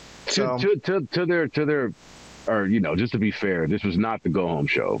 So to their, or just to be fair, this was not the go home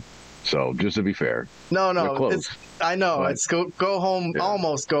show. So just to be fair, no, I know, but it's go home, yeah.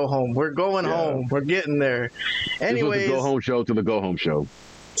 Almost go home. We're going home. We're getting there. Anyways, this was the go home show to the go home show.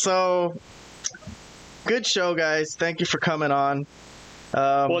 So good show, guys. Thank you for coming on.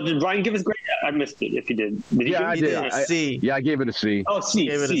 Well, did Brian give his grade? I missed it. If he did, I did. A C. Yeah, I gave it a C. Oh, C.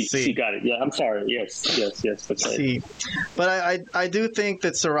 Gave it a C. C. Got it. Yeah, I'm sorry. Yes. That's right. C. But I do think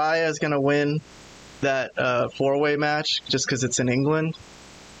that Saraya is going to win that 4-way match just because it's in England.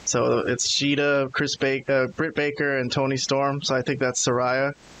 So it's Sheeta, Britt Baker, and Toni Storm. So I think that's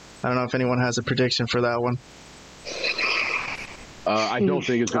Saraya. I don't know if anyone has a prediction for that one. I don't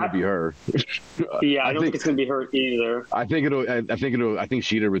think it's going to be her. Yeah, I don't think it's going to be her either. I think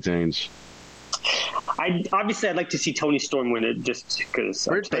Sheeta retains. I'd like to see Toni Storm win it just because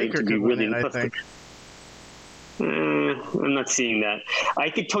Britt Baker could win it, I think. I'm not seeing that.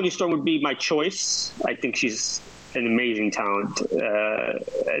 I think Toni Storm would be my choice. I think she's an amazing talent,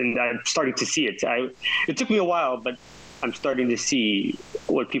 and I'm starting to see it. It took me a while, but I'm starting to see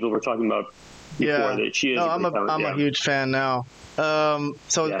what people were talking about before. That she is. No, I'm a huge fan now.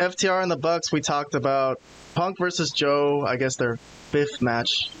 FTR and the Bucks, we talked about Punk versus Joe. I guess their 5th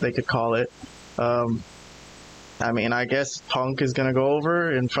match, they could call it. I guess Punk is going to go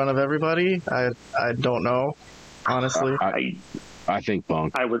over in front of everybody. I don't know, honestly. I think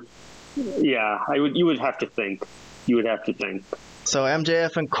Punk. I would. Yeah, you would have to think. So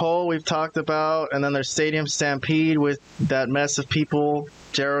MJF and Cole, we've talked about, and then there's Stadium Stampede with that mess of people,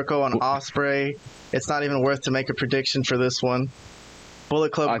 Jericho and Ospreay. It's not even worth to make a prediction for this one.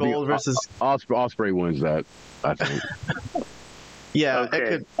 Bullet Club Gold versus Ospreay wins that, I think. Yeah,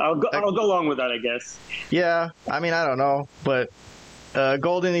 okay. I'll go along with that, I guess. Yeah, I don't know, but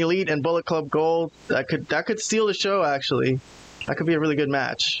Golden Elite and Bullet Club Gold, that could steal the show. Actually, that could be a really good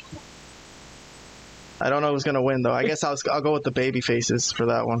match. I don't know who's gonna win though. I guess I'll go with the baby faces for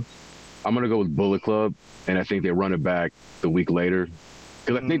that one. I'm gonna go with Bullet Club, and I think they run it back the week later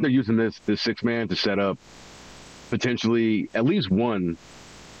because I think they're using this 6-man to set up potentially at least one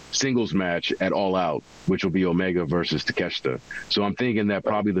singles match at All Out, which will be Omega versus Takeshita. So I'm thinking that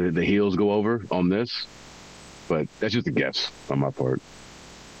probably the heels go over on this, but that's just a guess on my part.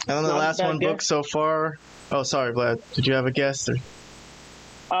 And then the last one booked so far. Oh, sorry, Vlad. Did you have a guess? Or?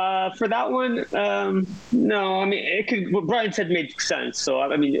 For that one, no. I mean, it could. What Brian said made sense. So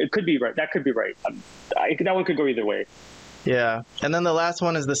I mean, it could be right. That could be right. That one could go either way. Yeah, and then the last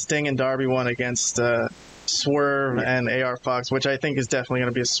one is the Sting and Darby one against Swerve and AR Fox, which I think is definitely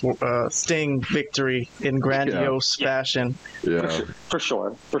going to be a Sting victory in grandiose fashion. Yeah, for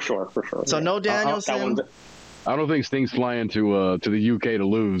sure. So no Danielson. I don't think Sting's flying to the UK to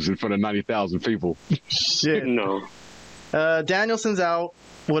lose in front of 90,000 people. Shit. No. Danielson's out.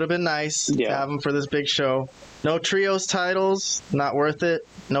 Would have been nice to have him for this big show. No trios titles. Not worth it.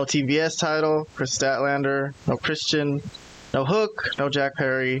 No TBS title. Chris Statlander. No Christian. No Hook. No Jack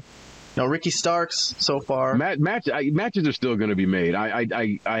Perry. No Ricky Starks so far. Matches are still going to be made.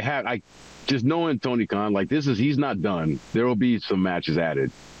 I just knowing Tony Khan, like he's not done. There will be some matches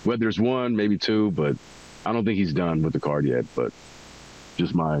added. Whether it's one, maybe two, but I don't think he's done with the card yet. But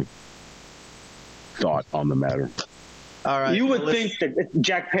just my thought on the matter. All right. You would think that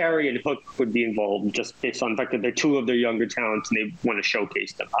Jack Perry and Hook would be involved just based on the fact that they're two of their younger talents and they want to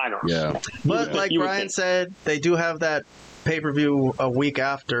showcase them. I don't know. Yeah. But like Brian said, they do have that pay-per-view a week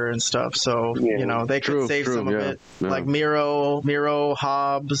after and stuff, so they could save some of it. Yeah. Like Miro,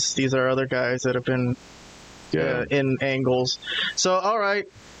 Hobbs, these are other guys that have been in angles. So all right,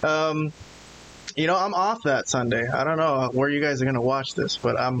 I'm off that Sunday. I don't know where you guys are gonna watch this,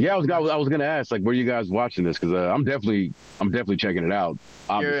 but I was gonna ask, like, where you guys watching this, because I'm definitely checking it out.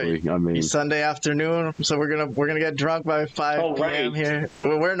 Obviously, I mean Sunday afternoon, so we're gonna get drunk by 5 p.m. here.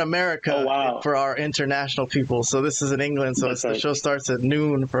 We're in America for our international people, so this is in England, so the show starts at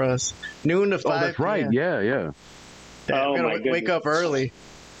noon for us, noon to 5. Oh, that's right. PM. Yeah. We're gonna wake up early.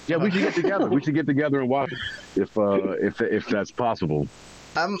 Yeah, we should get together. We should get together and watch it if that's possible.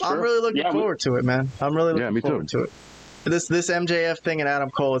 I'm really looking forward to it, man. I'm really looking forward to it. This MJF thing and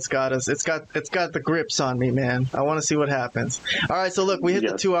Adam Cole, it's got the grips on me, man. I want to see what happens. All right, so look, we hit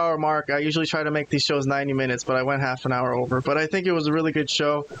the 2-hour mark. I usually try to make these shows 90 minutes, but I went half an hour over. But I think it was a really good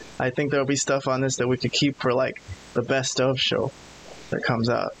show. I think there'll be stuff on this that we could keep for like the best of show that comes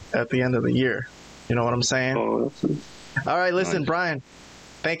out at the end of the year. You know what I'm saying? All right, listen, Brian,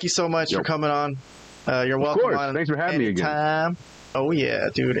 thank you so much for coming on. You're welcome. Of course. Thanks for having me again. Oh, yeah,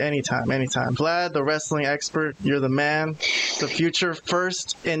 dude. Anytime. Vlad, the wrestling expert, you're the man. The future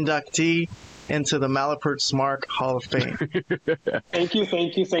first inductee into the Malapert Smart Hall of Fame. Thank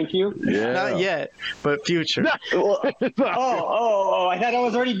you. Yeah. Not yet, but future. I thought I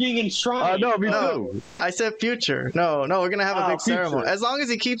was already being enshrined. No, me too. I said future. No, we're going to have a big ceremony. As long as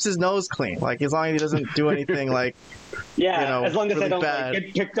he keeps his nose clean. Like, as long as he doesn't do anything like, as long as really I don't bad.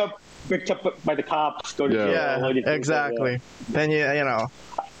 Get picked up by the cops. Go to jail. Yeah, exactly. Then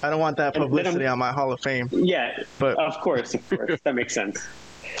I don't want that publicity on my Hall of Fame. Yeah, but of course, that makes sense.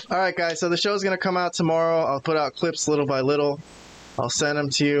 All right, guys. So the show's gonna come out tomorrow. I'll put out clips little by little. I'll send them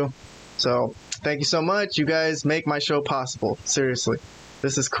to you. So thank you so much. You guys make my show possible. Seriously,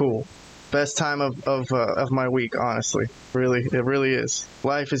 this is cool. Best time of my week, honestly. Really, it really is.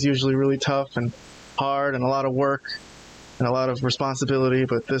 Life is usually really tough and hard and a lot of work and a lot of responsibility,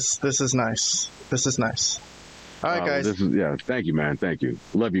 but this is nice. This is nice. All right, guys. Thank you, man. Thank you.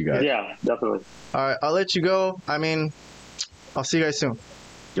 Love you guys. Yeah, definitely. All right, I'll let you go. I mean, I'll see you guys soon.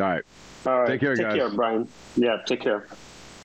 All right. All right. Take care, guys. Take care, Brian. Yeah, take care.